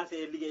mu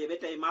commencé liggéey ba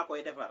tey maa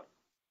koy defar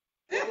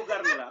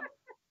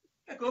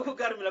kooku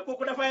garmi la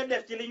kooku dafay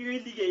def ci li ñuy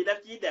liggéey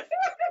daf ciy def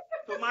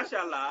so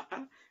masha Allah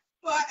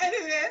waaw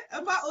anyway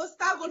Pa Ous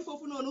tàggool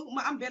foofu noonu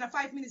ma am benn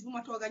 5 minutes bu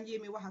ma toog a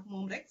njéemi wax ak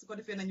moom rek su ko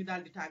defee nañu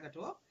daal di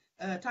tàggatoo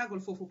tàggool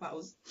foofu Pa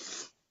Ous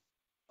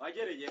waaw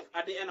jërëjëf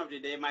at the end of the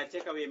day my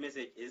takeaway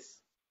message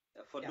is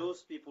for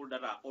those people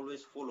that are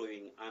always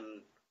following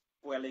and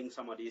quelling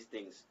some of these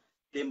things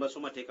démba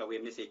suma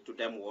takeaway message to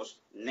them was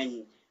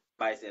nañ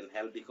bàyyi seen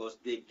xel because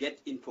they get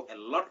into a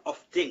lot of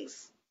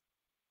things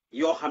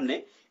yoo xam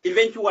ne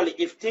eventually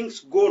if things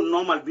go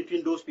normal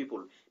between those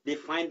people they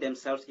find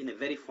themselves in a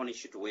very funny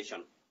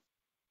situation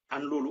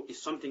and loolu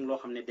is something loo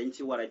xam ne dañ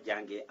ci war a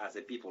jàngee as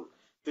a people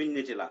suñ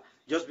niti la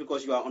just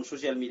because you are on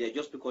social media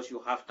just because you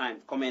have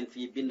time comment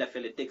fii binda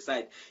fele take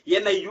side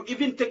yenn you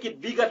even take it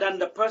bigger than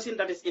the person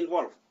that is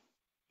involved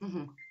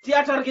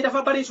théâtre gi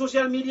dafa bari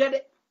social media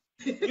de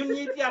ñun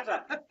ñi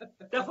théâtre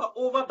dafa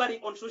over bari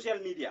on social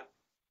media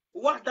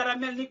wax dara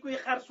mel ni kuy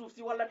xar suuf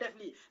si wala def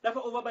lii dafa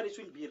over bari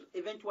suñ biir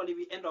eventually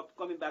we end up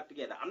coming back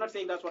together I'm not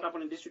saying that's what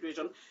happened in this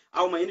situation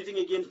awma anything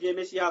against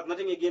Jemay si has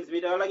nothing against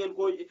me bala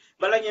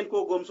ngeen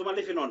koo góom su ma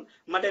lifi noonu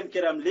ma dem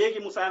këram léegi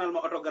mu saanal ma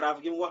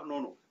autographe gi mu wax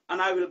noonu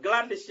and I will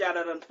gladly share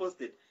that and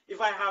post it if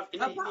I have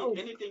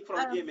anything from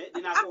Jemay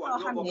dinaa ko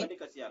wax ñoo bokk di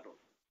ko siyaatoo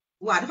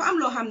waaw dafa am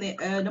loo xam ne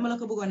dama la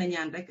ko bëggoon a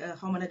ñaan rek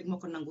xaw ma na dig ma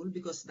ko nangul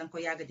because danga ko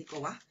yàgg di ko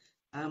wax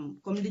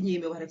comme li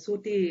ñëwee wax rek soo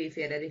téye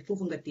feere rek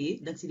foofu nga téye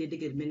danga si dee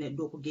dëgër mel ne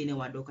doo ko génne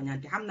waa doo ko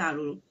ñaan te xam naa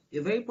loolu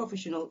you're very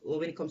professional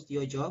when it comes to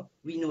your job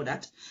we know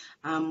that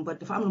but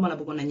dafa am lu ma la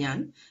bëggoon a ñaan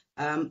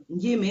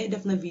njéeme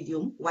def na vidéo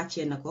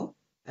wàccee na ko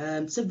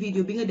sa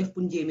vidéo bi nga def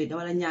pour njéeme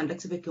dama la ñaan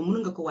rek su fekkee mën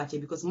nga ko wàccee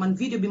because man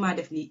vidéo bi maa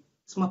def nii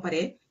su ma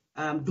paree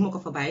duma ko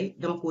fa bàyyi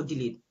dama koo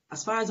delete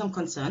as far as I'm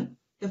concerned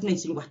def nañ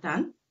suñu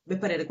waxtaan ba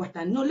pare rek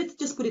waxtaan no let's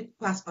just put it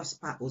past us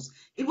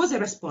it was a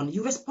response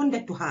you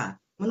responded to her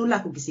mënu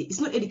laa ko gisee it's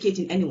not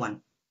educating anyone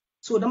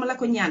so dama la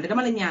ko ñaan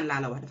dama la ñaan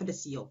laa la wax dafa des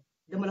si yow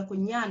dama la ko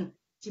ñaan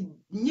ci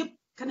ñëpp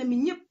kanami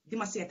ñëpp di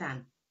ma seetaan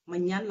ma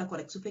ñaan la ko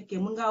rek su fekkee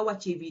mën ngaa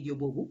wàccee vidéo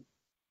boobu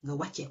nga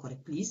wàccee ko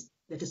rek please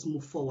let us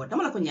move forward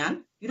dama la ko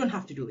ñaan you don't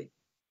have to do it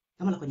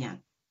dama la ko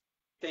ñaan.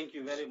 Thank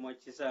you very much.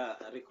 It's a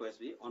request.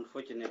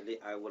 Unfortunately,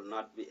 I will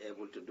not be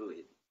able to do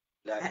it.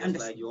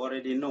 Like you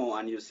already know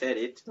and you said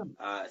it,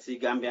 see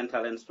Gambian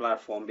Talents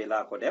platform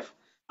Bila Kodef,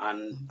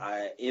 and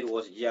it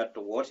was geared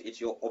towards,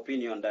 it's your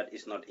opinion that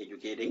it's not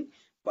educating,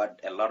 but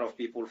a lot of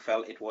people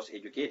felt it was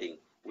educating.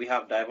 We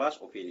have diverse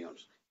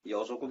opinions. You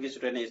also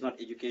is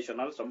not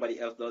educational. Somebody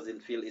else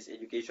doesn't feel it's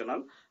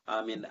educational.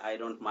 I mean, I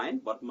don't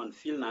mind, but man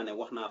feel na ne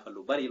wax na fa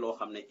lu bari lo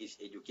xamne is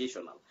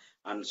educational.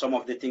 And some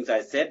of the things I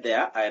said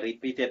there, I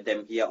repeated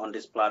them here on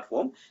this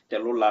platform. Te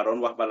lolu la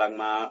ron wax balang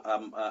ma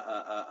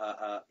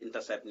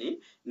intercept ni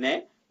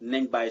ne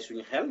nañ bay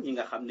suñu xel ñi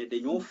nga xamne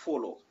dañoo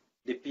follow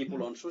the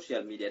people on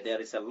social media.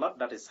 There is a lot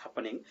that is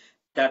happening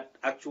that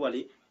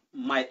actually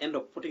might end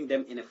up putting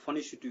them in a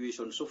funny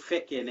situation. So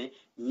fekkee ne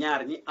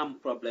ñaar ñi am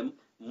problem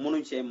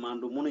mënuñ cee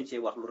mandu mënuñ cee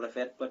wax lu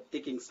rafet, but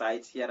taking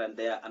sides here and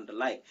there and the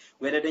like,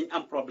 whether they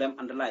am problem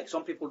and the like.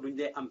 Some people doing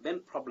they am ben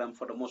problem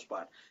for the most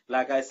part.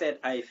 Like I said,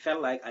 I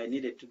felt like I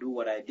needed to do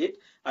what I did.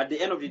 At the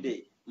end of the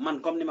day,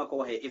 man comme ni ma ko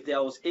waxee, if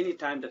there was any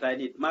time that I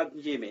need Mag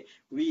Jemay,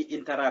 we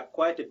interact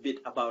quite a bit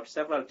about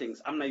several things.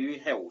 Amna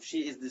yuy xew,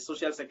 she is the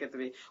social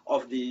secretary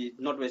of the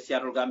Northwest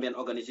Seattle Gambian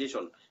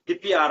organization, the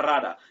PR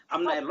rather.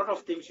 Amna a lot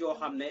of things yoo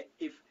xam ne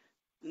if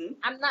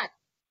I'm not.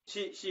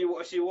 She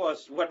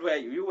was. What were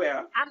you? You were.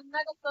 I'm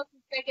not a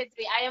social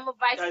secretary. I am a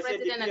vice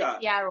president and a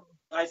PRO.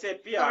 I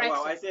said PR.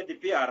 Wow, I said the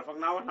PR. From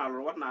now on,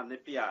 the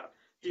PR.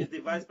 She's the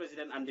vice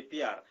president and the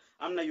PR.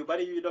 I'm not you, but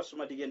you do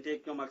some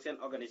take no accent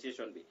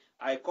organization.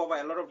 I cover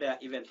a lot of their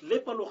events.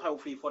 Lepalu how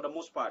free for the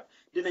most part.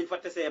 Didn't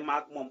say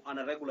mark mom on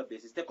a regular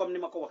basis. They come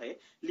Nimakohe,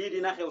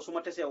 leading a house,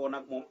 say on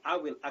mom. I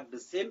will act the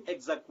same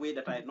exact way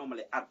that I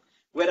normally act.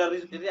 Whether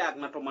it react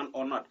not to man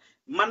or not.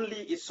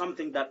 Manly is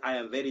something that I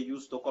am very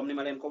used to.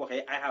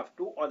 I have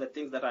two other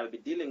things that I'll be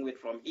dealing with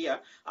from here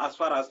as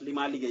far as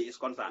Lima Liga is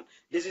concerned.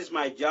 This is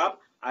my job.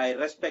 I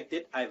respect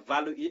it, I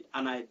value it,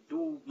 and I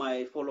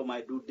follow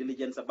my due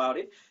diligence about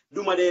it.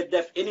 Do my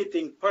def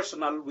anything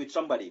personal with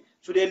somebody.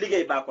 So they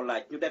ligay back or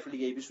like you def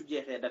ligay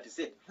that is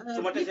it.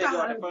 So much say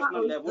on a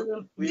personal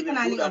level, we will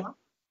do that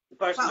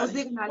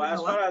personally. As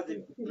far as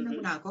the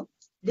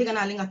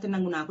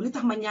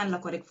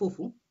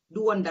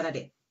du won dara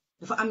de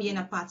dafa am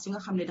yena parts nga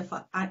xamne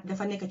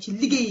dafa nek ci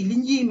liggéey li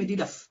ñëme di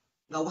def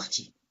nga wax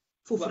ci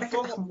fofu rek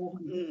tax mo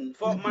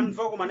man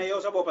fogu mané yow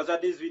sa bop sa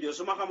this video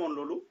suma xamone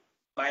lolu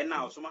by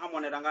now suma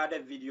xamone da nga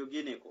def video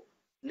génné ko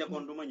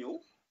nekon duma ñëw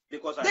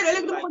because I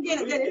feel like doing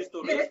this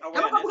to raise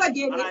awareness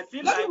and I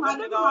feel like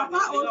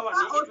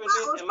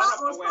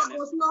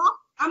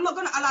I'm not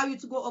going to allow you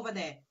to go over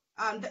there.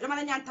 Dama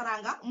la ñaan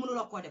taranga mënu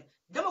la ko def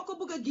dama ko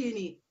bëgg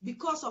génné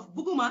because of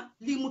bëgguma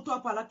li mu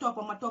topa la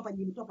topa ma topa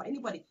li mu topa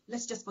anybody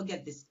let's just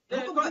forget this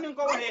comme ni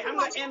ko waxé xam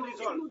nga end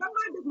result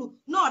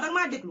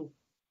dama déglu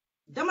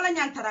dama la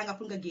ñaan taranga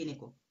pour nga génné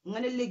ko nga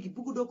né légui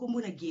bëggu do ko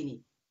mëna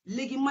génné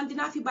légui man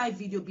dina fi bay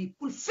vidéo bi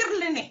pour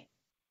firle né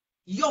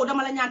yow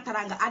dama la ñaan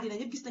taranga adina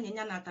ñep gis nañu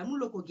ñaanata mënu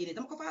la ko génné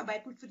dama ko fa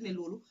bay pour firne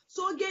lolu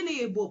so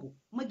génné bobu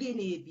ma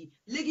génné bi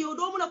légui yow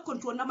do mëna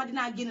contrôle dama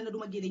dina génné na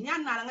duma génné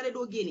ñaan na la nga né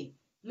do génné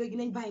légui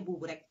nañ bay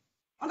bobu rek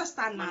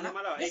understand na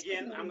la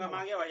again am nga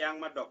ma ngi wax yang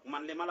ma dok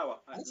man li mala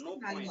wax at no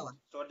point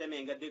so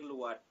demé nga déglu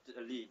wat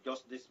li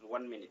just this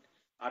 1 minute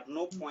at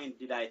no point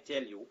did I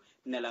tell you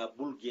ne la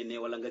bul génné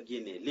wala nga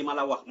génné li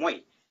mala wax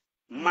moy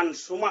man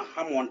suma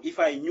xamone if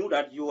I knew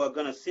that you were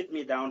going to sit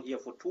me down here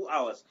for 2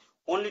 hours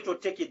only to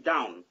take it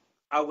down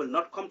I will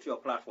not come to your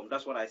platform.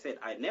 That's what I said.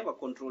 I never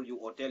control you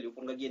or tell you.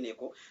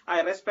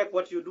 I respect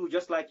what you do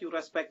just like you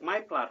respect my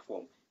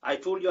platform. I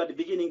told you at the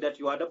beginning that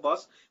you are the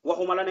boss.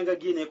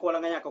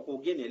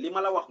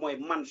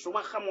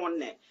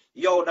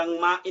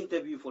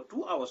 Interview for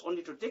 2 hours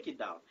only to take it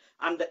down.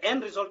 And the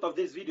end result of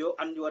this video,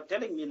 and you are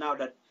telling me now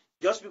that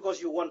just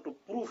because you want to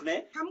prove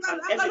and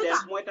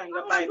evidence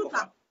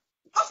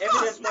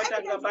evidence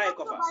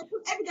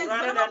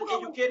rather than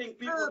educating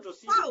people to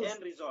see the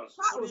end results.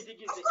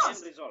 Politics is the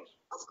end results.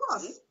 Of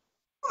course.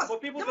 For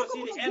people to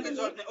see the end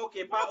result,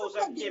 okay, pa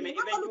Ousman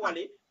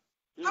eventually.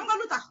 Xam nga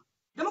lutax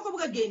dama ko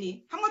bëgg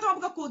génné xam nga dama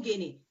bëgg ko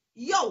génné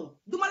yow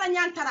duma la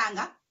ñaan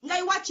taranga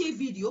ngay wàccé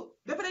vidéo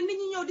ba pare nit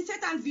ñi ñëw di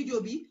sétane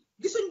vidéo bi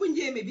gisuñ bu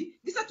njémé bi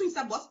gisatuñ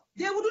sa boss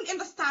they wouldn't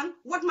understand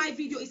what my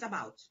video is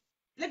about.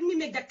 Let me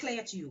make that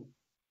clear to you.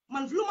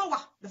 man lu ma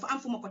wax dafa am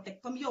fu ma ko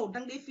teg comme yow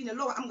dang day fii ne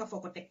loo wax am nga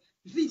foo ko teg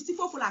fii si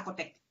foofu laa ko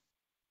teg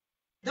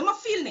dama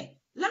feel ne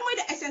lan mooy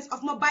the essence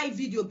of ma bàyyi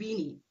vidéo bii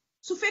nii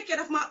su fekkee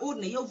daf maa óor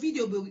ne yow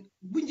vidéo bi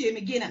bu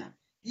njéeme génn na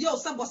yow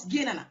sa bos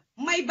génn na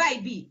may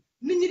bàyyi bii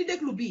nit ñi di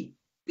déglu bii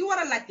di war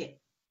a laajte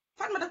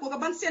Fatoumata ko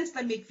ban sense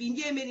la make fii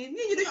njéeme ni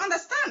nit ñi duñu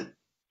understand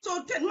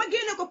so te ma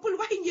génne ko pour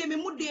waxi njéeme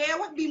mu dee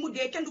wax bii mu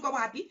dee kenn du ko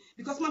waxati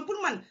because man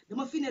pour man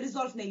dama fii ne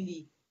resolve nañ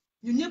lii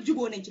ñun ñëpp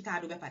juboo nañ ci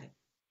kaddu ba pare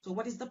so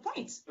what is the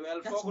point?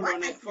 Well,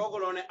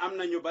 fooguloo ne am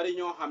na ñu bari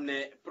ñoo xam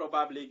ne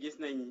probably gis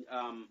nañ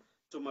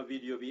suma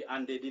video bi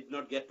and they did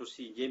not get to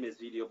see James'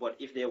 video, but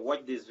if they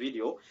watch this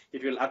video,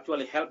 it will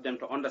actually help them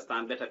to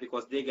understand better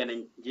because they get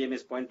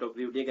James' point of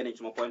view, they get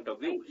suma point of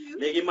view.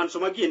 Legi man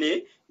suma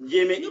gene,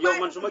 yow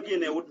man suma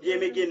gene,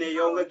 James gene,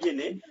 yow nga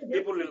gene,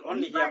 people will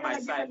only hear my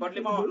side. But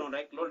lima wax non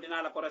rek, lol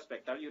dina la ko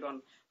respectal. You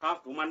don't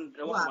have to man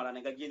waxuma la ne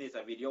nga gene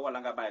sa video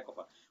wala nga bay ko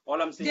fa.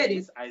 All I'm saying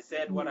is I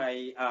said what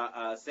I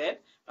said.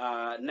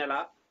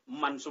 Nella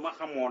man suma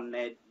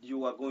xamone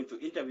you are going to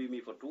interview me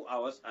for 2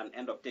 hours and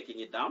end up taking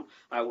it down,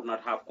 I would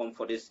not have come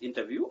for this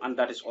interview, and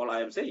that is all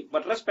I am saying.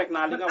 But respect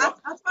na li nga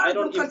wax. I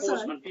don't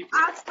impose on people.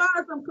 As far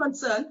as I'm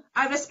concerned,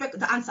 I respect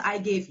the answer I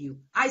gave you.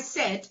 I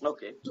said,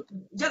 okay,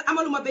 jar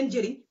amaluma ben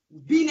jeri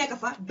bi nekk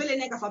fa bele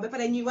nekk fa ba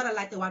pare ñuy wara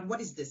laajte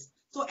what is this.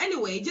 So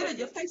anyway,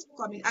 jërëjëf, thanks for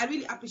coming. I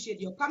really appreciate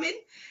your coming.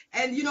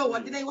 And you know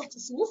what, dinañ wax ci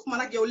suuf man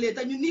ak yow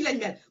later ñun nii lañ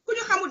mel. Ku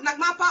ñu xamut nag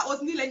ma pa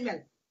os nii lañ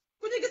mel.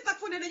 Ku ñu gis nag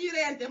fu ne dañuy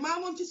reyante maa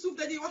moom ci suuf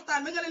dañuy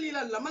waxtaan ba nga ne lii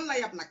lan la man la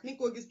yab nag ni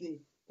ko gis nii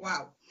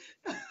waaw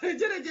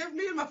jërëjëf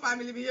nuyul ma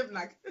famille bi yëpp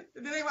nag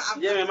dinañ ma am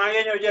Jemay maa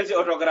ngi ñëw jël si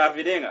autographe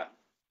bi dégg nga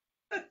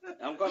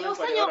am ko yow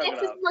sa ñëw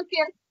exis ma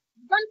kër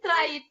don't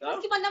try it parce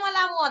que man dama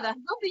laa mooda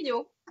doo fi ñëw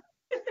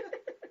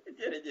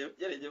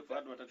jërëjëf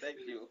Fatoumata, thank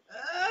you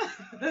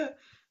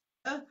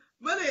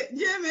ma ne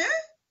Jemay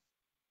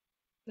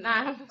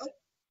naa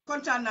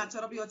kontaan naa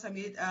torop yow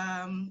tamit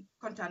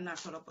kontaan naa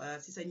torop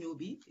si sa ñëw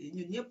bi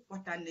ñun ñëpp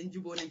waxtaan nañ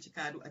juboo nañ ci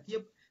kaddu ak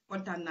yëpp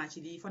kontaan naa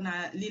ci lii fa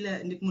naa lii la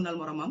nit munal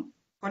moromam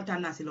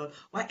kontaan naa si lool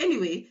waaye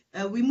anyway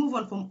we move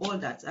on from all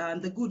that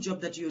the good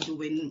job that you're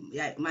doing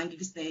maa ngi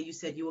gis ne you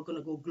said you were going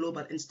to go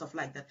global and stuff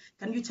like that.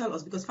 Can you tell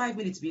us, because 5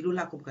 minutes bi loolu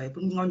laa ko bëgg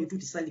pour nga ñu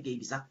tuuti sa liggéey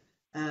bi sax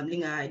li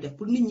nga def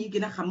pour nit ñi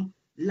gën a xam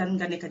lan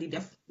nga nekk di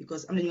def,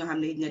 because am na ñu nga xam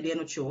ne they are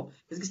not sure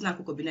parce que gis naa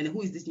ko bi ne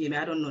who is this Jemay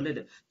I don't know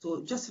la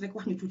so just rek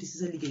wax ñu tuuti si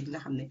sa liggéey bi nga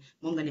xam ne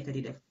moom nga nekk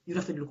di def ñu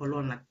rafetlu ko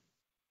lool nag.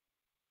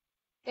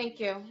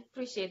 Thank you.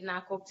 Appreciate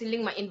Nako. To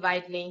link my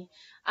invite link.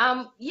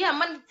 Yeah,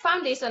 man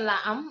foundation la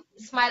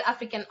Smile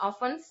African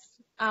Orphans.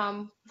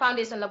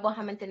 Foundation la bo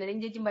xamantene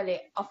dañ dimbale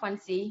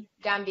orphans yi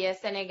Gambia,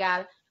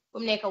 Senegal.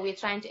 We're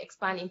trying to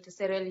expand into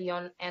Sierra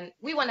Leone and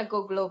we want to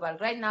go global.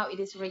 Right now it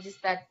is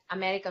registered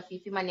America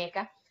fi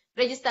maneka.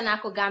 Register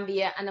nako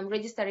Gambia and I'm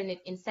registering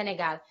it in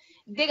Senegal.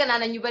 Dega na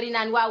ñu bari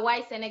naan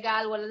why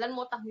Senegal wala lan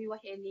motax muy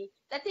waxe ni.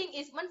 The thing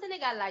is man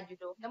Senegal la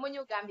judo dama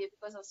ñew Gambia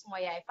because of suma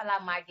yaay fala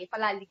magge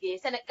fala liggéey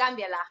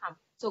Gambia la xam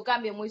so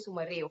Gambia moy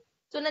suma réew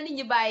so na nit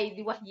ñi bayyi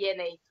di wax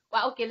yeenay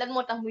okay lan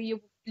motax muy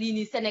yóbbu li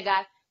ni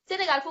Senegal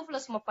fofu la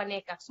suma pa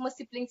nekk suma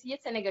siblings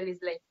yépp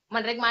Senegalese lañ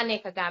man rek ma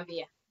nekk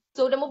Gambia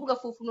so dama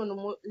bëgg fofu nonu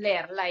mu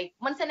leer like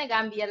man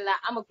Senegambien la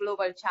am a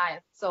global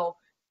child so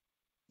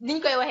niñ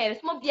koy waxe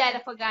suma yaay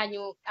dafa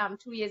gañu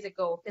 2 years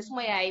ago te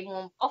suma yaay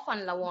mom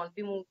orphan la woon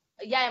bi mu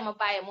yaayama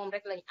baye mom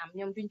rek lañ am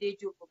ñom duñ dé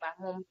jur bu baax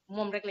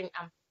mom rek lañ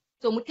am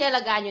so mu téla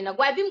gañu nak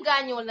way bimu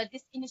gaño la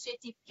this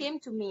initiative came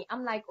to me.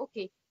 I'm like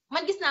okay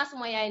man gis na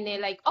suma yaay ne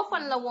like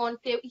often la won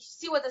te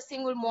she was a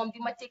single mom bi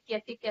ma take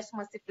care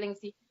suma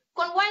siblings yi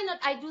kon why not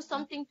I do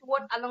something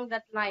toward along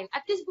that line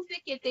at least bu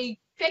fekkee tey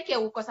fekkee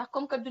wu ko sax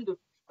comme que dundul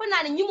kon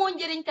naa ne ñi moo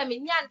njëriñ tamit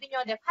ñaan bi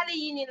ñoo def xale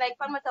yi ni like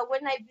Fatoumata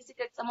when I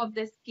visited some of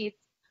these kids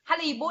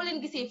xale yi boo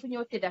leen gisee fu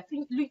ñoo tëdda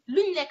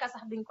luñ lekk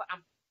sax duñ ko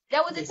am.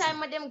 There was a time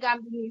madam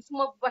Gambia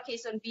suma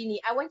vacation bini.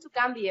 I went to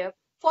Gambia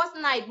first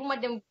night buma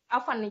dem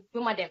afan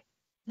buma dem.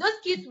 Those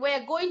kids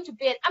were going to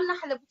bed. Am na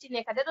xale bu ci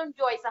nekk da doon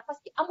jooy sax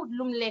parce que amul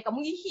lum lekk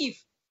mu ngi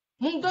xiif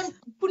mu ngi doon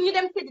pour ñu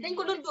dem tëddi dañ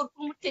ko doon door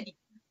pour mu tëddi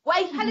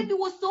waaye xale bi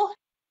was so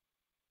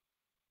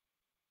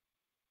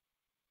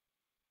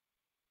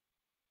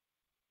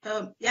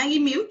yaa ngi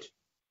mute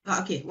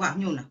okay waaw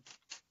ñëw na.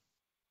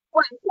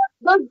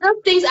 Those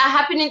things are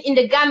happening in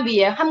the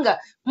Gambia xam nga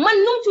man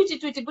num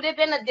tuuti bu dee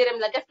benn dërëm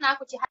la def naa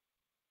ko ci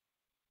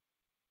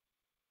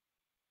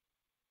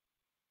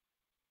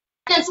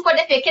keneen su ko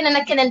defee keneen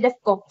ak keneen def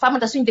ko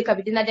Fatoumata suñ dëkk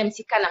bi dina dem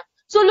si kanam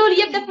so loolu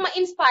yëpp daf ma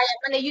inspire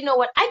ma ne you know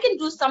what I can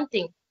do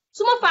something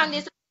suma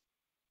foundation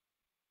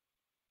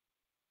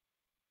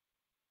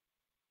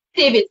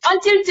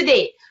until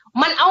today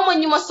man awma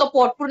ñu ma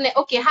support pour ne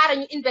okay xaaral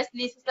ñu invest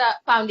lii si sa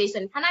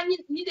foundation xanaa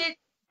ñi dee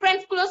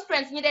close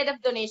friends ñi dee def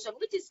donation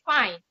which is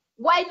fine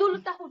waaye loolu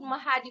taxul ma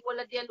xaadi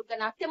wala dellu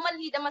gannaaw te man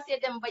lii dama see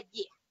dem ba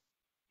jeex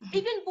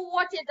even bu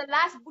wootee the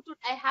last butut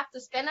I have to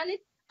spend on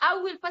it I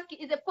will parce que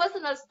it's a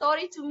personal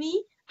story to me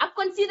ak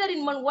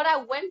considering man what I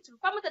went through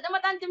Fatoumata dama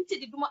daan dem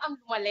tëddi duma am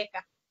lu ma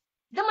lekka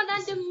dama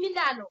daan dem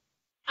mindaano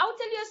I'll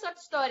tell you a short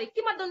story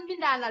ki ma doon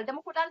mindaanal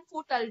dama ko daan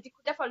fóotal di ko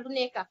defal lu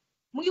nekka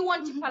mu ngi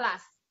woon ci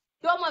place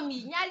doomam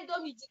yi ñaari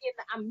doom yi jigéen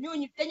la am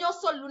ñooñu dañoo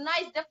sol lu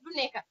nice def lu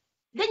nekk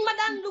dañ ma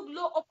daan look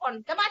low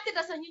upon dama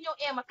tëdda sax ñu ñëw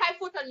eema kaay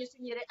fóotal ñu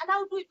suñu yére and I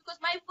will do it because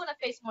my gonna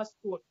face my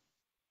school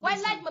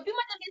waaye laaj ma bi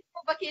ma demee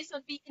sama vacation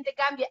bi in the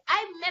Gambia I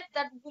met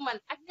that woman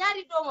ak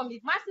ñaari doomam yi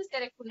Master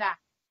Serekunda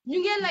ñu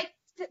ngeen like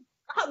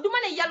du ma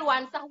ne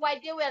yalwaan sax waaye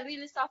they were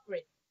really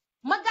suffering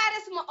ma gaare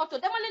suma oto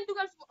dama leen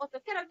dugal suma oto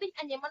keroog biñ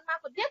añee man maa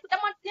ko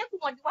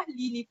nekkuma di wax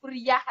lii nii pour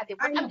yaaxate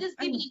but I'm just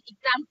giving an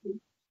example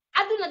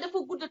aduna dafa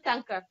gudd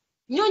tànkar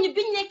ñooñu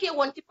biñ nekkee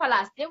woon ci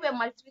place they were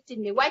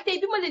maltreating me waaye tey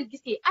bi ma leen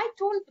gisee I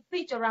told the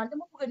preach around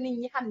dama bëgg nit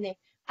ñi xam ne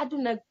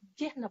aduna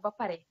jeex na ba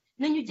pare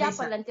nañu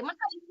jàppalante man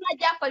xam naa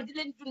jàppal di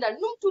leen dundal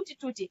num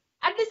tuuti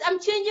at least I'm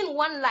changing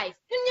one life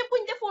ñun ñëpp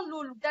buñ defoon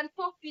loolu dan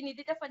toog fii nii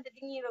di defante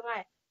di ñuy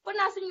rangaay kon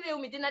naa suñu réew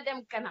mi dina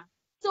dem kanam.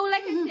 So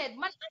like I said,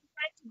 man, I'm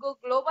trying to go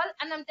global,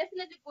 and I'm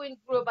definitely going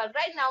global.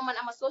 Right now, man,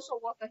 I'm a social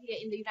worker here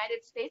in the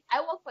United States.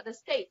 I work for the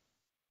state.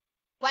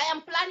 Why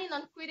I'm planning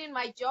on quitting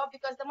my job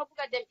because I'm going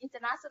to them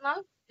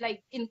international,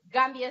 like in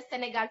Gambia,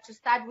 Senegal, to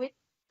start with.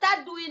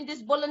 Start doing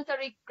this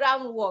voluntary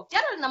groundwork.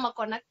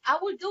 I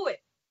will do it.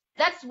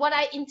 That's what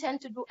I intend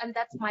to do, and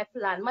that's my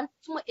plan. Man,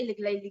 so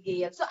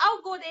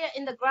I'll go there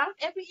in the ground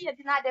every year.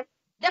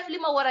 Definitely,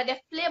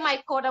 play my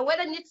quota,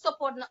 whether need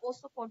support or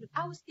support.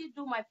 I will still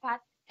do my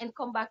part and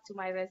come back to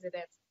my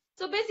residence.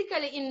 So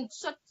basically, in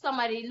short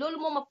summary, Lolo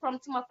Mama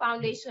Prompt my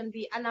foundation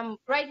be, and I'm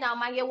right now,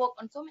 I work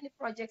on so many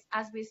projects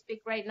as we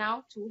speak right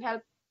now to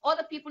help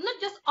other people, not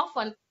just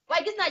often.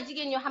 Why gis na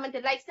jigen yo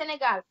xamante like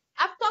Senegal.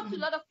 I've talked to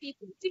a lot of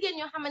people. Jigen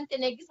yo xamante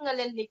ne gis nga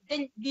len ni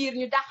dañ biir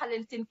ñu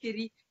daxalen sen kër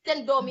yi,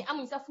 sen doom yi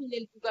amuñ sax fuñ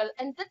len dugal,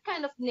 and that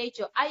kind of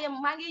nature. I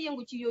am maa ngi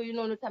yëngu ci yooyu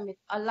noonu tamit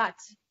a lot.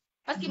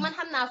 Parce que man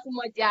xam naa fu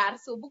ma jaar,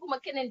 so bëgguma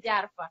keneen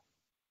jaar fa.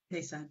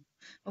 Ndeysaan.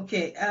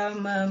 Okay,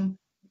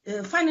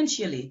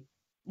 financially,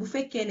 bu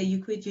fekkee ne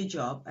you quit your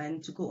job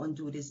and to go and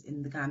do this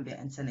in the Gambia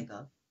and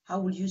Senegal, how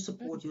will you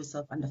support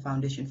yourself and the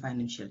foundation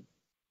financially?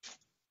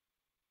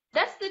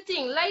 That's the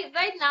thing. Like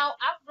right now,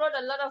 I've wrote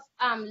a lot of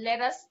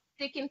letters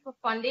seeking for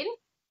funding,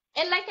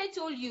 and like I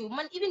told you,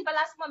 man, even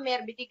balasma mer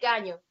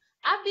bidiganyo,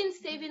 I've been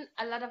saving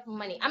a lot of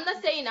money. I'm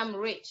not saying I'm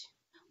rich,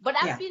 but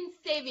I've been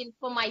saving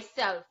for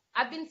myself.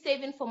 I've been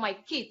saving for my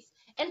kids.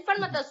 And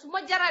Fatoumata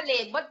suma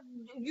jarale, but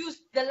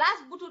use the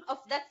last butut of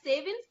that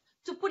savings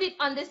to put it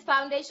on this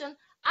foundation.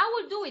 I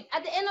will do it.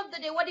 At the end of the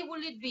day, what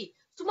will it be?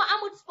 Suma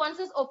amut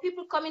sponsors or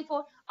people coming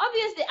for.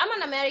 Obviously, I'm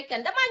an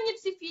American. Dama ñib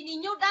si fini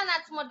ñew dana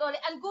suma dole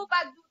and go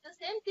back do the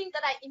same thing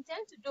that I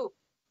intend to do.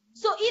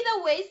 So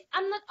either ways,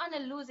 I'm not on a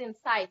losing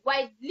side.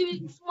 Why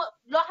suma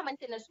lo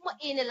xamantene suma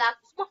ene la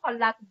suma xol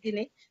la ko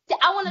gene te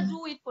I want to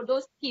do it for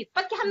those kids.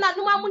 Parce que xamna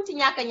luma munti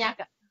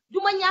ñaka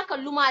duma ñaka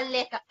luma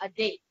leka a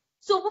day.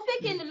 So bu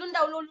fekkee ne lu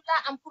ndaw lolu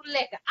la am pour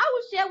leka, I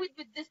will share it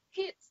with these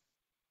kids.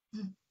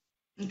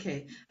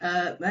 Okay,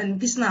 and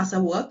this NASA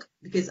work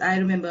because I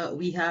remember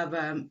we have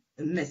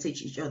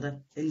messaged each other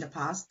in the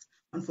past,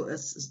 and for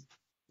us,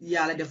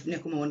 Yala def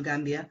nekuma on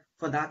Gambia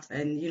for that,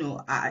 and you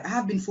know I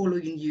have been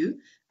following you.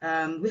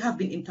 We have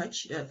been in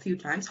touch a few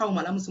times. How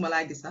mala musuma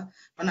like this,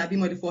 and I've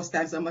been the first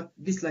time sama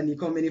this la ni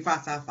come many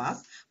fast.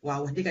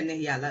 Wow, diga ne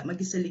Yala ma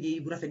gis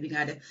liggéey bu rafet bi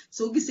nga def.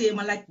 So gisee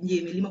ma laaj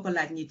Njémé li ma ko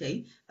laaj ñi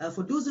tey.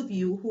 For those of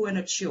you who are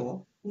not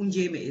sure who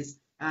Njémé is,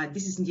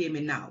 this is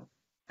Njémé now.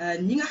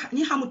 Ñi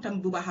xamul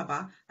tam bu baax a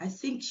baax I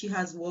think she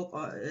has work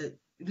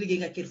liggéey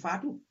nga Kër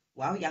Fatou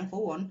waaw yaa ngi fa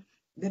woon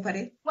ba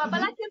pare. Well,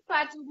 but like Kër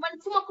Fatou man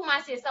fu ma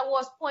commencé ça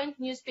was Point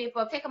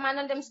newspaper fekk maa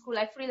doon dem school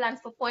I freelance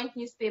for Point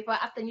newspaper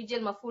after ñu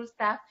jël ma full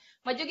staff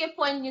ma jóge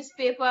Point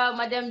newspaper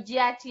ma dem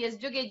GRTS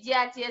jóge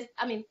GRTS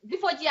I mean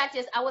before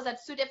GRTS I was at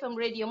Sud FM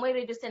radio mooy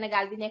radio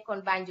Sénégal bi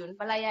nekkoon Banjul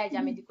balaa Yaya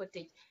Jammeh di ko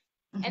tëj.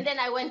 And then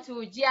I went to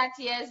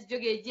GRTS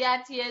jóge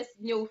GRTS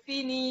ñëw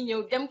fii nii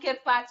ñëw dem Kër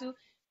Fatou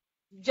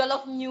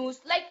Jollof News.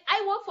 Like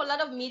I work for a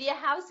lot of media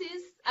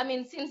houses. I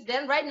mean, since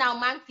then, right now,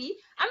 Manfi,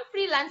 I'm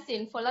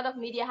freelancing for a lot of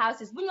media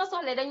houses. And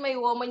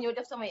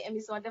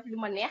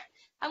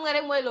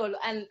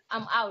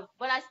I'm out,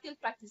 but I still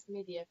practice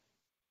media.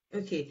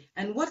 Okay,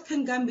 and what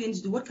can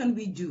Gambians do? What can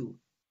we do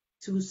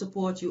to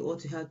support you or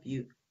to help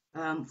you?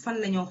 Fan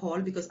lañu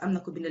hall because I'm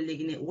not going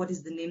to what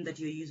is the name that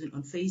you're using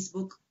on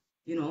Facebook?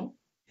 You know,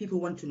 people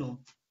want to know.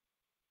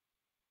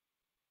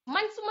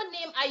 My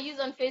name I use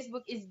on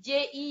Facebook is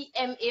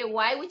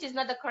Jemay, which is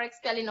not the correct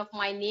spelling of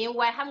my name.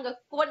 Why I'm going to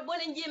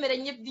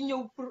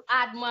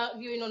add my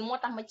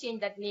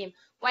change that name.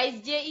 Why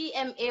is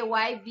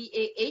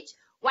JemayBAH?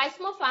 Why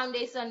small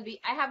foundation?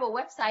 I have a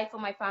website for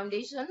my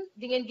foundation.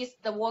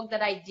 The work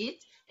that I did.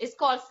 It's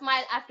called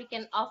Smile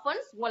African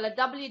Orphans. Well,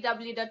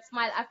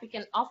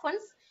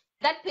 www.smileafricanoorphans.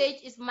 That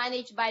page is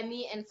managed by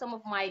me and some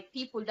of my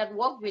people that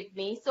work with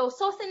me. So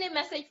send a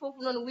message for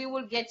we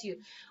will get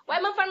you. Why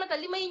my Fatoumata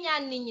li may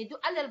ñaan nit ñi du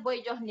alal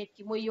boy jox nit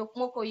ki moy yok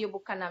moko yobu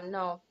kanam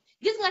no.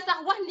 Gis nga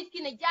sax wax nit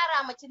ki ne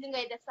jaarama ci li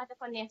ngay def sax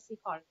dafa neex ci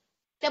xol.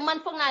 Te man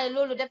foog naa ne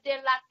loolu def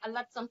dee lack a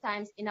lot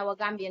sometimes in our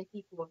Gambian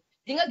people.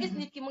 Di nga gis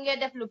nit ki mu ngay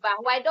def lu baax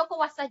waaye doo ko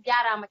wax sax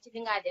jaarama ci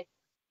li nga def.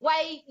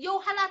 Waaye yow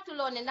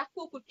xalaatuloo ne ndax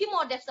kooku ki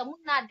moo def sax mun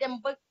naa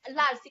dem ba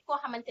laal si koo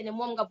xamante ne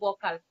moom nga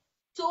bokkal.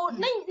 so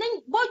nañ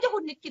boo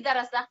joxul nit ki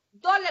dara sax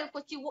dooleel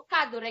ko ci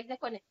cadre rek ne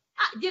ko ne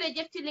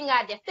jërëjëf ci li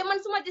nga def te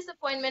man suma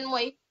disappointment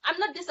mooy am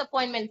not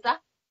disappointment sax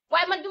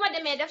waaye man duma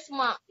demee def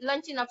suma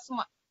launching up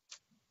suma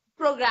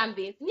programme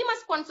bi ñi ma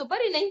sponsor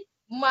bari nañ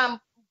maam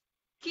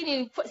kii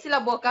nii si la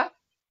bokka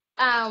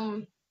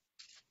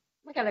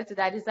naka la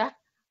tuddaati sax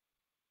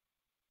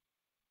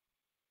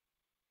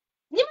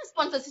ñi ma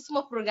sponsor si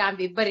suma programme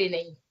bi bari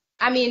nañ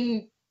I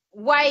mean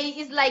why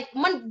is like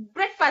man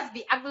breakfast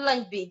bi ak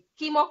lunch bi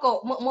kii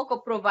moo ko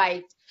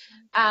provide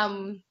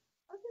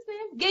what's his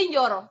name Gay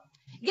Njoro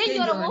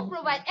moo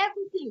provide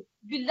everything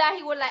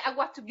billahi wallahi ak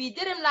waxtu bi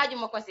dërëm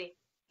laajuma ko si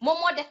moom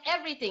moo def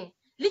everything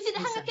li ci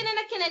xam nga keneen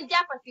ak keneen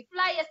jàppa si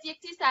flyers yeeg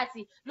t-shirts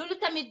yi loolu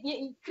tamit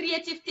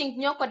creative thing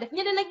ñoo ko def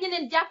ñeneen ak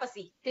ñeneen jàppa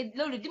si te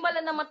loolu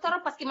dimbale na ma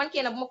torop parce que man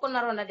kenn bu ma ko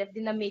naroon a def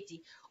dina métti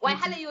waaye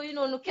xale yooyu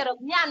noonu keroog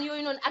ñaan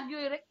yooyu noonu ak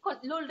yooyu rek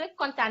loolu rek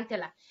kontante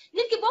la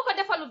nit ki boo ko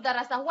defalul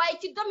dara sax waaye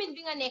ci domaine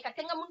bi nga nekk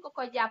te nga mun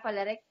ko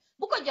jàppale rek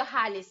bu ko jox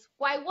xaalis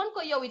waaye won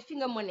ko yow it fi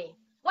nga mënee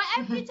waaye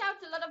I've reached out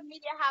to a lot of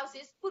media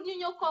houses pour ñu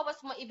ñëw cover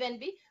suma event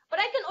bi but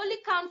I can only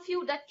count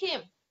few that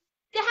came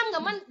te xam nga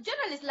man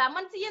journalist la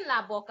man si yéen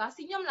laa bokka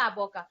si ñoom laa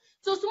bokka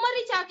so su ma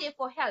reach out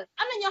for help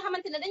am na ñoo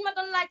xamante ne dañ ma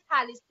doon laaj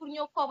xaalis pour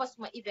ñëw cover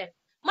suma event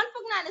man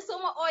foog naa ne soo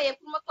ma ooyee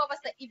pour ma cover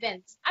sa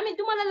event amin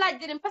duma la laaj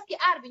dërëm parce que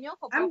aar bi ñoo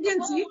ko bokk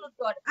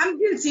am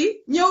guilty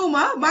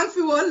ñëwuma maa ngi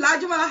fi woon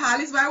laajuma la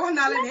xaalis waaye wax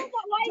naa la ne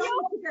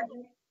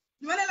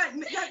ma ne la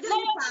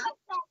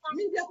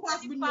media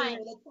pass bu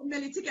ñëwee rek comme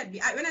meli ticket bi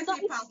when I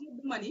say pass not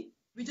the money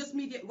we just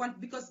media want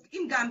because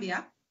in Gambia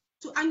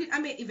to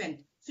amee event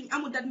suñ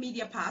amul that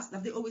media pass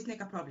daf they always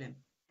make a problem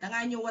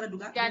dangaa ñëw war a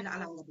duga dina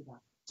allow nga duga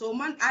so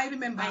man I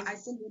remember I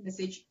sent you a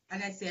message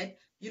and I said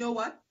you know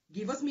what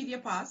give us media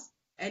pass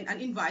and an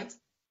invite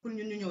pour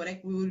ñu ñëw rek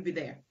we will be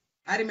there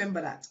I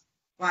remember that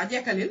waa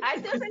jekkalil I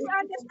totally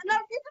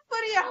understand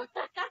for you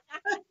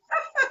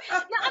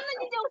na am na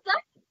ñu ñëw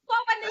sax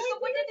foofa nañ ko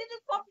but they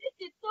didn't publish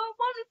it so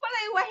moom fa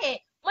lay waxee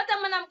moo tax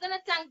man I'm gonna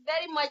thank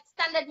very much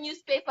Standard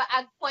newspaper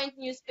and Point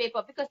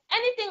newspaper because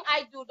anything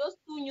I do those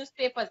two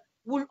newspapers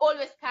will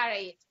always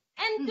carry it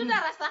and du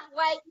dara sax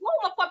waaye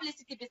waxuma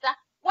publicity bi sax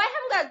waaye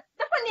xam nga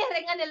dafa neex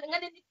rek nga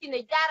ne nit ki ne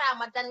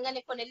jaaraama dan nga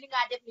ne ko ne li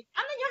nga def nit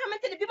am na ñoo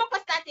xamante ne bi ma ko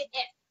starté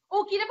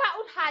kii dafa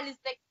ut xaalis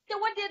rek te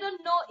what they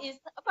don't know is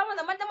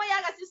Fatoumata man dama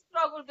yàgga si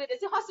struggle bi de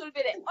si hustle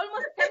bi de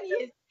almost 10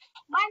 years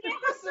maa ngi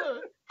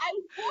hustle I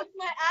put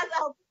my ass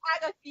out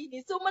aga fii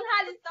nii so man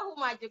xaalis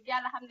taxuma jóg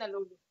yàlla xam na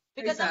loolu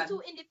because I'm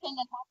too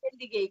independent maa seen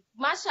liggéey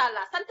macha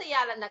allah sant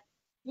yàlla nag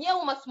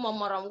ñeewuma suma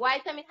morom waaye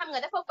tamit xam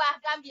nga dafa baax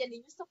Gambia ni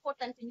ñu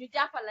supportante ñu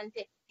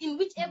jàppalante in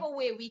whichever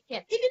way we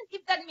can even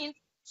if that means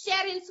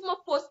sharing suma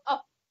post of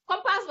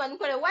compass one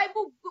ko waaye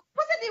bu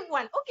positive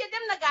one okay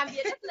dem na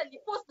Gambia def na li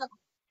post na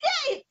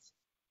great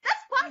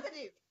that's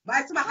positive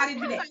bàyyi suma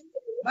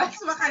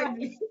xarit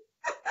bi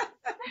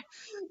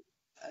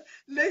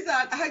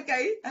ndeysaan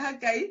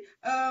akay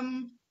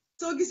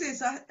soo gisee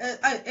sax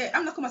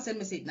am na ko ma seen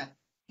message nag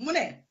mu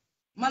ne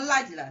ma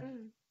laaj la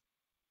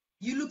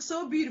you look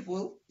so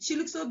beautiful. She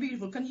looks so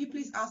beautiful. Can you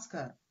please ask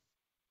her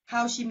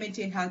how she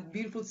maintained her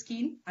beautiful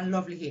skin and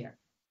lovely hair?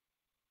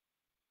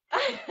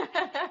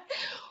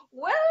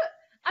 Well,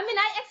 I mean,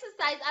 I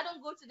exercise. I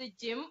don't go to the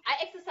gym. I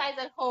exercise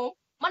at home.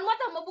 Man, what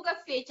I'm a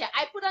feature.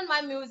 I put on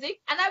my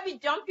music and I'll be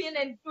jumping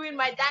and doing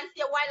my dance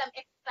here while I'm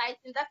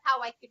exercising. That's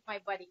how I keep my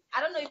body. I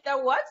don't know if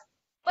that works,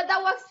 but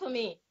that works for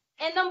me.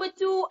 And number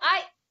two,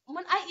 I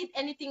eat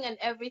anything and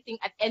everything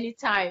at any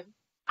time.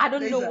 I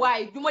don't know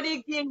why. Do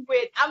they gain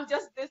weight? I'm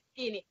just this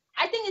skinny.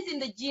 I think it's in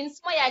the genes.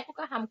 My I cook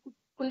a ham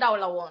kundaw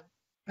la one.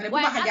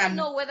 Why I don't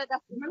know whether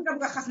that's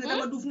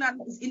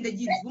it's in the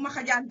genes. Buma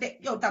hajan de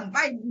yo tam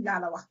bay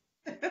la wax.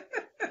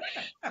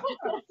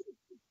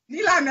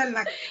 Ni la mel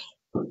nak.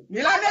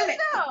 Ni la mel.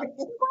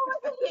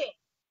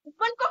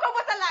 Man ko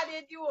batala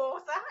de diwo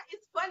sax.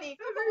 It's funny.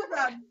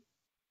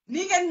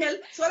 Ni ngeen mel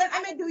so len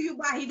amé diw yu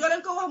baax yi do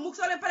len ko wax muk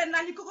so len paré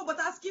nan ko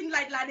bata skin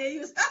light la de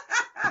use.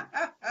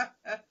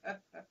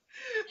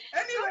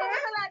 Anyway,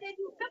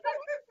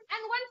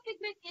 and one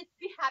secret is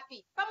be happy.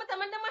 Fatoumata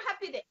man dama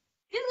happy de.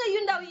 Gis nga yu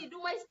ndaw yi du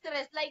may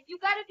stress like you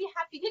gotta be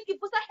happy. Nit ki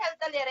bu sa xel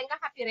dalee rek nga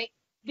happy rek.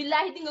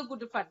 Billahi di nga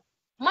gudd fan.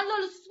 Man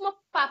loolu suma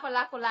papa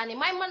la ko laane.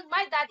 My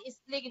dad is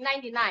like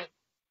 99.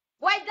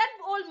 Why that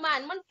old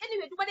man? Man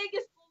anyway, du ma day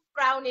gis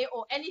brownie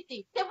or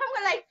anything. Te xam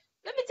nga like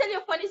let me tell you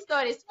a funny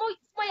story. Suma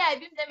yaay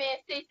bim demee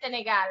stay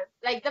Senegal.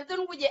 Like daf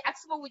doon wujjee ak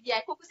suma wujjee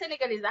yaay kooku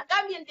Senegalese la.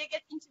 Gambian they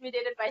get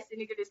intimidated by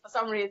Senegalese for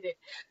some reason.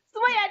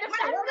 Suma yaay daf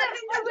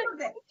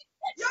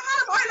yo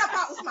am oy la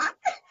pa Ousman.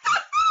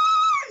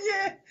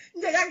 Yeah,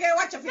 ya ngay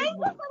wacc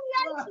Facebook.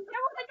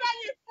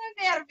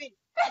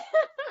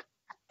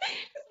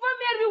 Suma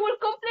mère bi will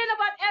complain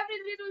about every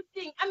little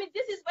thing. I mean,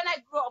 this is when I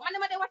grow up. Man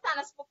dama de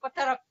waxtaan spoke for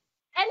tarap.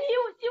 And he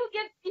will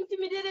get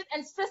intimidated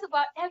and stressed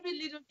about every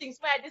little thing.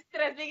 So I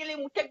distress really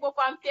mu take bop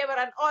am favor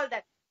and all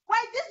that. Why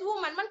this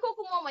woman, man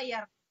koku moma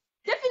yar.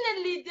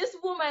 Definitely this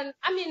woman,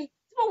 I mean,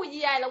 suma wuji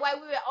yaay la why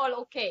we were all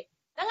okay.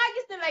 Da nga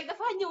gis ne like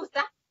dafa ñew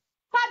sax.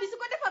 Pa bi su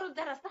ko defaru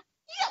dara sax.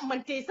 Ya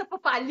man tay sa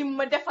papa lim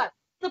ma defal.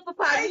 sa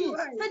papa nii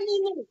sa nii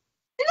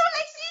you know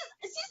like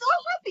she's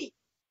all happy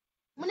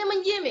mu ne ma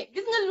njéeme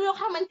gis nga loo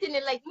xamante ne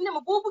like mu ne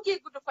ma boo bëggee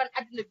gudd fan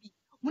adduna bi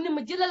mu ne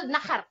ma jëlal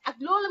naxar ak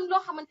loolam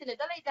loo xamante ne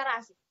dalay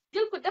déranger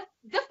jël ko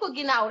def ko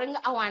ginnaaw rek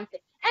nga awante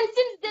and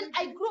since then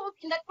I grew up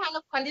in that kind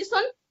of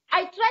condition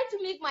I try to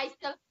make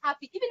myself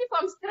happy even if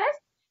I'm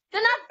stressed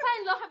then I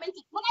find loo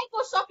xamante when I go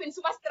shopping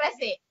su ma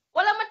stressé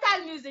wala ma taal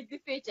music di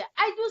feature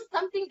I do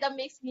something that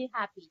makes me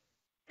happy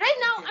right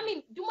now I mean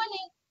do ma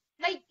ne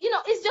like you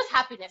know it's just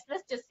happiness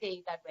let's just say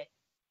it that way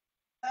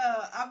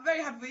I'm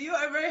very happy you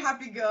are a very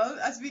happy girl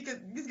as we can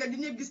gis nga ñun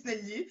ñëpp gis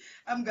nañ li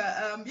am nga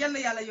yal na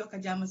yàlla yokk a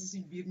jàmm si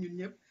suñu biir ñun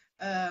ñëpp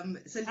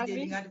sa liggéey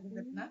bi nga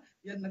def na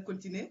yal na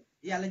continuer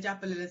yàlla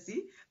jàppale la si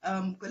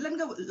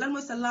lan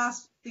mooy sa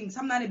last thing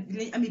xam naa ne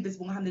dinañ ami bés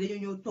bu nga xam ne dañoo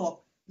ñëw toog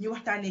ñu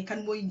waxtaanee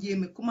kan mooy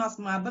njéeme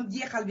commencement ba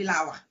jeexal bi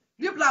laa wax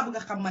lépp laa bëgg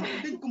a xam man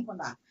dañ kumpa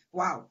laa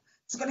waaw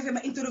su ko defee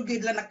ma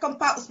interroger la nag comme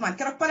Pa Ousman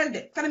keroog parel de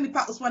kanami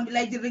Pa Ousman bi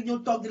lay jël rek ñëw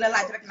toog di la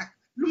laaj rek nag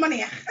lu ma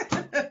neex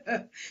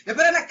ba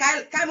pare nag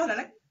kaay ma la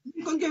nag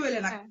ñu ko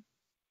ngéwélee nag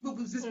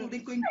boobu bés boobu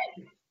dañ koy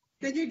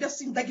dañuy def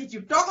suñ dagit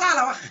yu toog laa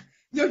la wax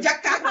ñëw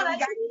jàkkaarloo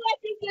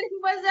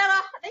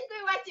dañ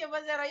koy wàccee ba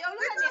zéro yow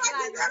lu la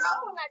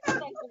neex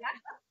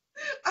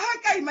ah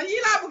kay man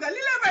yii laa bëgg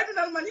li la may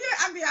dundal man yii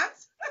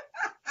ambiance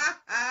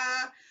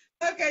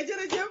ok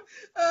jërëjëf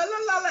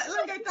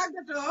lan ngay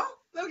tàggatoo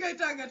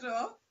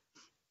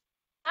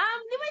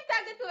li may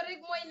tàggatoo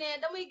rek mooy ne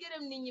damay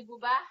gërëm nit ñi bu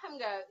baax xam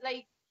nga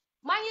like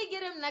maa ngi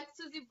gërëm nag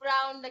Suzy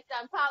Brown nag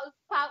tam pa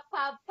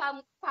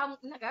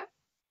naka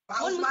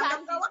mon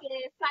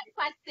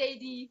Fat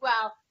Seydi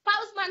waaw Pa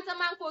Ousman sa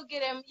maa ngi koo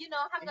gërëm you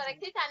know xam nga rek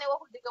seytaane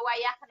waxul dëgg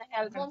waaye yàq na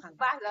xel moom bu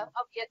baax la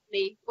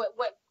obviously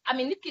I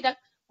mean nit ki nag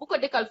bu ko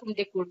dëkkal fu mu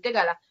dëkkul dëgg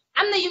la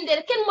am na yum de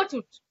kenn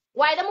matut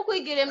waaye dama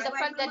koy gërëm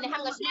dafa ne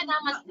xam nga seen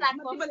amal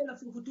plateforme ma la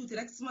foofu tuuti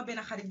rek suma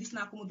benn xarit gis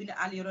naa ko mu bind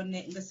àll yoroon ne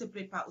nga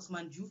séparé Pa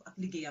Ousman Joof ak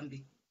liggéeyam bi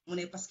mu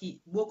ne parce que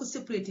boo ko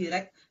séparé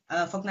rek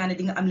foog naa ne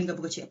di nga am li nga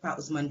bëgg ci Pa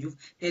Ousman Joof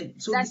te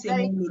soo gisee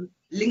moom loolu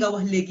li nga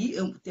wax léegi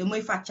te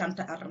mooy Fatou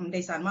Camtar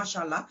ndeysaan macha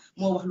allah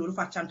moo wax loolu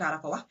Fatou Camtar a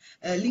ko wax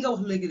li nga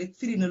wax léegi rek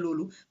firi na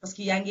loolu parce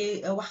que yaa ngi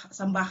wax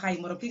sa mbaaxaay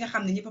morom ki nga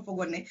xam ne ñëpp a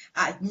foogoon ne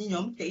ñi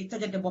ñoom te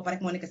tojante bopp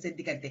rek moo nekk seen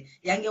diggante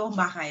yaa ngi wax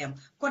mbaaxaayam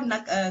kon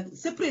nag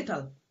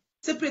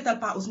séparétal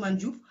Pa Ousman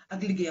Joof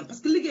ak liggéeyam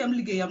parce que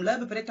liggéeyam la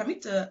ba pare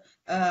tamit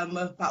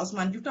Pa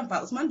Ousman Joof tam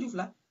Pa Ousman Joof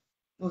la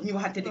ñu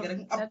waxante dëgg rek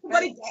am ku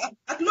bari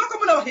ak loo ko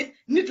mën a wax it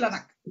nit la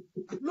nag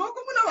loo ko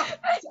mën a wax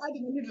ci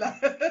àddina nit la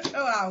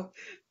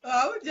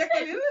waaw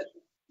jekkali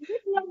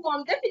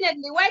moom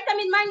definitely waaye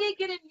tamit maa ngi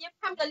gërëm ñëpp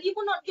xam nga lii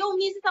munoon yow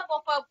mii si sa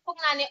bopp foog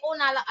naa ne oo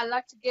naa la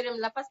Allah ci gërëm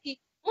la parce que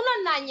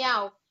munoon naa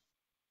ñaaw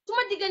su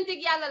ma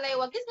digganteeg yàlla lay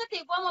wax gis nga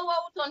tey boo ma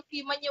woowutoon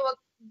fii ma ñëw ak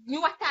ñu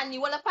waxtaan ni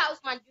wala Pa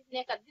Ousman Joof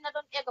nekkat dina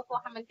doon egg foo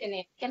xamante ne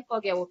kenn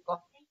foogeewut ko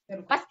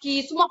parce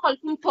que su ma xol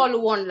fu mu toll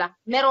woon la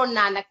meroon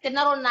naa nag te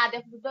naroon naa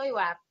def lu doy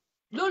waar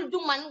loolu du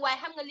man waaye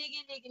xam nga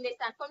léegi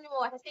ndeysaan comme ni ma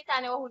waxee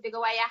seytaane waxul dëgg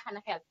waaye yaa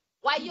xana xel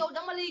waaye yow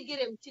dama lay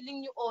gërëm ci li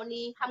ñu oo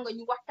nii xam nga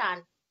ñu waxtaan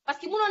parce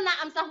que munoon naa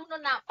am sax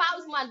munoon naa Pa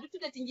Ousman du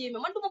tuddati njéeme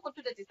man duma ko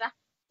tuddati sax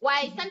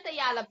waaye sant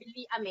yàlla bi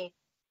lii amee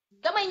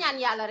damay ñaan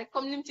yàlla rek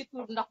comme nim ci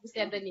tuur ndox bu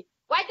sedd ni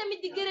waaye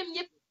tamit di gërëm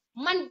ñëpp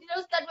man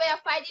those that were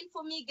fighting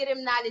for me gërëm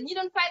naa leen ñi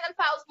doon fightal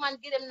Pa Ousman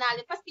gërëm naa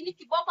leen parce que nit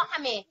ki boo ko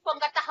xamee foog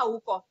nga taxawu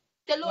ko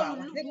te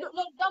loolu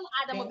doomu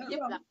aadama bi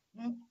yëpp la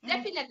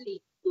definitely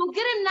so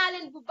gërëm naa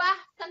leen bu baax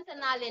sant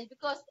naa leen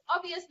because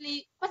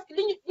obviously parce que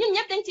ñun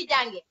ñëpp dañ ci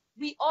jànge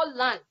we all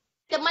learn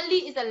te man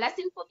lii is a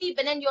lesson for me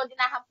beneen yoon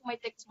dinaa xam fu may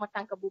teg suma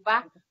tànk bu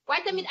baax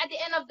waaye tamit at the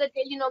end of the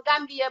day you know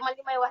Gambia man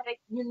li may wax rek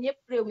ñun ñëpp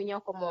réew mi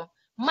ñoo ko moom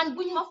man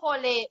buñ ma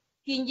xoolee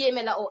kii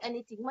njéeme la or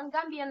anything man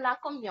Gambian laa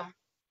comme ñoom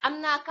am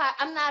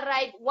naa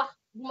right wax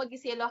bu ma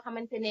gisee loo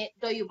xamante ne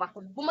doyu ma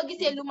bu ma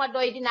gisee lu ma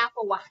doy dinaa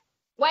ko wax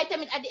waaye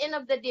tamit at the end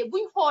of the day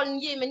buñ xool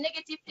njéeme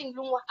negative thing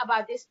lu mu wax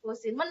about this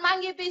person man maa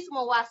ngi béy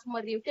suma waar suma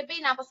réew te béy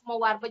naa fa suma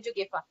waar ba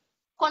jóge fa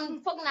kon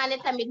foog naa ne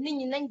tamit nit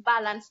ñi nañ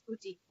balance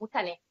tuuti mu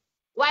tane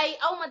waaye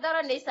aw ma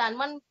dara ndeysaan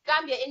man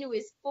Gambia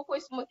anyways foofu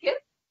suma kër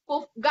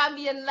foofu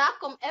Gambian la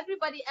comme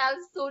everybody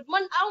else so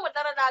man aw ma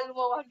dara daal lu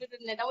ma wax lu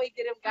dul ne damay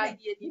gërëm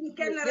Gambien yi buñu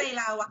kenn rey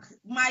laa wax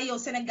maa yow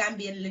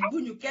Sénégambien la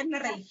buñu kenn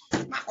rey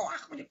maa ko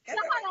wax buñu kenn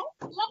rey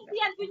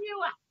lesbian bu ñuy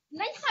wax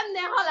nañ xam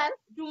ne xoolal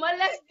duma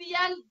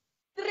lesbian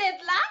straight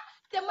la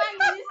te maa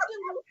ngi ni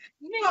sunu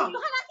mingu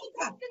xanaa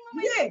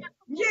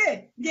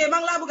njee maa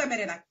ngi laa bëgg a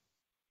mere nag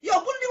yow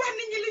bul di wax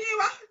nit ñi li ñuy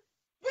wax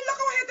buñ la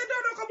ko waxee te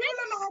doodoo ko bul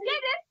la naxari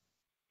déedéet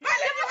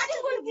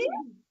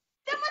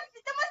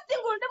dama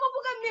singul dama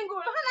bëgg a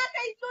mingul xanaa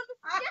kay loolu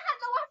jeexal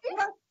na wax bi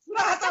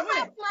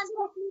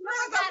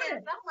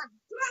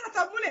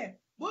Fatoumata mu ne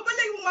boo ba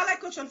léegi mu ma lay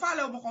question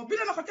faale wu ma ko bi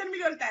na ko 10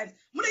 million times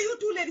mu ne you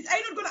two ladies are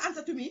you not gonna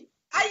answer to me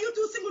are you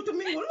two single to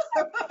mingle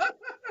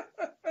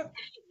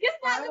gis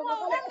naa li ma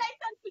war lay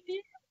sant bi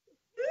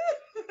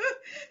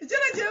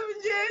jërëjëf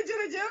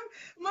jërëjëf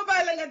ma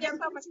bàyyi la nga dem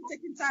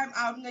taking time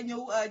out nga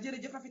ñëw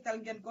jërëjëf rafetal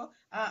ngeen ko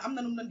am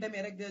na nu mu doon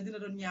demee rek dina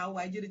doon ñaaw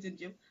waaye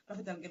jërëjëf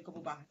rafetal ngeen ko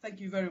bu baax thank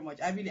you very much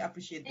I really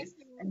appreciate this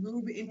and we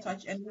will be in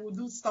touch and we will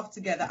do stuff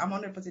together I'm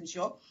 100%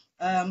 sure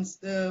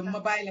ma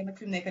bàyyi la nag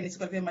fi mu nekk nii su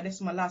ko defee ma def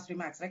suma last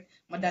remarks rek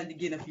ma daal di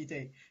génn fii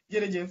tey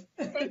jërëjëf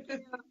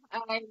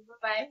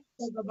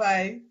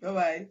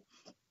bye.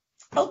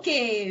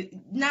 Okay,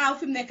 now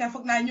fi mu nekk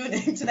foog naa ñëw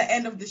nañ to the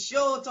end of the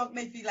show talk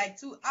nañ fi like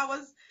 2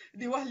 hours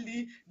di wax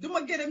lii duma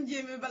gërëm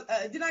Jemay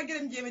dinaa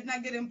gërëm Jemay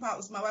dinaa gërëm Pa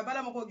Ousman waaye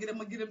bala ma koo gërëm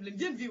ma gërëm leen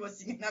yéen viewers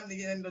yi nga xam ne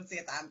yéen doon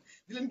seetaan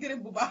di leen gërëm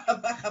bu baax a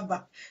baax a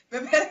baax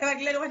ba pare nag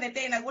leen wax ne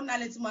tey nag wan naa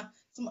leen suma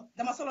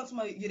dama solo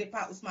suma yëre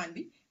Pa Ousman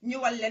bi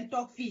ñëwal leen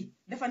toog fii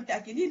defante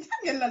ak yéen xam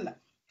ngeen lan la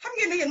xam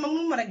ngeen ne yéen moom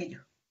nu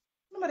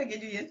ma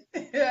rageju yéen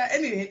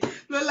anyway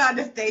loolu laa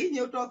def tey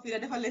ñëw toog fii la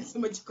defal leen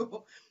suma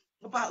jikko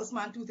Pa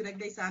Ousman tuuti rek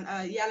ndeysaan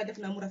yàlla def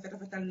na mu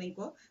rafetal nañ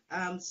ko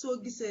soo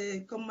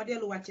gisee comme ma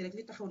delluwaat ci rek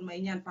li taxoon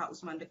may ñaan Pa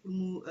Ousman rek pour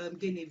mu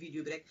génnee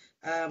vidéo bi rek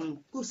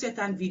pour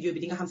seetaan vidéo bi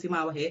di nga xam fi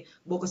maa waxee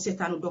boo ko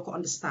seetaanu doo ko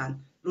understand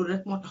loolu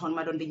rek moo taxoon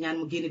ma doon di ñaan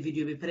mu génne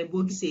vidéo bi pare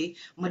boo gisee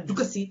ma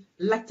dugg si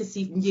laajte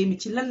si njéemi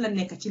ci lan la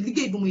nekk ci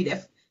liggéey bu muy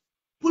def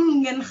pour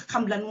ngeen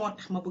xam lan moo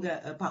tax ma bëgg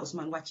a Pa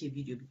Ousman wàccee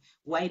vidéo bi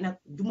waaye nag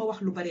du ma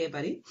wax lu baree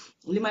bari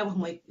li may wax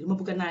mooy ma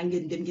bëgg naa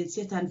ngeen dem ngeen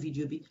seetaan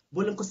vidéo bi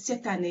boo leen ko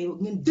seetaanee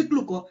ngeen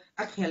déglu ko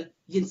ak xel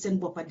yéen seen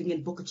boppa di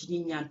ngeen bokk ci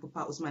ñi ñaan pour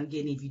Pa Ousman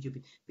génnee vidéo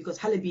bi because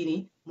xale bii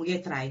nii mu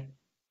ngee try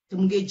te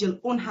mu ngee jël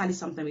on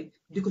xaalisam tamit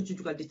di ko ci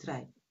dugal di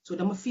try so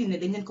dama fiil ne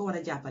dañ leen ko war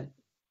a jàppale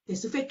te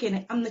su fekkee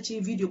ne am na ci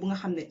vidéo bu nga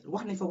xam ne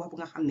wax nañ fa wax bu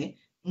nga xam ne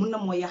mun na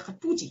moo yàq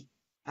tuuti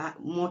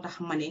moo tax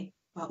ma ne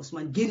Pa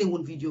Ousman génne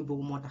woon vidéo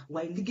boobu moo tax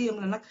waaye liggéeyam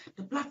la nag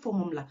te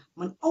plateforme am la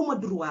man awma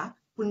droit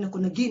pour ne ko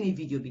na génne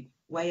vidéo bi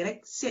waaye rek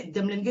seet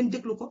dem leen ngeen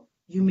déglu ko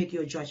you make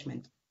your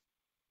judgment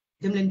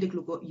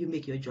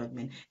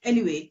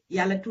anyway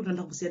yàlla tuur na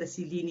ndox bu sedda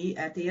si lii nii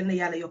te yal na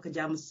yàlla yokk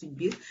jàmm suñ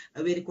biir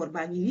weeri koor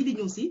baa ngi nii di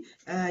ñëw si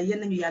yal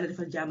nañu yàlla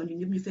defal jàmm ñun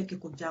ñëpp ñu fekkee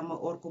ko jàmm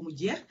or ko mu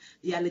jeex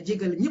yàlla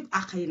jégal ñëpp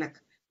àq yi nag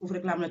foofu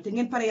rek laa am na te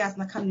ngeen pareyaas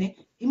nag xam ne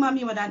imaam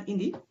yi ma daan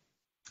indi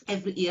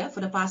every year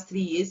for the past 3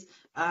 years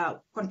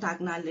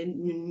contact naa leen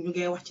ñu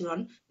ngay wax ci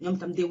ron ñoom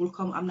tam they will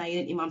come am naa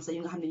yeneen imam sax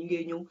yu nga xam ne ñu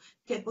ngay ñëw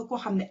képp koo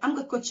xam ne am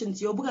nga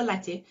questions yow bëgg a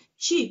laajte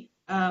ci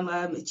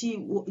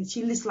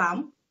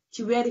l'islam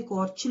ci weeri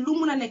koor ci lu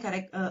mun a nekk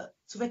rek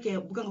su fekkee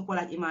bëgg nga ko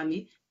laaj imam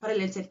yi pare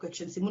leen seen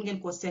questions yi mun ngeen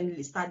koo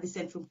seen start di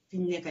seen fi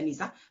ñu nekk nii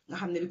sax nga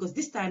xam ne because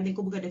this time dañ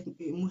ko bëgg a def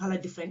mu xala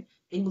different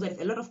dañ bëgg a def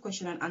a lot of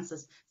question and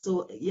answers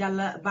so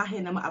yàlla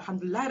baaxee na ma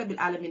alhamdulilahi rabil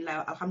alamin la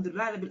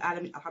alhamdulilahi rabil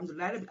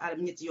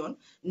alamin ñetti yoon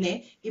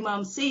ne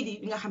imam Seydi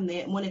bi nga xam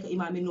ne moo nekk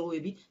imam yi Norway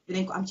bi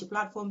dinañ ko am ci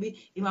plateforme bi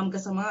imam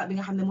Gassama bi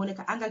nga xam ne moo nekk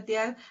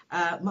Angleterre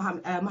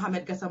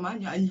Mohamed Gassama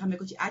ñu xamee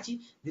ko ci Aci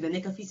dina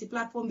nekk fii si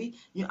plateforme bi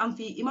ñu am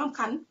fii imam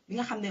Kane bi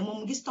nga xam ne moom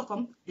mu ngi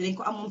Stockholm dinañ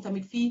ko am moom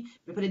tamit fii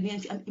ba pare dinañ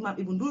fi am imam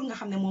Ibou Ndour nga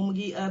xam ne moom mu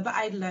ngi ba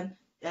Ireland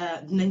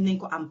dinañ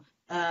ko am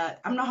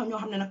na ñoo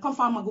xam ne nag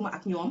confirme aguma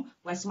ak ñoom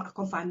waaye suma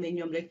confirme ne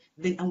ñoom rek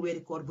dañ am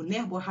weeri koor bu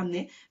neex boo xam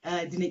ne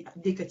dinañ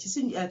dégg ci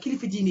suñ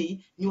kilifa diine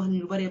yi ñu wax ni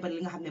lu baree bari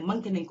li nga xam ne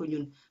manqué nañ ko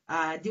ñun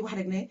di wax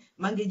rek ne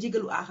maa ngi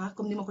jégalu aaxa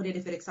comme ni ma ko dee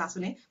defee rek saa su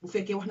ne bu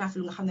fekkee wax naa fi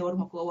lu nga xam ne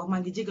waruma koo wax maa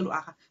ngi jégalu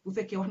aaxa bu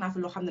fekkee wax naa fi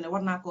loo xam ne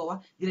war naa koo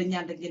wax di leen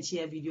ñaan rek ngeen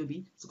share vidéo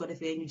bi su ko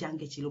defee ñu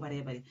jàngee ci lu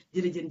baree bari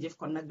jërëjëf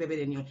kon nag bébé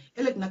leen yoon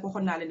ëllëg nag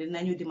waxoon naa leen ne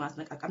dinaa ñëw dimanche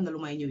nag ak am na lu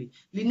may ñëwi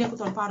li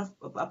nekkutoon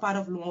part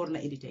of lu ma war na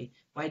indi tey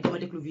waaye dama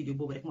déglu vidéo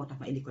boobu rek moo tax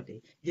ma indi ko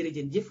tey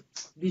jërëjëf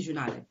bijou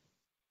naa leen